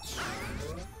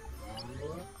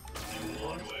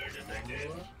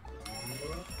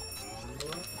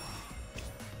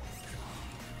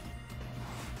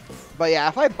 But yeah,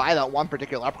 if I buy that one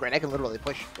particular upgrade, I can literally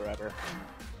push forever.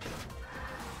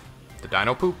 The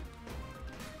dino poop?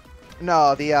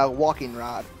 No, the walking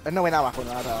rod. No, wait, not walking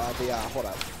rod. Hold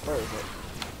up. Where is it?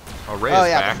 Oh, Ray Oh is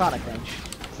yeah, back. the Sonic wrench.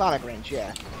 Sonic wrench,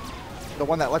 yeah. The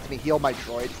one that lets me heal my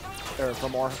droids. Or for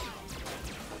more.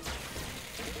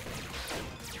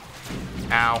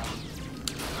 Ow.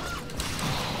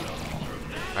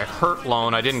 I hurt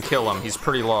Lone. I didn't kill him. He's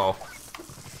pretty low.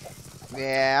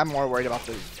 Yeah, I'm more worried about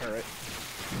the turret.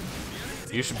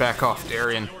 You should back off,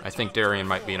 Darian. I think Darian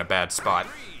might be in a bad spot.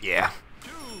 Yeah.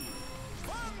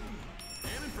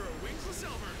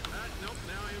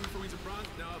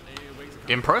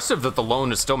 Impressive that the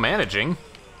lone is still managing.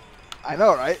 I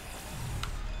know, right?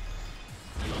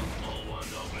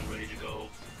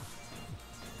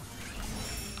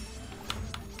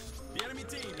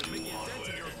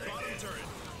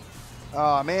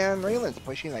 Oh man, Raylan's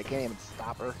pushing. I can't even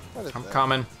stop her. What is I'm this?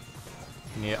 coming.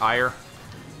 You need ire.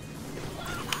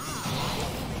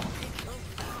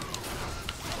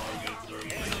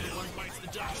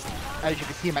 As you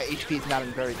can see, my HP is not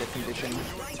in very good condition.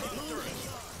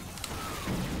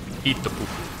 Eat the poop.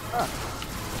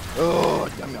 Oh,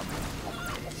 yum yum.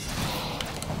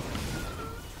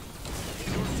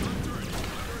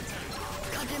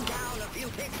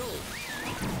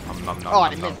 Nom, nom, nom, Oh, I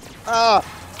nom, nom.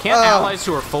 missed. Can't allies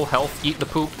who are full health eat the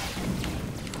poop?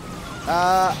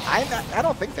 I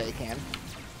don't think they can.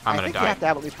 I'm I gonna think die. you have to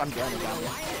have at least one damage on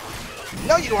you.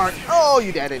 No, you aren't. Oh,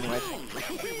 you dead anyway.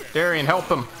 Darian, help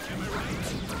him.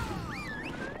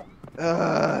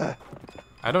 Uh,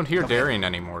 I don't hear Darian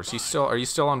anymore. Is he still? Are you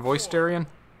still on voice, Darian?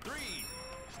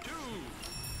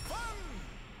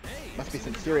 must be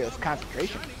some serious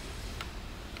concentration.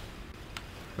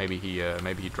 Maybe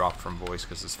he dropped from voice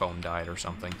because his phone died or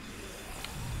something.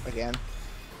 Again.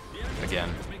 Again.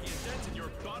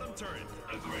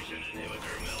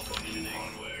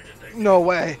 No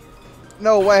way.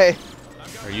 No way.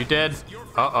 Are you dead?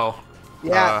 Uh-oh.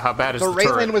 Yeah. How bad is the the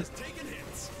turret? Raylan was.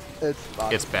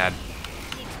 It's bad.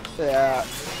 Yeah.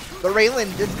 The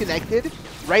Raylan disconnected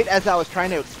right as I was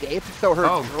trying to escape, so her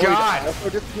Oh, droid God. also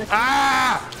disconnected.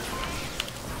 Ah!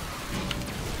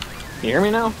 You hear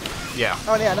me now? Yeah.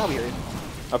 Oh yeah, now we hear you.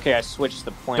 Okay, I switched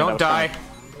the point. Don't die.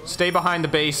 Stay behind the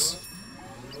base.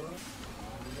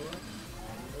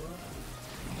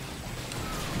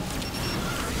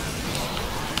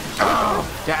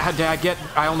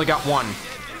 Oh, I only got one.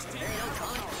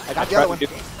 I got the other one.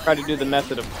 Try to do the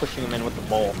method of pushing him in with the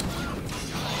bowl.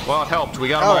 Well, it helped. We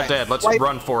got them all dead. Let's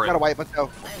run for Gotta it. wipe, let's go.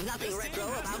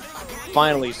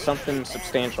 Finally, something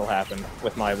substantial happened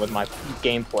with my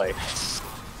gameplay.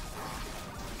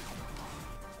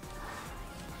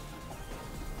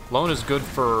 Lone is good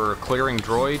for clearing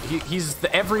droid. He's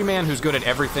the everyman who's good at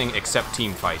everything except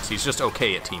team fights. He's just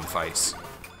okay at team fights.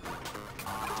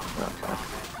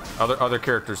 Other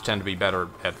characters tend to be better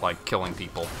at, like, killing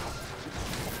people.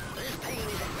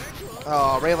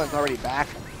 Oh, Raylan's already back.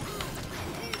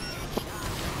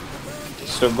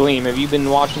 So, Gleam, have you been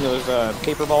watching those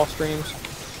paper ball streams?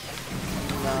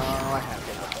 No, I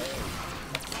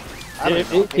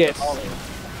haven't. It gets...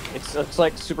 It's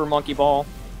like Super Monkey Ball,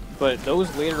 but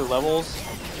those later levels,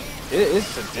 it is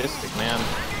sadistic, man.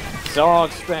 Xelrog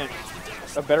spent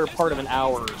a better part of an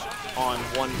hour on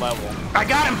one level. I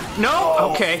got him! No?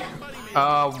 Oh. Okay.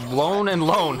 Lone and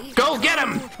Lone. Go get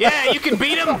him! Yeah, you can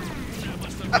beat him!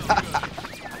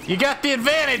 You got the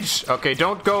advantage! Okay,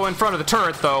 don't go in front of the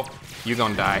turret, though. You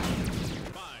gonna die.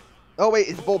 Oh wait,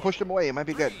 his bull pushed him away. It might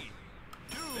be good.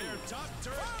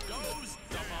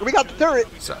 We got the turret!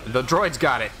 So, the droid's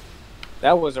got it.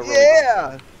 That was a really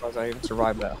Yeah! good I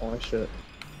survived that. Holy shit.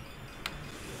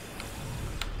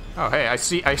 Oh, hey, I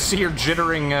see your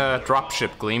jittering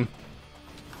dropship, Gleam.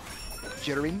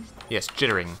 Jittering? Yes,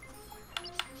 jittering.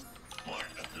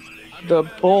 The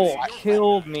bull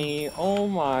killed me. Oh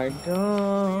my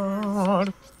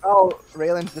god. Oh,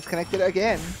 Raylan's disconnected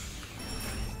again.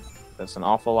 That's an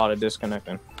awful lot of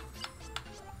disconnecting.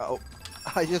 Oh,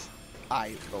 okay,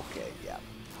 yeah,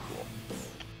 cool.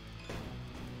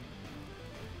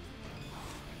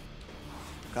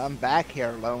 Come back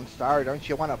here, Lone Star. Don't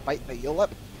you want to fight the Yulip?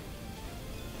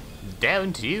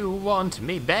 Don't you want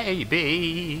me,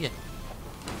 baby?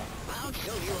 I'll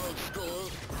show you old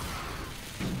school.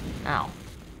 Ow.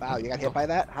 Wow, you got hit by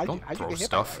that? How'd Don't you throw get hit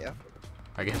stuff. by that?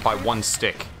 I get hit by one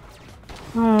stick.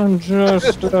 I'm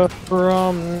just a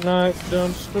prom night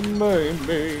dumpster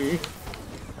baby.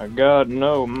 I got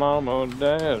no mama or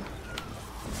dad.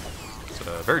 It's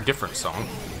a very different song.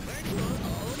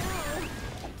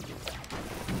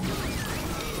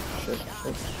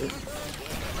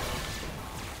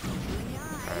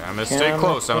 Alright, I'm gonna stay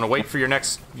close. I'm gonna wait for your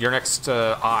next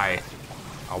eye.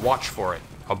 I'll watch for it.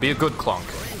 I'll be a good clunk.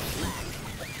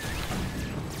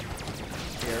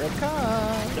 Here it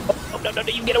comes. Oh, no,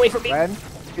 you get away from me. 1,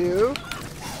 2.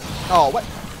 Oh, what?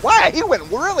 Why? He went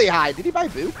really high. Did he buy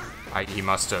boots? He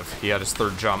must have. He had his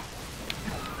third jump.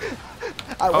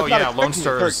 I was Oh not yeah, Lone expecting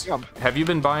a third Star's. jump. Have you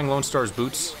been buying Lone Star's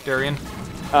boots, Darian?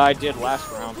 I did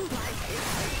last round.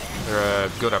 They're a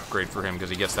good upgrade for him because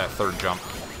he gets that third jump.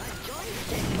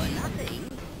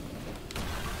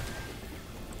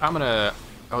 I'm gonna...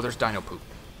 Oh, there's dino poop.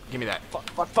 Give me that. Fuck.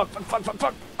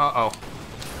 Uh-oh.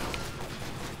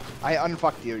 I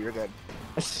unfucked you. You're good.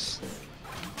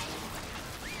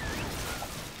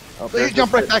 Oh, So you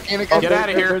jump right back in again. Get out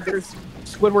of here. There's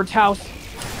Squidward's house.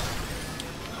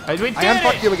 We did I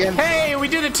unfucked it! you again. Hey, we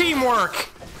did a teamwork!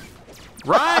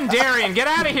 Run, Darian! Get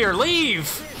out of here! Leave!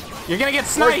 You're gonna get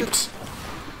sniped!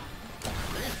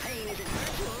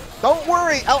 Don't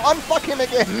worry, I'll unfuck him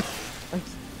again.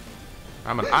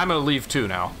 I'm gonna leave too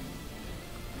now.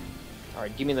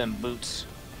 Alright, give me them boots.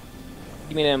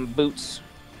 Give me them boots.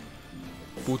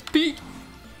 Booty.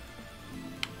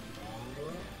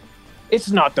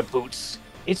 It's not the boots.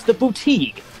 It's the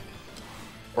boutique.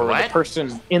 Or What? the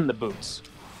person in the boots.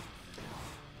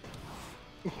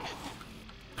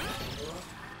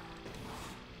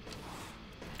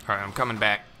 Alright, I'm coming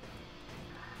back.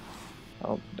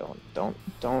 Oh,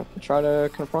 don't try to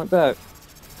confront that.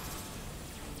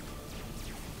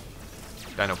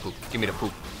 Dino poop. Give me the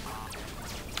poop.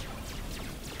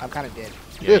 I'm kind of dead.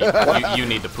 Yeah, you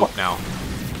need the poop now.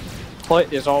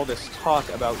 What is all this talk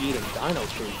about eating dino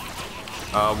food?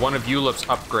 One of Ulip's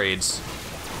upgrades,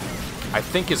 I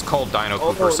think is called Dino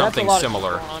Poop Oh, or that's something a lot of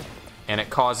similar, spawn. and it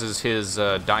causes his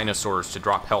dinosaurs to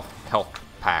drop health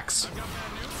packs.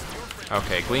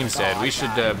 Okay, Gleam said we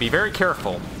should be very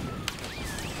careful.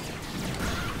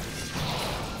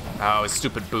 Oh, his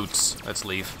stupid boots. Let's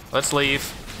leave. Let's leave.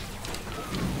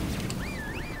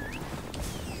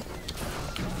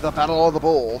 The Battle of the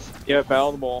Bulls. Yeah, battle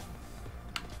of the ball.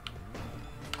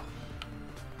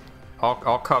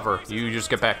 I'll cover. You just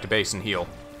get back to base and heal.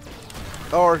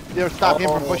 Or stop him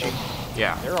from pushing.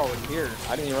 Yeah, They're always here.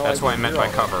 I didn't even realize. that's what I meant by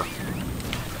cover.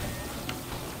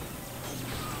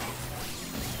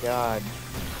 God.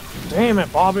 Damn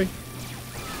it, Bobby.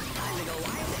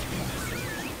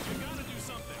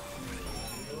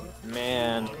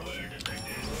 Man.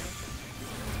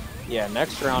 Yeah,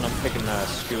 next round I'm picking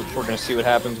Scoop. We're gonna see what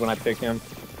happens when I pick him.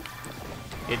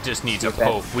 It just needs a Okay.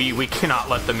 poke. We cannot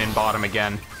let them in bottom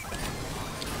again.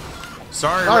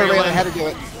 Sorry, Sorry, Raylan. Raylan, had to do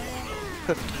it.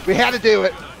 We had to do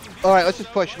it. All right, let's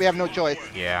just push. We have no choice.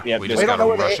 Yeah, Yeah, we just just gotta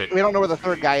where rush it. we don't know where the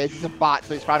third guy is. He's a bot,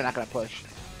 so he's probably not going to push.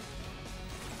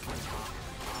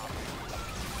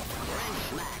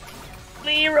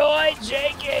 Leroy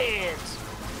Jenkins!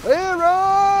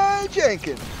 Leroy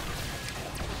Jenkins.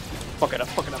 Fuck it up,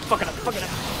 fuck it up, fuck it up, fuck it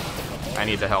up. I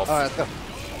need the help. All right, let's go.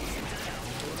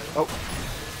 Oh.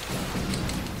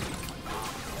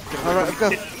 All right, let's go.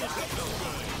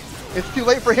 It's too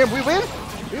late for him. We win.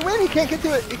 We win. He can't get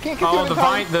to it. He can't get to Oh, it. the in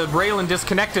time. Raylan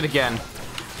disconnected again.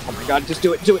 Oh my god, just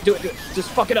do it, do it, do it, do it. Just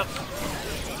fuck it up.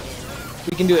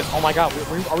 We can do this. Oh my god,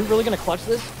 are we really gonna clutch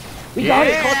this? We got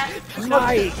Yeah. it!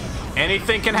 Nice!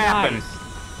 Anything can happen. Nice.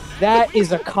 That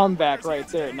is a comeback right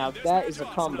there. Now that is a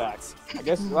comeback. I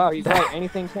guess, wow, he's right.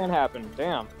 Anything can happen.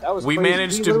 Damn, that was We crazy.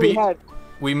 managed to literally beat.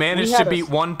 We managed to beat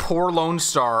one poor Lone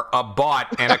Star, a bot,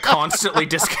 and a constantly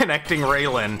disconnecting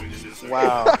Raylan.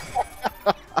 Wow.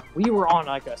 We were on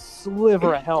like a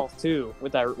sliver of health too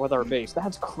with our base.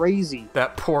 That's crazy.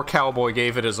 That poor cowboy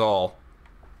gave it his all.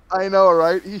 I know,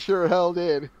 right? He sure hell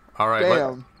did. All right,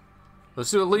 Damn.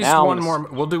 let's do at least Now one I'm more.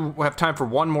 We'll have time for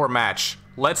one more match.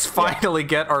 Let's finally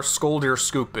get our Skoldir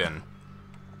scoop in.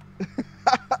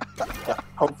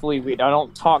 Hopefully I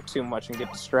don't talk too much and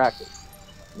get distracted.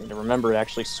 I need to remember to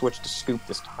actually switch to scoop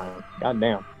this time. God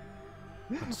damn.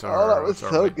 It's Oh, that was it's our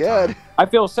so right good. time. I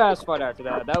feel satisfied after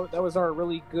that. That was our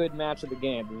really good match of the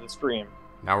game, of the stream.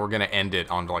 Now we're gonna end it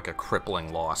on like a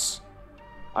crippling loss.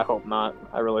 I hope not.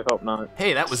 I really hope not.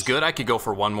 Hey, that was good. I could go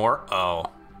for one more. Oh.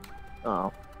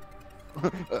 Oh.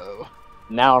 Oh.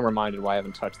 Now I'm reminded why I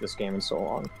haven't touched this game in so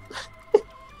long.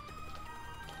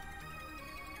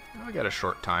 I got a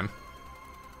short time.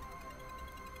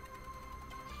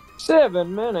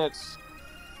 7 minutes.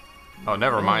 Oh,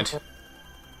 never mind.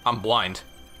 I'm blind.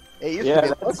 It used Yeah,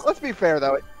 to be, let's be fair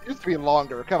though. It used to be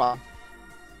longer. Come on.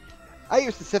 I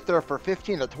used to sit there for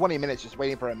 15 to 20 minutes just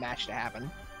waiting for a match to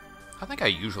happen. I think I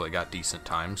usually got decent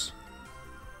times.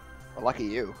 Well, lucky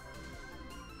you.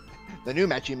 The new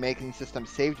matchmaking system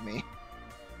saved me.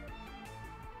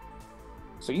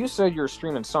 So you said you're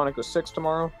streaming Sonic 06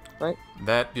 tomorrow, right?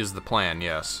 That is the plan,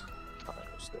 yes.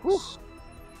 Whew.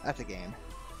 That's a game.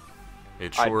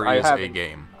 It sure I is a haven't-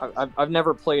 game. I've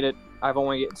never played it. I've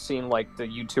only seen like the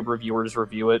YouTube reviewers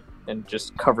review it and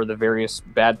just cover the various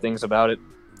bad things about it.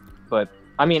 But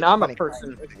I mean, I'm a Funny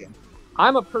person. crime. It's a game.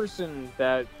 I'm a person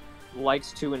that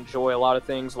likes to enjoy a lot of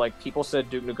things. Like people said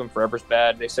Duke Nukem Forever's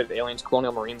bad. They said Aliens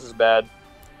Colonial Marines is bad.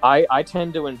 I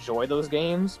tend to enjoy those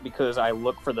games because I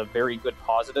look for the very good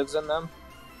positives in them.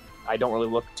 I don't really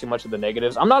look too much at the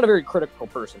negatives. I'm not a very critical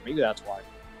person. Maybe that's why.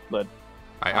 But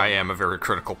I am a very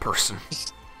critical person.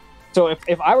 So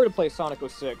if I were to play Sonic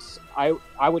 06,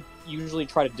 I would usually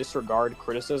try to disregard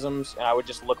criticisms, and I would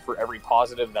just look for every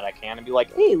positive that I can and be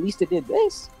like, hey, at least it did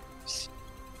this.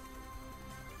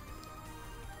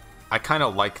 I kind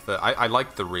of like I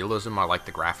like the realism. I like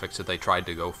the graphics that they tried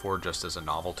to go for just as a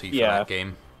novelty for that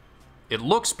game. It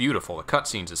looks beautiful, the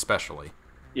cutscenes especially.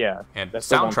 Yeah. And the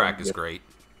soundtrack is great.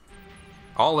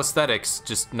 All aesthetics,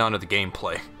 just none of the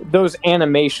gameplay. Those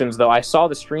animations, though, I saw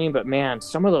the stream, but man,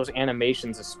 some of those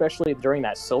animations, especially during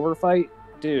that silver fight,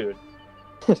 dude.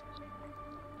 I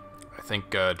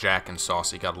think Jack and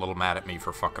Saucy got a little mad at me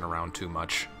for fucking around too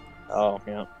much. Oh,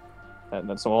 yeah.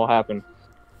 That's all happened.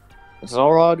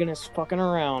 Xelrog and his fucking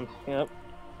around. Yep.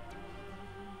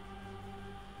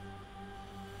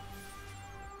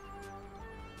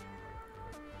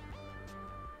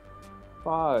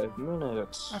 Five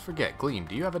minutes. I forget, Gleam,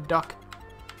 do you have a duck?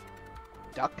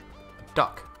 Duck?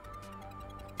 Duck.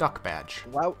 Duck badge.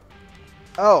 Wow.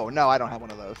 Oh, no, I don't have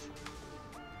one of those.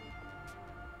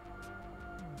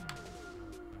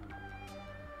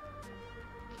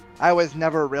 I was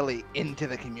never really into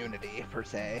the community, per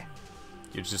se.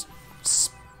 You just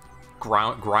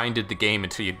grinded the game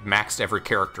until you maxed every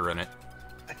character in it.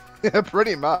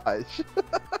 Pretty much.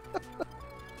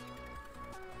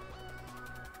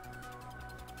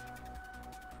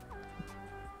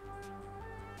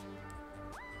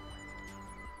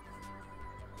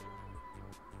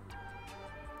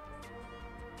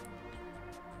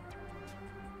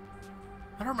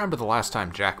 I don't remember the last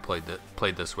time Jack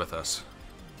played this with us.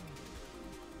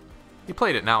 He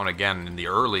played it now and again. In the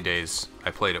early days,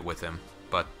 I played it with him,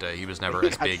 but he was never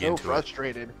as big into it.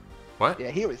 Frustrated. What? Yeah,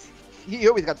 he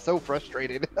always got so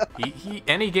frustrated. he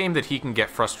any game that he can get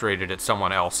frustrated at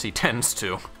someone else, he tends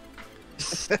to.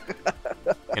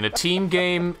 In a team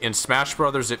game, in Smash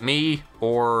Brothers at me,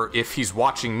 or if he's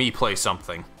watching me play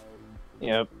something.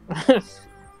 Yep.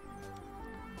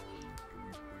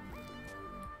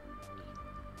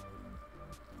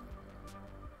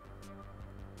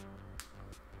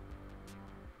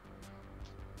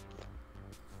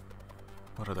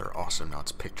 What other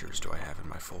Awesomenauts pictures do I have in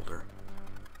my folder?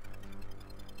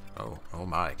 Oh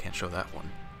my, I can't show that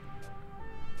one.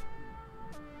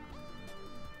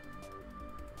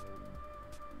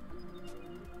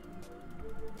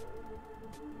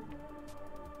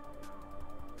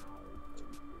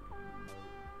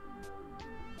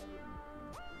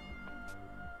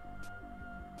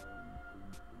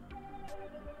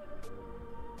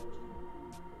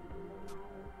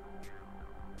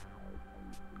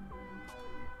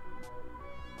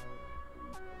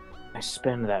 I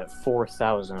spend that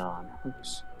 4,000 on.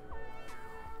 Oops.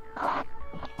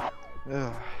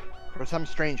 Ugh. For some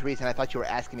strange reason, I thought you were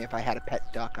asking me if I had a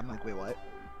pet duck. I'm like, wait, what?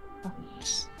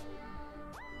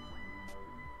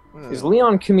 Is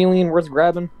Leon Chameleon worth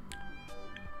grabbing?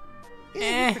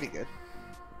 Yeah, he's pretty good.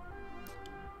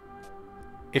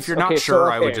 If you're not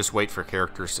sure, I would just wait for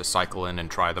characters to cycle in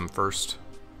and try them first.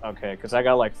 Okay, because I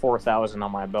got like 4,000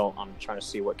 on my belt. I'm trying to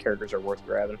see what characters are worth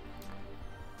grabbing.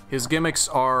 His gimmicks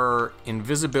are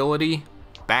invisibility,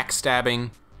 backstabbing,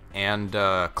 and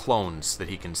clones that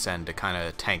he can send to kind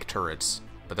of tank turrets.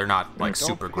 But they're not like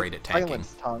super great at tanking.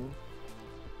 Tongue.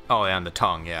 Oh, yeah, and the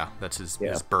tongue, yeah. That's his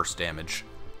burst damage.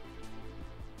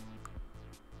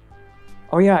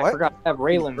 Oh yeah, I forgot. I have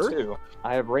Raylan too.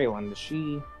 I have Raylan.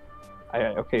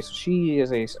 Okay, so she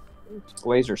is a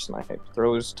laser snipe.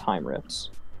 Throws time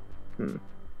rips.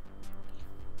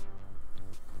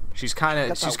 She's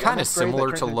kind of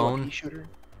similar to Lone.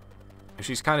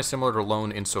 She's kind of similar to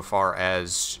Lone insofar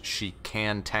as she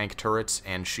can tank turrets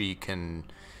and she kind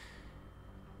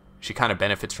of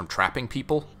benefits from trapping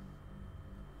people.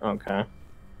 Okay.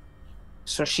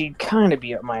 So she'd kind of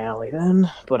be up my alley then,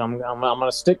 but I'm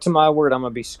gonna stick to my word. I'm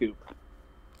gonna be Scoop.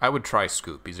 I would try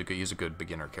Scoop. He's a good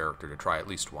beginner character to try at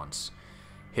least once.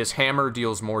 His hammer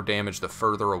deals more damage the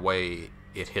further away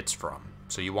it hits from,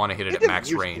 so you want to hit it at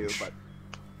max range.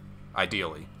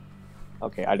 Ideally.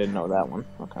 Okay, I didn't know that one.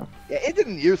 Okay. Yeah, it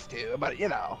didn't used to, but you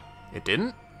know. It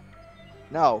didn't?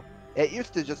 No, it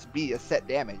used to just be a set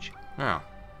damage. Oh.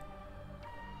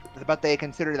 But they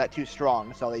considered that too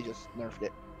strong, so they just nerfed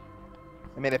it.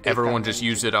 Everyone just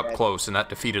used it up close, and that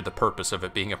defeated the purpose of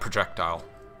it being a projectile.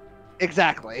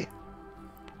 Exactly.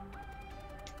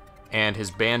 And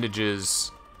his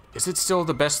bandages... Is it still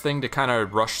the best thing to kind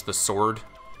of rush the sword?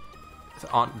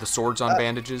 The swords on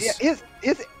bandages? Yeah,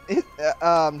 his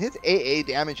AA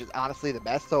damage is honestly the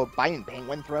best, so buying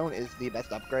Penguin Throne is the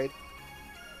best upgrade.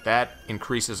 That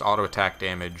increases auto attack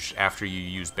damage after you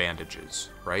use bandages,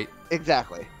 right?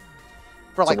 Exactly.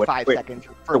 For like 5 seconds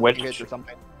for hits or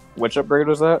something. Which upgrade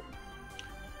was that?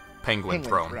 Penguin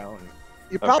Throne.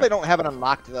 You probably don't have it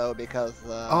unlocked though because.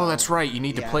 Oh, that's right. You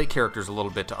need to yeah. play characters a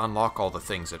little bit to unlock all the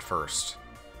things at first.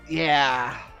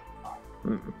 Yeah.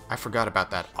 I forgot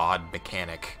about that odd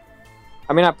mechanic.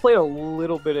 I mean, I played a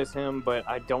little bit as him, but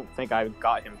I don't think I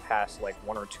got him past like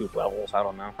 1 or 2 levels. I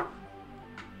don't know.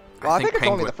 Well, I think it's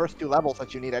only the first 2 levels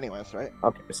that you need anyways, right?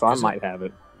 Okay, so I might have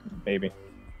it, maybe.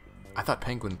 I thought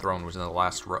Penguin Throne was in the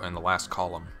last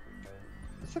column.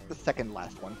 It's like the second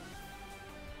last one.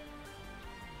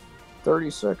 30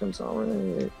 seconds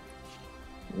already.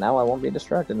 Now I won't be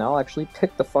distracted. Now I'll actually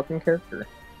pick the fucking character.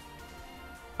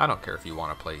 I don't care if you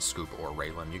want to play Scoop or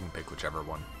Raylan. You can pick whichever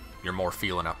one you're more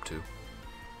feeling up to.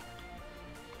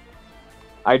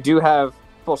 I do have,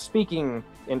 well, speaking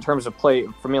in terms of play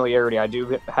familiarity, I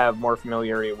do have more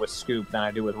familiarity with Scoop than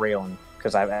I do with Raylan,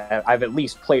 because I've at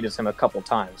least played as him a couple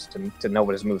times to know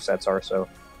what his movesets are. So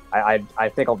I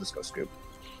think I'll just go Scoop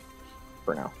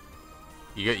for now.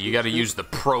 You got to use the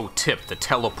pro tip, the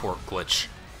teleport glitch.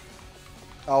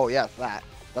 Oh yes, that.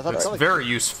 That's really very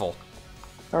useful.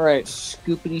 All right,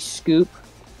 Scoopity Scoop.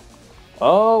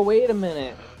 Oh, wait a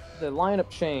minute. The lineup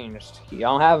changed. I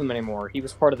don't have him anymore. He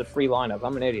was part of the free lineup.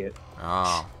 I'm an idiot.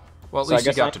 Oh. Well, at So I least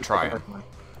you guess got to try it.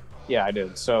 Yeah, I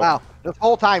did. So. Wow, this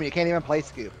whole time you can't even play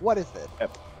Scoop. What is this?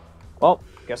 Yep. Well,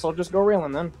 guess I'll just go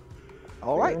Raylan then.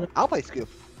 All right, I'll play Scoop.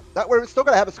 That we're still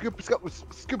gonna have a Scoop.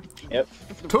 Yep.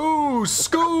 2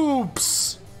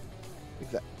 scoops.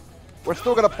 Exactly. We're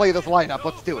still gonna play this lineup.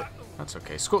 Let's do it. That's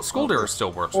okay. Skulder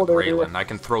still works with Raylan. I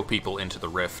can throw people into the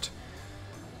rift.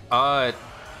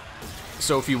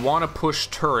 So if you want to push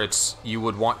turrets, you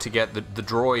would want to get the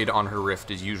droid on her rift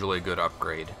is usually a good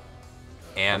upgrade.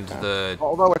 And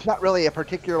although it's not really a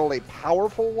particularly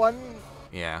powerful one.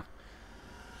 Yeah.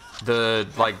 The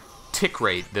tick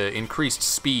rate, the increased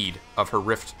speed of her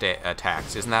rift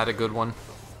attacks, isn't that a good one?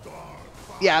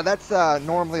 Yeah, that's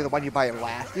normally the one you buy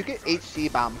last. You get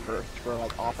HC bomb first for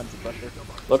like offensive pressure.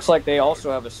 Looks like they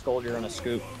also have a Skulder and a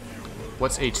Scoop.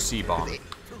 What's HC bomb?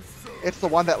 It's the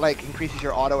one that like increases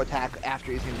your auto attack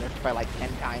after using rift by like 10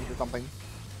 times or something.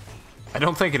 I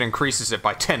don't think it increases it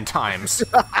by 10 times.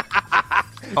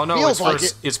 Oh no,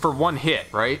 it's for 1 hit,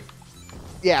 right?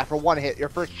 Yeah, for 1 hit, your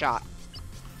first shot.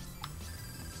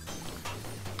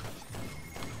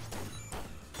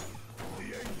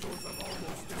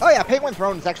 Oh yeah, Penguin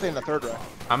Throne is actually in the 3rd row.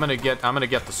 I'm gonna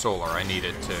get the solar. I need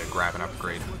it to grab an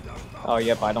upgrade. Oh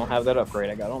yep, I don't have that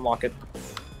upgrade. I gotta unlock it.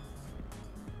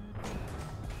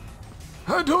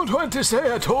 I don't want to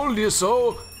say I told you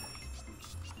so.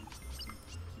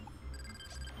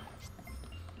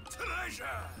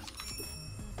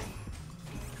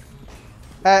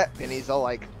 Vinny's all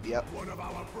like, yep.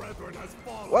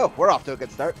 Whoa, we're off to a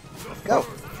good start. Let's go.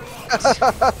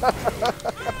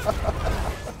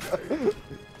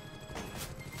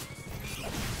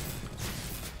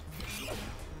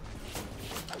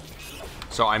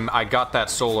 So I got that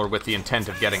solar with the intent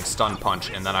of getting stun punch,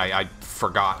 and then I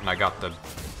forgot and I got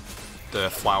the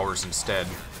flowers instead.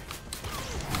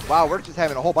 Wow, we're just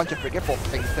having a whole bunch of forgetful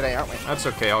things today, aren't we? That's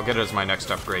okay. I'll get it as my next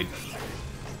upgrade.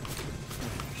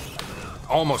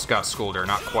 Almost got Skulder,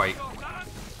 not quite.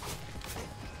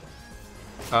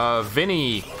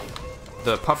 Vinny,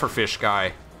 the pufferfish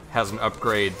guy, has an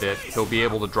upgrade that he'll be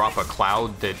able to drop a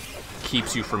cloud that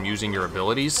keeps you from using your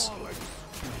abilities.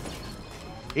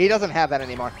 He doesn't have that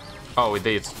anymore. Oh,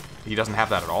 he doesn't have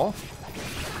that at all?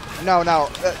 No,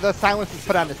 the silence is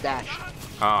put on his dash.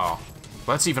 Oh, well,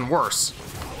 that's even worse.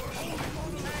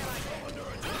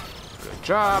 Good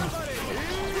job.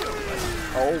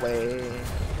 Oh, wait.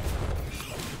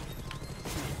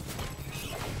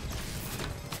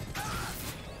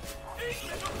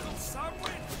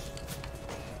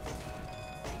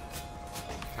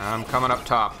 I'm coming up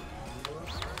top.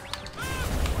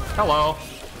 Hello.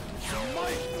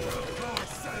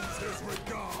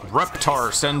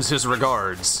 Reptar sends his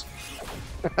regards.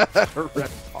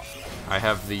 I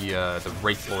have the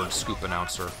Wraith Lord Scoop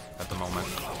announcer at the moment.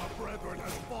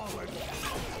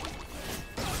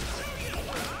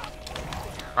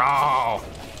 Oh!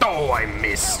 Oh, I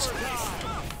missed!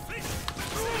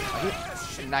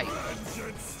 Nice.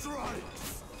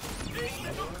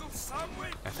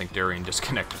 I think Darian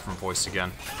disconnected from voice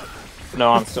again.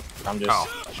 No, I'm just... Oh,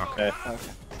 okay.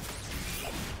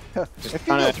 It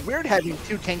feels weird having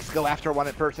 2 tanks go after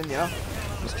one person, you know?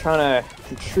 Just trying to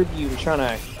contribute, trying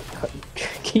to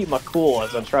keep my cool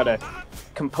as I try to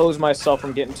compose myself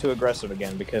from getting too aggressive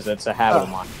again, because it's a habit of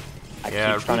mine. I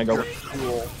keep trying to go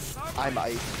cool. I'm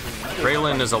ice.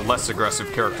 Raylan is a less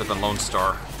aggressive character than Lone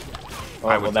Star.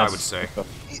 I would say.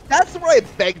 That's where I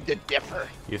beg to differ.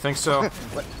 You think so?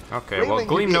 Okay, well,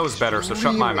 Gleam knows better, so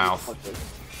shut my mouth.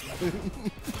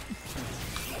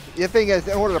 The thing is,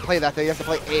 in order to play that, though, you have to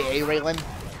play AA Raylan.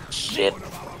 Shit.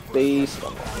 Base.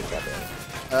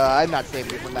 I'm not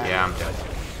saving you from that. Yeah, I'm dead.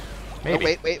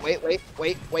 Maybe.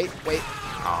 Wait.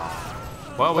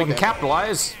 Oh. Well, we can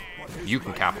capitalize. You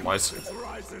can capitalize.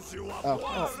 I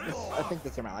think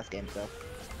this is my last game, so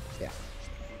yeah.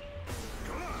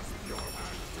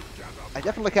 I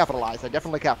definitely capitalized.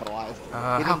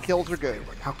 Getting kills are good.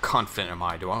 How confident am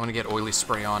I? Do I want to get oily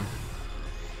spray on?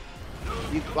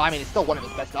 Well, I mean, it's still one of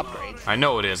his best upgrades. I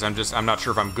know it is. I'm not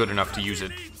sure if I'm good enough to use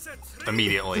it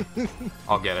immediately.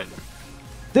 I'll get it.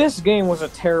 This game was a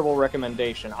terrible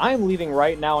recommendation. I'm leaving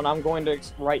right now, and I'm going to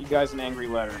write you guys an angry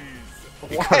letter.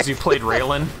 Because you played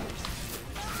Raylan?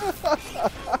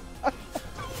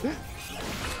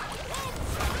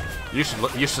 You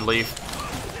should leave.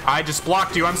 I just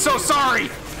blocked you. I'm so sorry.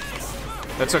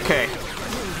 That's okay.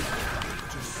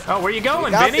 Oh, where you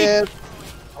going, Vinny? This.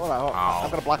 Hold on. I'm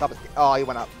gonna block up his... Oh, he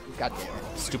went up. God damn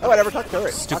it. Stupid. Oh, whatever. Touch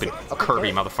turret. Stupid Okay,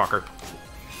 Kirby turret. motherfucker.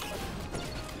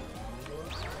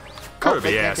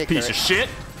 Kirby ass piece of shit.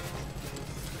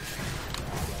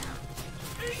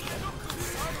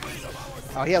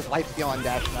 Oh, he has life steal on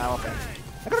dash now. Okay.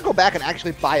 I'm gonna go back and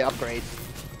actually buy upgrades.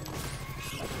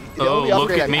 The Oh, only look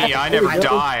upgrade at me. I never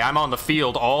die. I'm on the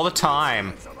field all the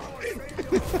time.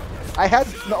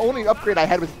 The only upgrade I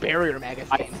had was barrier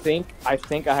magazine. I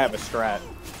think I have a strat.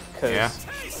 Because Yeah.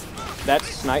 that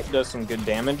snipe does some good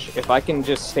damage. If I can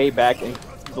just stay back and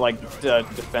like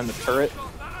defend the turret,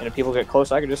 and if people get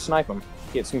close, I can just snipe them.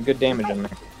 Get some good damage in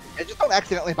there. And just don't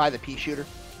accidentally buy the pea shooter.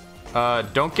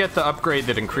 Don't get the upgrade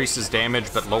that increases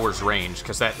damage but lowers range,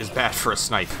 because that is bad for a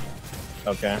snipe.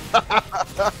 Okay.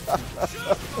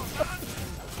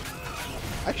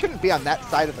 I shouldn't be on that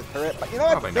side of the turret, but you know,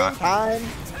 Probably at the same not. time...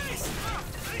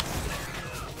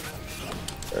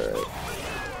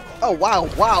 Oh, wow,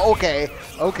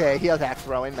 okay, he has axe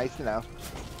throwing, nice to know.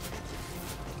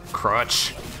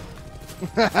 Crutch.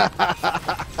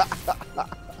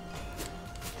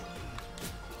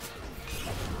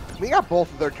 We got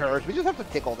both of their turrets, we just have to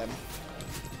tickle them.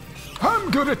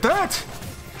 I'm good at that!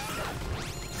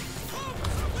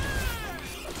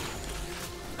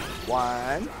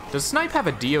 One. Does Snipe have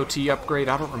a DOT upgrade?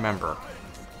 I don't remember.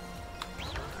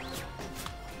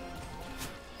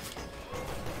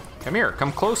 Come here,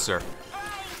 come closer.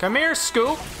 Come here,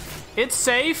 Scoop. It's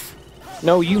safe.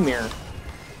 No, you mirror.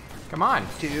 Come on.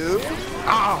 Two.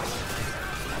 Oh!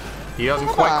 He wasn't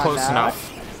Come quite on close now. enough.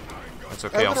 That's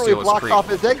okay, I I'll literally steal his blocked creep. off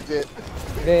his exit.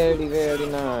 Very, very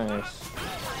nice.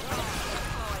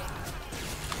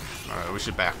 Alright, we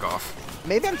should back off.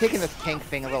 Maybe I'm taking this tank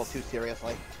thing a little too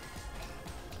seriously.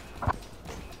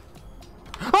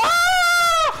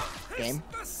 Game.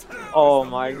 Oh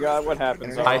my god, what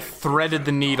happens? I threaded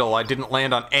the needle. I didn't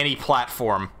land on any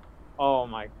platform. Oh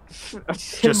my.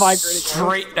 Just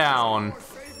straight down.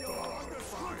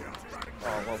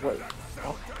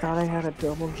 Oh god, I had a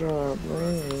double jump.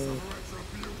 Man.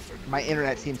 My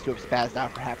internet seems to have spazzed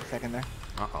out for half a second there.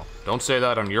 Uh-oh. Don't say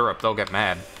that on Europe. They'll get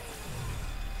mad.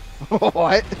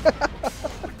 What?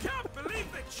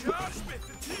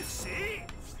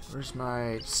 Where's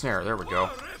my snare? There we go.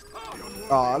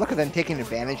 Oh, look at them taking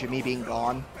advantage of me being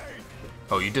gone.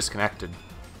 Oh, you disconnected.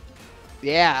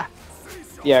 Yeah.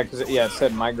 Yeah, because it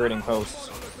said migrating hosts.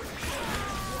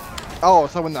 Oh,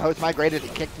 so when the host migrated,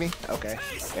 it kicked me? Okay.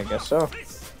 I guess so.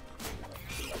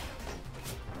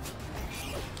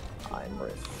 I'm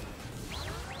rich.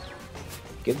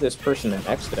 Give this person an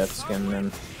X-Death skin then.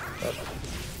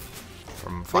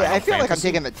 From Final Yeah, I feel like I'm Fantasy.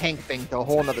 taking the tank thing to a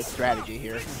whole nother strategy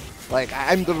here. Like,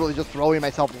 I'm literally just throwing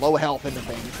myself low health into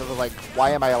things. So, like,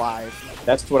 why am I alive?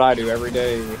 That's what I do every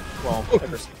day. Well,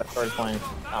 ever since I started playing.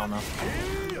 I don't know.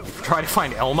 Try to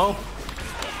find Elmo?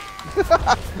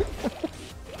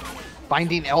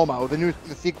 Finding Elmo, the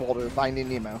sequel to Finding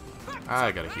Nemo.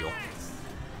 I gotta heal.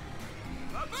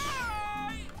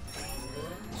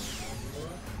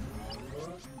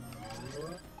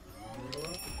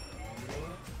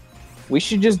 We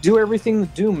should just do everything the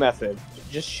Doom method.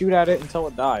 Just shoot at it until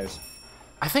it dies.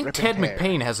 I think Rip Ted and tear.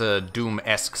 McPayne has a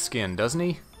Doom-esque skin, doesn't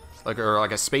he? Or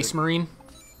like a Space Marine?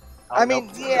 I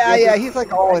mean, yeah, he's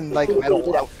like all in like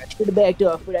metal outfit. Should have backed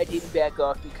off, but I didn't back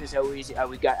off because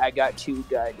I got too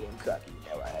goddamn cocky.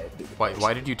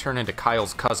 Why did you turn into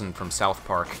Kyle's cousin from South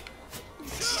Park?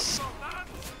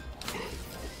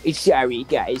 Sorry,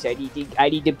 guys. I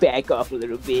need to back off a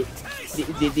little bit.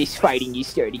 This fighting is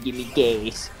starting to give me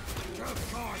gas.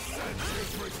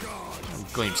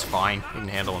 Gleam's fine. He can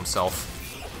handle himself.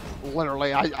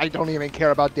 Literally, I don't even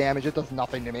care about damage. It does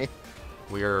nothing to me.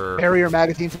 We're Barrier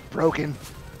magazine's broken.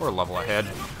 a level ahead.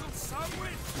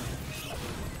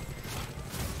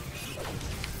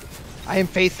 I am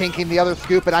face tanking the other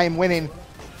Scoop, and I am winning.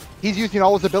 He's using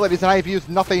all his abilities, and I have used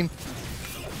nothing.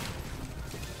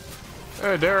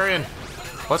 Hey, Darian.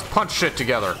 Let's punch shit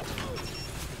together.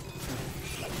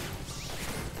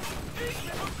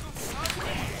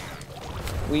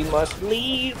 We must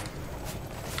leave.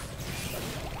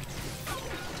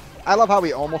 I love how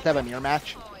we almost have a mirror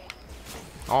match.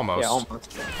 Almost. Yeah,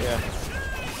 almost. Yeah.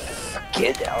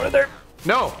 Get out of there.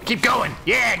 No, keep going.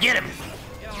 Yeah, get him.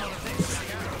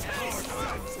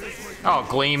 Oh,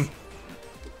 Gleam.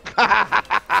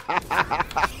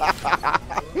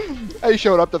 I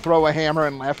showed up to throw a hammer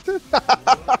and left.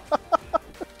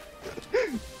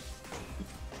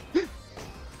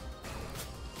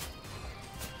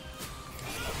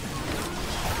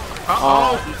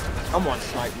 Uh-oh. Someone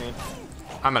sniped me.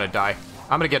 I'm gonna die.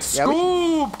 I'm gonna get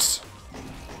scooped.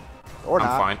 Or I'm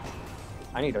not. fine.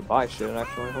 I need to buy shit,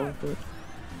 actually. Holy shit.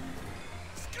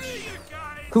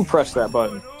 Who pressed that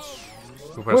button?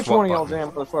 Who pressed Which what one of y'all button?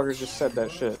 damn motherfuckers just said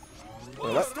that shit?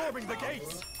 Storming the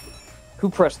gates. Who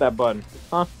pressed that button?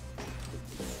 Huh?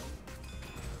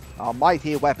 A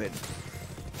mighty weapon.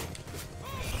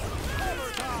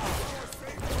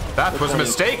 That was a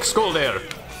mistake, Skoldir.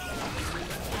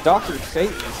 Dr.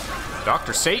 Satan.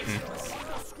 Dr. Satan.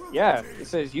 Yeah, it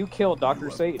says you killed Dr.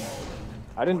 Satan.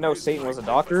 I didn't know Satan was a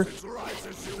doctor.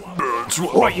 That's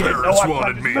what my parents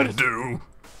wanted me to do.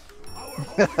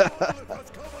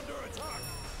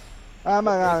 I'm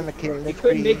not the king. He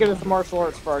couldn't make it as a martial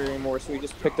arts fighter anymore, so he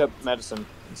just picked up medicine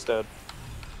instead.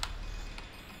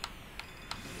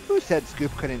 Who said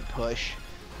Scoop couldn't push?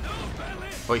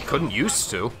 Well, he couldn't used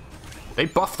to. They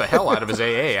buffed the hell out of his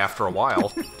AA after a while,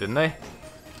 didn't they?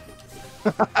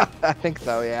 I think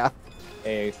so, yeah.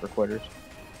 AA for quitters.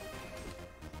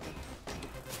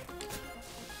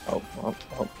 Oh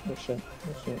shit,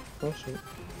 oh shit, oh shit.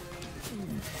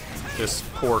 This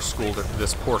poor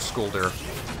Skoldir.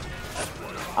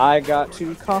 I got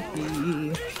to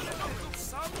coffee.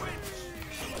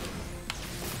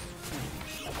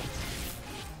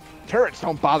 Turrets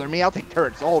don't bother me. I'll take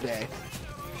turrets all day.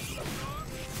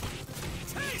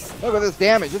 Look at this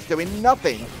damage. It's doing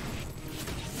nothing.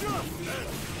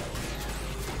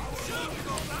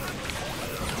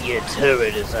 Your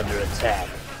turret is under attack.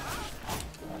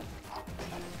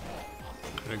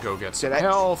 Gonna go get some Did I-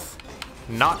 health.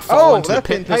 Not fall Oh, into the that's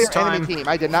the pit this entire time. enemy team.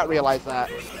 I did not realize that.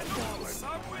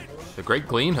 The Great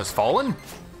Gleam has fallen?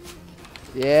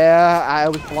 Yeah, I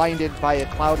was blinded by a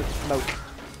cloud of smoke.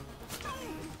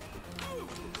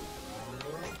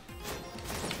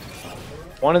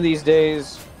 One of these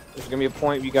days, there's gonna be a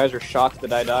point where you guys are shocked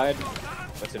that I died,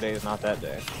 but today is not that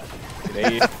day.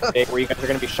 Today is the day where you guys are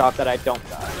gonna be shocked that I don't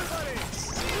die.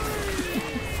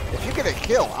 If you get a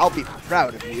kill, I'll be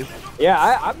proud of you.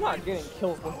 Yeah, I'm not getting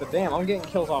kills with the dam. I'm getting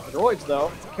kills off droids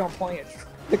though. I'm playing it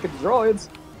freaking droids.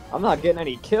 I'm not getting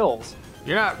any kills.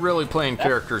 You're not really playing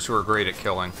characters who are great at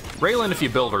killing. Raylan, if you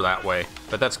build her that way,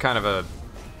 but that's kind of a...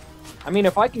 I mean,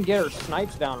 if I can get her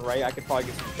snipes down right, I could probably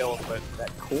get some kills, but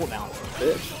that cooldown is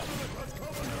a bitch.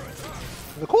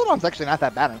 The cooldown's actually not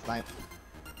that bad in Snipe.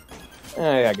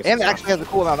 Yeah, I guess And it it's actually has a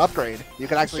cooldown upgrade. You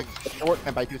can actually shorten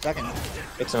it by 2 seconds.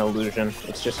 It's an illusion.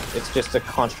 It's just a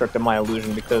construct of my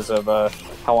illusion because of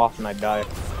how often I die.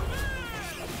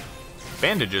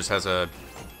 Bandages has a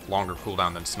longer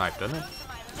cooldown than Snipe, doesn't it?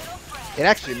 It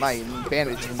actually might.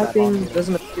 Bandage isn't that Sniping long.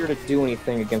 doesn't appear to do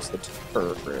anything against the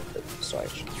turret, so I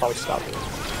should probably stop it.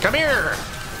 Come here!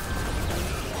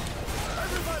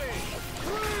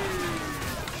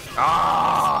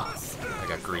 Ah! I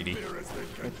got greedy.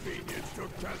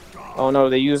 Oh no,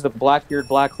 they used the Blackbeard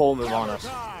black hole move on us.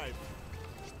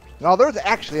 No, there's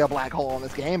actually a black hole in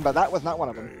this game, but that was not one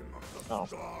of them. Oh.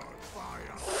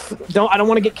 I don't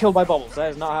want to get killed by bubbles.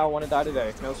 That is not how I want to die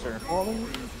today. No, sir.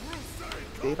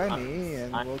 Stay by me,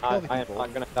 and we'll kill I the am people.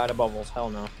 not gonna die to bubbles. Hell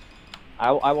no.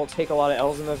 I will take a lot of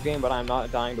L's in this game, but I'm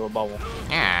not dying to a bubble.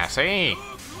 Yeah, see?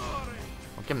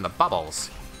 I'll give him the bubbles.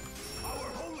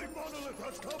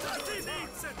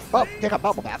 Oh, take a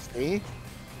bubble bath, see?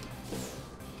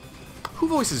 Who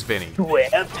voices Vinny? We're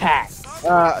packed.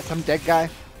 Some dead guy.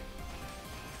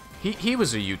 He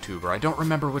was a YouTuber. I don't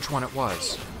remember which one it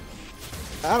was.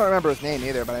 I don't remember his name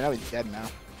either, but I know he's dead now.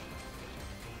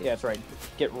 Yeah, that's right.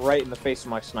 Get right in the face of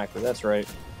my sniper. That's right.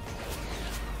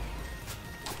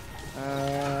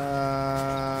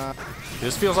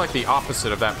 This feels like the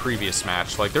opposite of that previous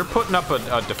match. Like, they're putting up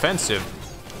a defensive.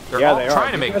 They're Yeah, all they are.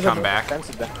 trying to These make a guys are comeback.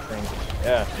 defensive, that thing.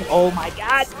 Yeah. Oh my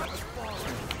god.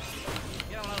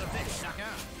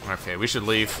 Okay, we should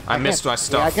leave. I missed my Yeah, I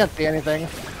stuff. can't see anything.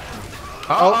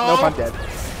 Oh, Oh, nope, I'm dead.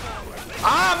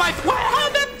 Ah, my...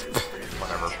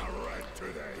 Whatever.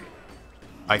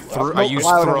 I used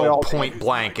throw point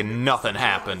blank and nothing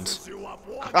happened.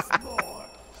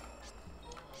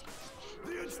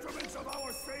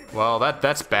 Well,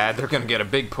 that's bad. They're gonna get a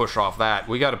big push off that.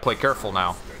 We gotta play careful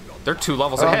now. They're 2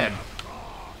 levels ahead.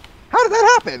 How did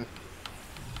that happen?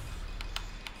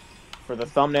 For the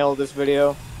thumbnail of this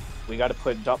video, we gotta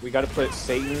put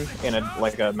Satan in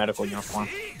a medical uniform,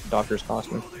 doctor's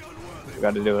costume. We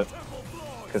gotta do it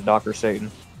because Dr.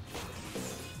 Satan.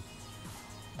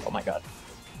 Oh my god.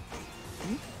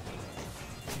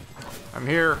 I'm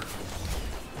here.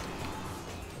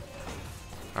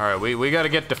 Alright, we gotta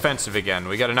get defensive again.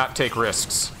 We gotta not take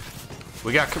risks.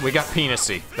 We got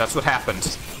penisy. That's what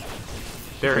happened.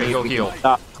 There, he'll heal.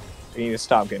 Stop. We need to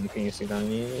stop getting penisy done.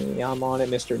 Yeah, I'm on it,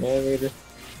 Mr. Narrator.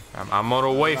 I'm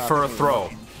gonna wait for a throw.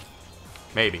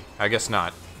 Maybe. I guess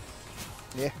not.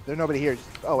 Yeah, there's nobody here.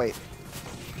 Oh, wait.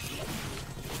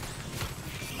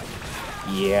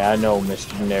 Yeah, I know,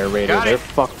 Mr. Narrator. They're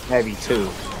fucking heavy, too.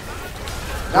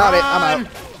 Got it. I'm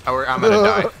out. Oh, I'm gonna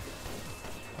die.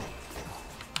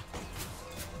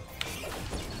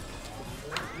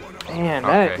 Man,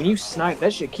 when you snipe,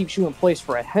 that shit keeps you in place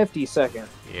for a hefty second.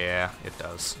 Yeah, it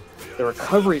does. The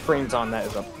recovery frames on that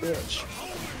is a bitch.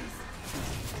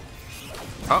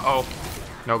 Uh-oh.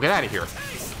 No, get out of here.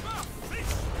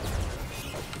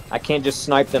 I can't just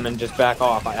snipe them and just back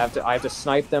off. I have to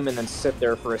snipe them and then sit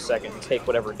there for a second and take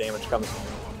whatever damage comes to me.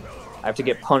 I have to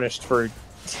get punished for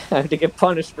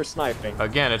sniping.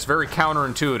 Again, it's very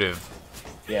counterintuitive.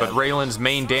 Yeah. But Raylan's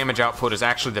main damage output is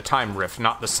actually the time rift,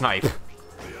 not the snipe.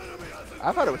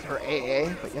 I thought it was her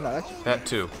AA, but you know, that's just... That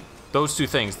too. Those 2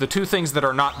 things. The 2 things that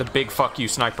are not the big fuck you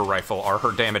sniper rifle are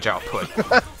her damage output.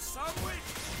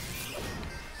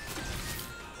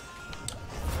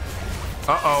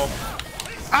 Uh-oh.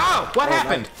 Oh! What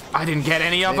happened? I didn't get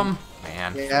any of them?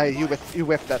 Man. Yeah, you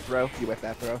whiffed that throw. You whiffed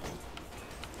that throw.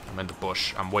 I'm in the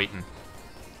bush. I'm waiting.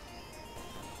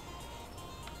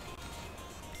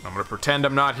 I'm gonna pretend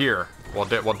I'm not here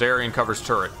while Darian covers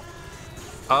turret.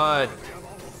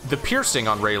 The piercing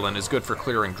on Raylan is good for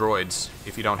clearing droids,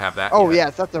 if you don't have that Oh, yet.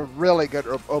 yes, that's a really good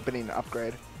opening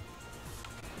upgrade.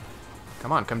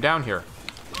 Come on, come down here.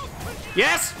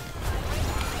 Yes!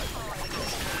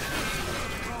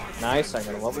 Nice, I'm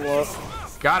gonna level up.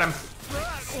 Got him.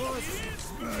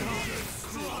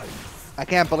 I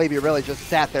can't believe you really just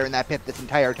sat there in that pit this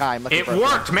entire time. It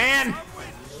worked, man!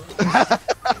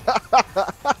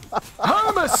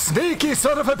 I'm a sneaky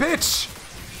son of a bitch!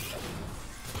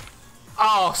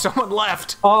 Oh, someone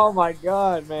left. Oh my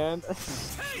god, man.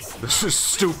 This is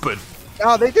stupid.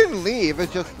 No, they didn't leave.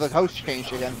 It's just the host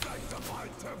changed again.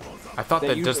 I thought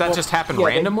that... Does that just happen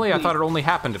randomly? I thought it only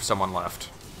happened if someone left.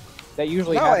 That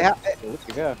usually happens.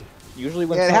 Usually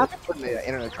when it happens when the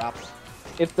internet drops.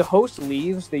 If the host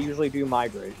leaves, they usually do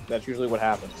migrate. That's usually what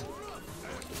happens.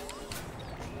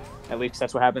 At least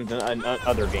that's what happens in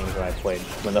other games that I've played.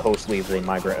 When the host leaves, they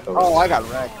migrate hosts. Oh, I got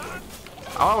wrecked.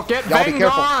 Oh, get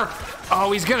Vanguard!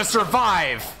 Oh, he's gonna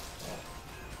survive!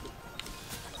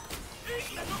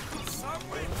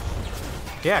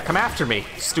 Yeah, come after me,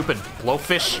 stupid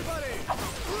blowfish.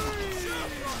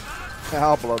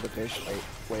 I'll blow the fish.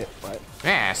 Wait, what?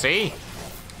 Yeah, see?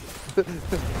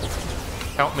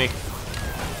 Help me.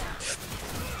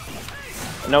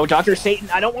 No, Dr. Satan,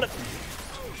 I don't want to...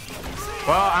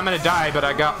 Well, I'm gonna die, but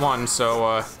I got one,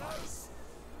 so,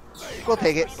 We'll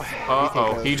take it.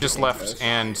 Uh-oh, he just left,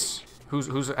 and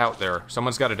who's out there?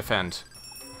 Someone's gotta defend.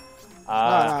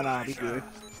 No, be good.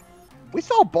 We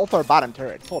saw both our bottom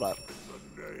turrets. Hold up.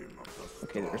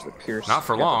 Okay, there's the Pierce. Not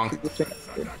for long.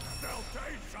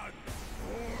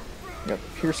 Got the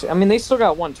Pierce. I mean, they still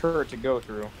got 1 turret to go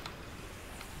through.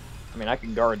 I mean, I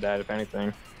can guard that, if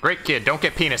anything. Great kid, don't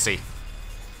get penisy.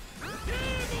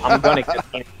 I'm gonna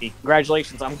get penisy.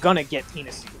 Congratulations, I'm gonna get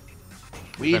penisy.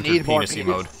 We need more penisy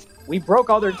mode. We broke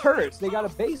all their turrets. They got a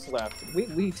base left.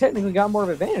 We technically got more of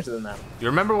an advantage than them. You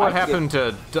remember what happened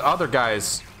to other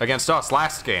guys against us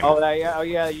last game? Oh,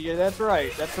 yeah, that's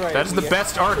right. That's right. That is the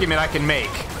best argument I can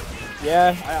make.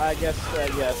 Yeah, I guess,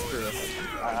 yeah, it's true.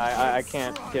 I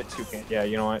can't get too... Yeah,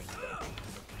 you know what?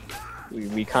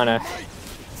 We kind of...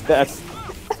 That was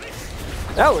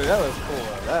cool.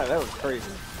 That was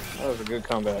crazy. That was a good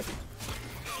comeback.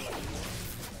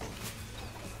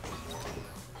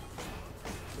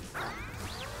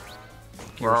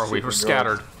 Where are we? We're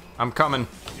scattered. I'm coming.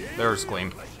 There's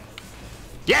Gleam.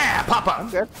 Yeah, Papa! I'm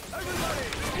good.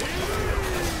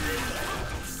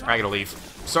 I gotta leave.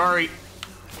 Sorry.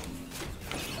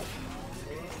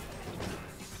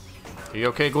 Are you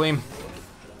okay, Gleam?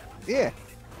 Yeah.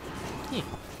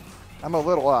 I'm a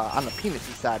little on the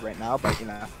penisy side right now, but you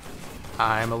know.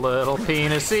 I'm a little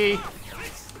penisy.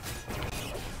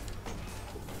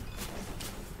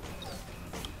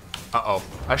 Uh-oh.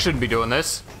 I shouldn't be doing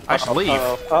this. I should leave.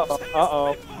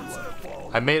 Uh-oh.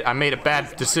 I made a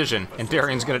bad decision, and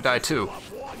Darian's gonna die too.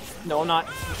 No, I'm not.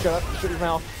 Shut up. Shut your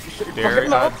mouth. Shut your fucking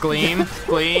mouth.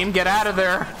 Gleam, get out of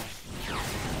there.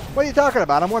 What are you talking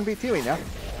about? I'm 1v2ing now.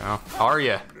 Oh, are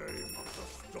you?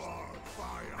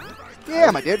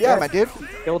 Yeah, my dude. Yeah, my dude.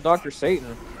 Killed Dr.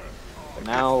 Satan. But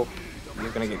now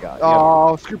he's gonna get got.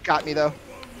 Oh, Scoop got me though.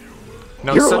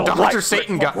 No, so Dr.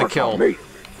 Satan got the kill.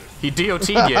 He DOT'd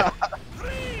you.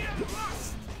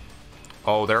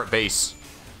 Oh, they're at base.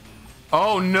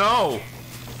 Oh no!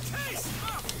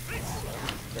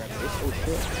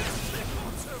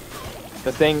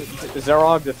 The thing,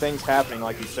 Xelrog, the thing's happening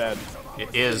like you said.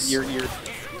 It is. Your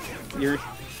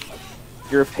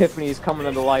epiphany is coming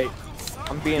to the light.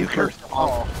 I'm being cursed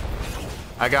off.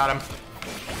 I got him.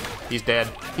 He's dead.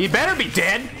 He better be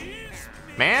dead!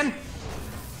 Man!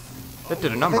 That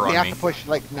did a number I think we on have me. to push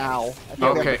like now. I think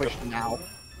we have to push now.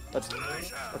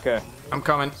 Okay. I'm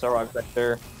coming. Xelrog's back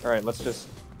there. Alright, let's just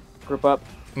group up.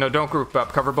 No, don't group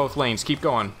up. Cover both lanes. Keep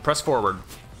going. Press forward.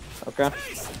 Okay.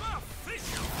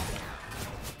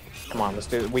 Come on, let's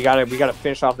do it. We gotta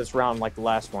finish off this round like the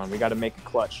last one. We gotta make it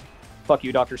clutch. Fuck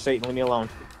you, Dr. Satan. Leave me alone.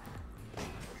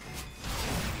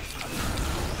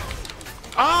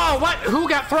 Oh, what? Who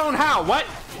got thrown how? What?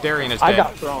 Darian is dead. I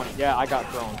got thrown. Yeah, I got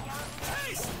thrown.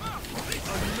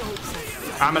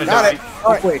 I'm gonna Got die. it.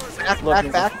 All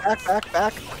right.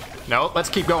 Back. No, let's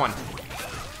keep going.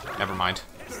 Never mind.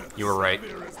 You were right.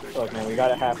 Look, man, we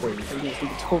got it halfway. We can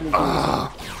totally do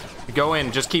this. Go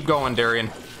in. Just keep going,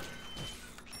 Darian.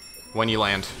 When you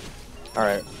land.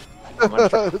 Alright. I'm gonna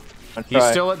try. He's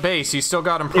still at base. He's still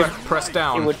got him pressed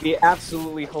down. It would be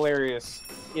absolutely hilarious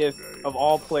if, of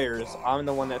all players, I'm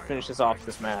the one that finishes off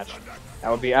this match. That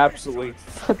would be absolutely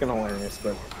fucking hilarious,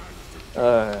 but...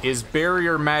 Is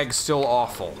barrier mag still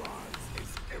awful?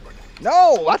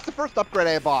 No, that's the first upgrade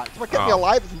I bought. It's what kept me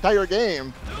alive this entire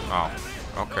game. Oh,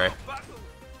 okay.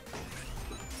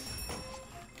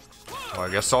 Well, I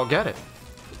guess I'll get it.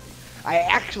 I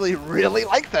actually really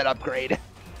like that upgrade.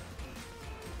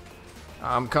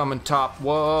 I'm coming top.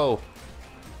 Whoa.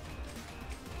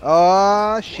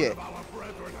 Oh, shit.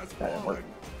 That didn't work.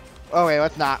 Oh, wait,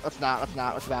 let's not. Let's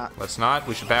not.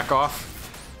 We should back off.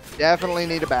 Definitely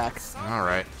need a back. All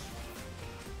right.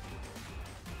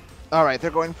 All right,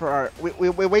 they're going for our... We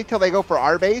wait till they go for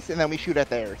our base, and then we shoot at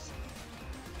theirs.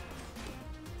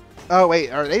 Oh,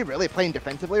 wait, are they really playing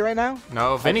defensively right now?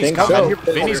 No, Vinny's think coming. so.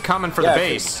 Vinny's coming for the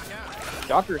base.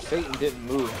 Dr. Satan didn't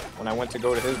move when I went to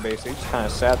go to his base. He just kind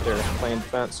of sat there playing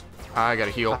defense. I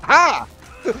gotta heal. Ha!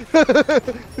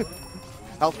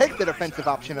 I'll take the defensive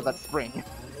option of that spring.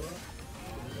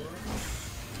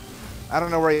 I don't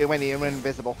know where he went. He went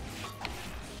invisible.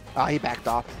 Ah, he backed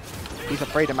off. He's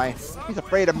afraid of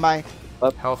my...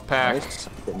 Health pack. Nice.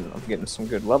 I'm getting some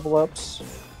good level ups.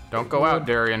 Don't go out,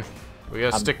 Darian. We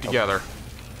gotta stick together.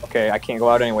 Okay, I can't go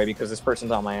out anyway because this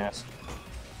person's on my ass.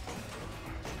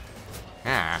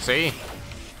 Ah, see?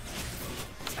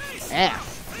 Yeah,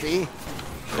 see?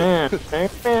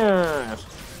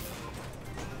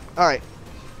 All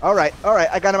right.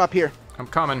 I got him up here. I'm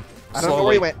coming. I don't know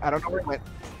where he went.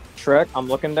 Shrek, I'm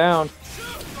looking down.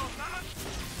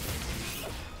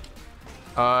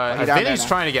 Vinny's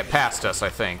trying to get past us, I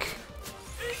think.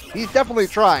 He's definitely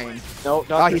trying. No,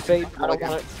 Dr. he's Satan, I don't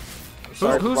want to...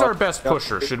 Who's our best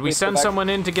pusher? Should we send someone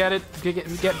in to get it?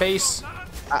 Get base?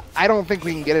 I don't think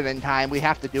we can get it in time. We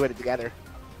have to do it together.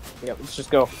 Yeah, let's just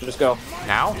go. Just go.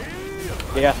 Now?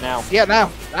 Yeah, now. Yeah,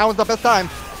 now. Now is the best time.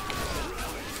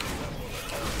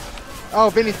 Oh,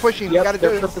 Vinny's pushing. Yep, We gotta do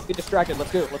they're it. perfectly distracted.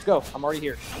 Let's go. Let's go. I'm already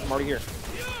here.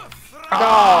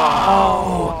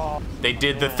 Oh! They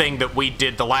did the thing that we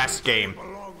did the last game.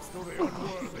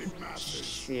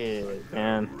 Shit,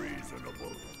 man.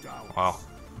 Well,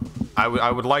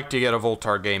 I would like to get a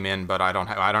Voltar game in, but I don't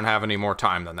have any more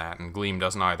time than that, and Gleam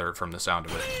doesn't either, from the sound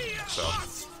of it. So.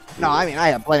 No, I mean I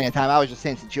have plenty of time. I was just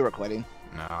saying since you were quitting.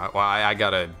 No, well, I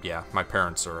gotta. Yeah, my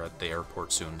parents are at the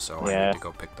airport soon, so I need to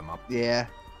go pick them up. Yeah.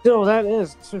 So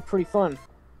it's been pretty fun.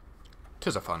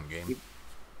 'Tis a fun game.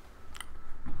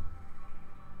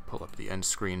 Pull up the end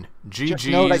screen. GG's. Just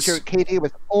know that your KD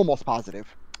was almost positive.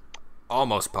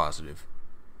 Almost positive.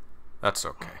 That's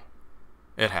okay.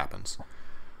 It happens.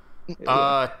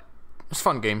 It's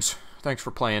fun games. Thanks for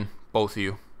playing, both of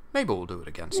you. Maybe we'll do it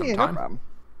again sometime. Yeah, no problem.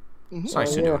 It's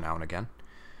nice to do it now and again.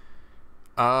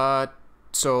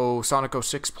 So Sonic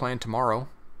 06 playing tomorrow,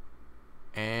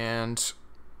 and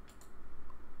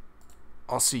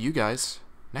I'll see you guys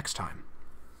next time.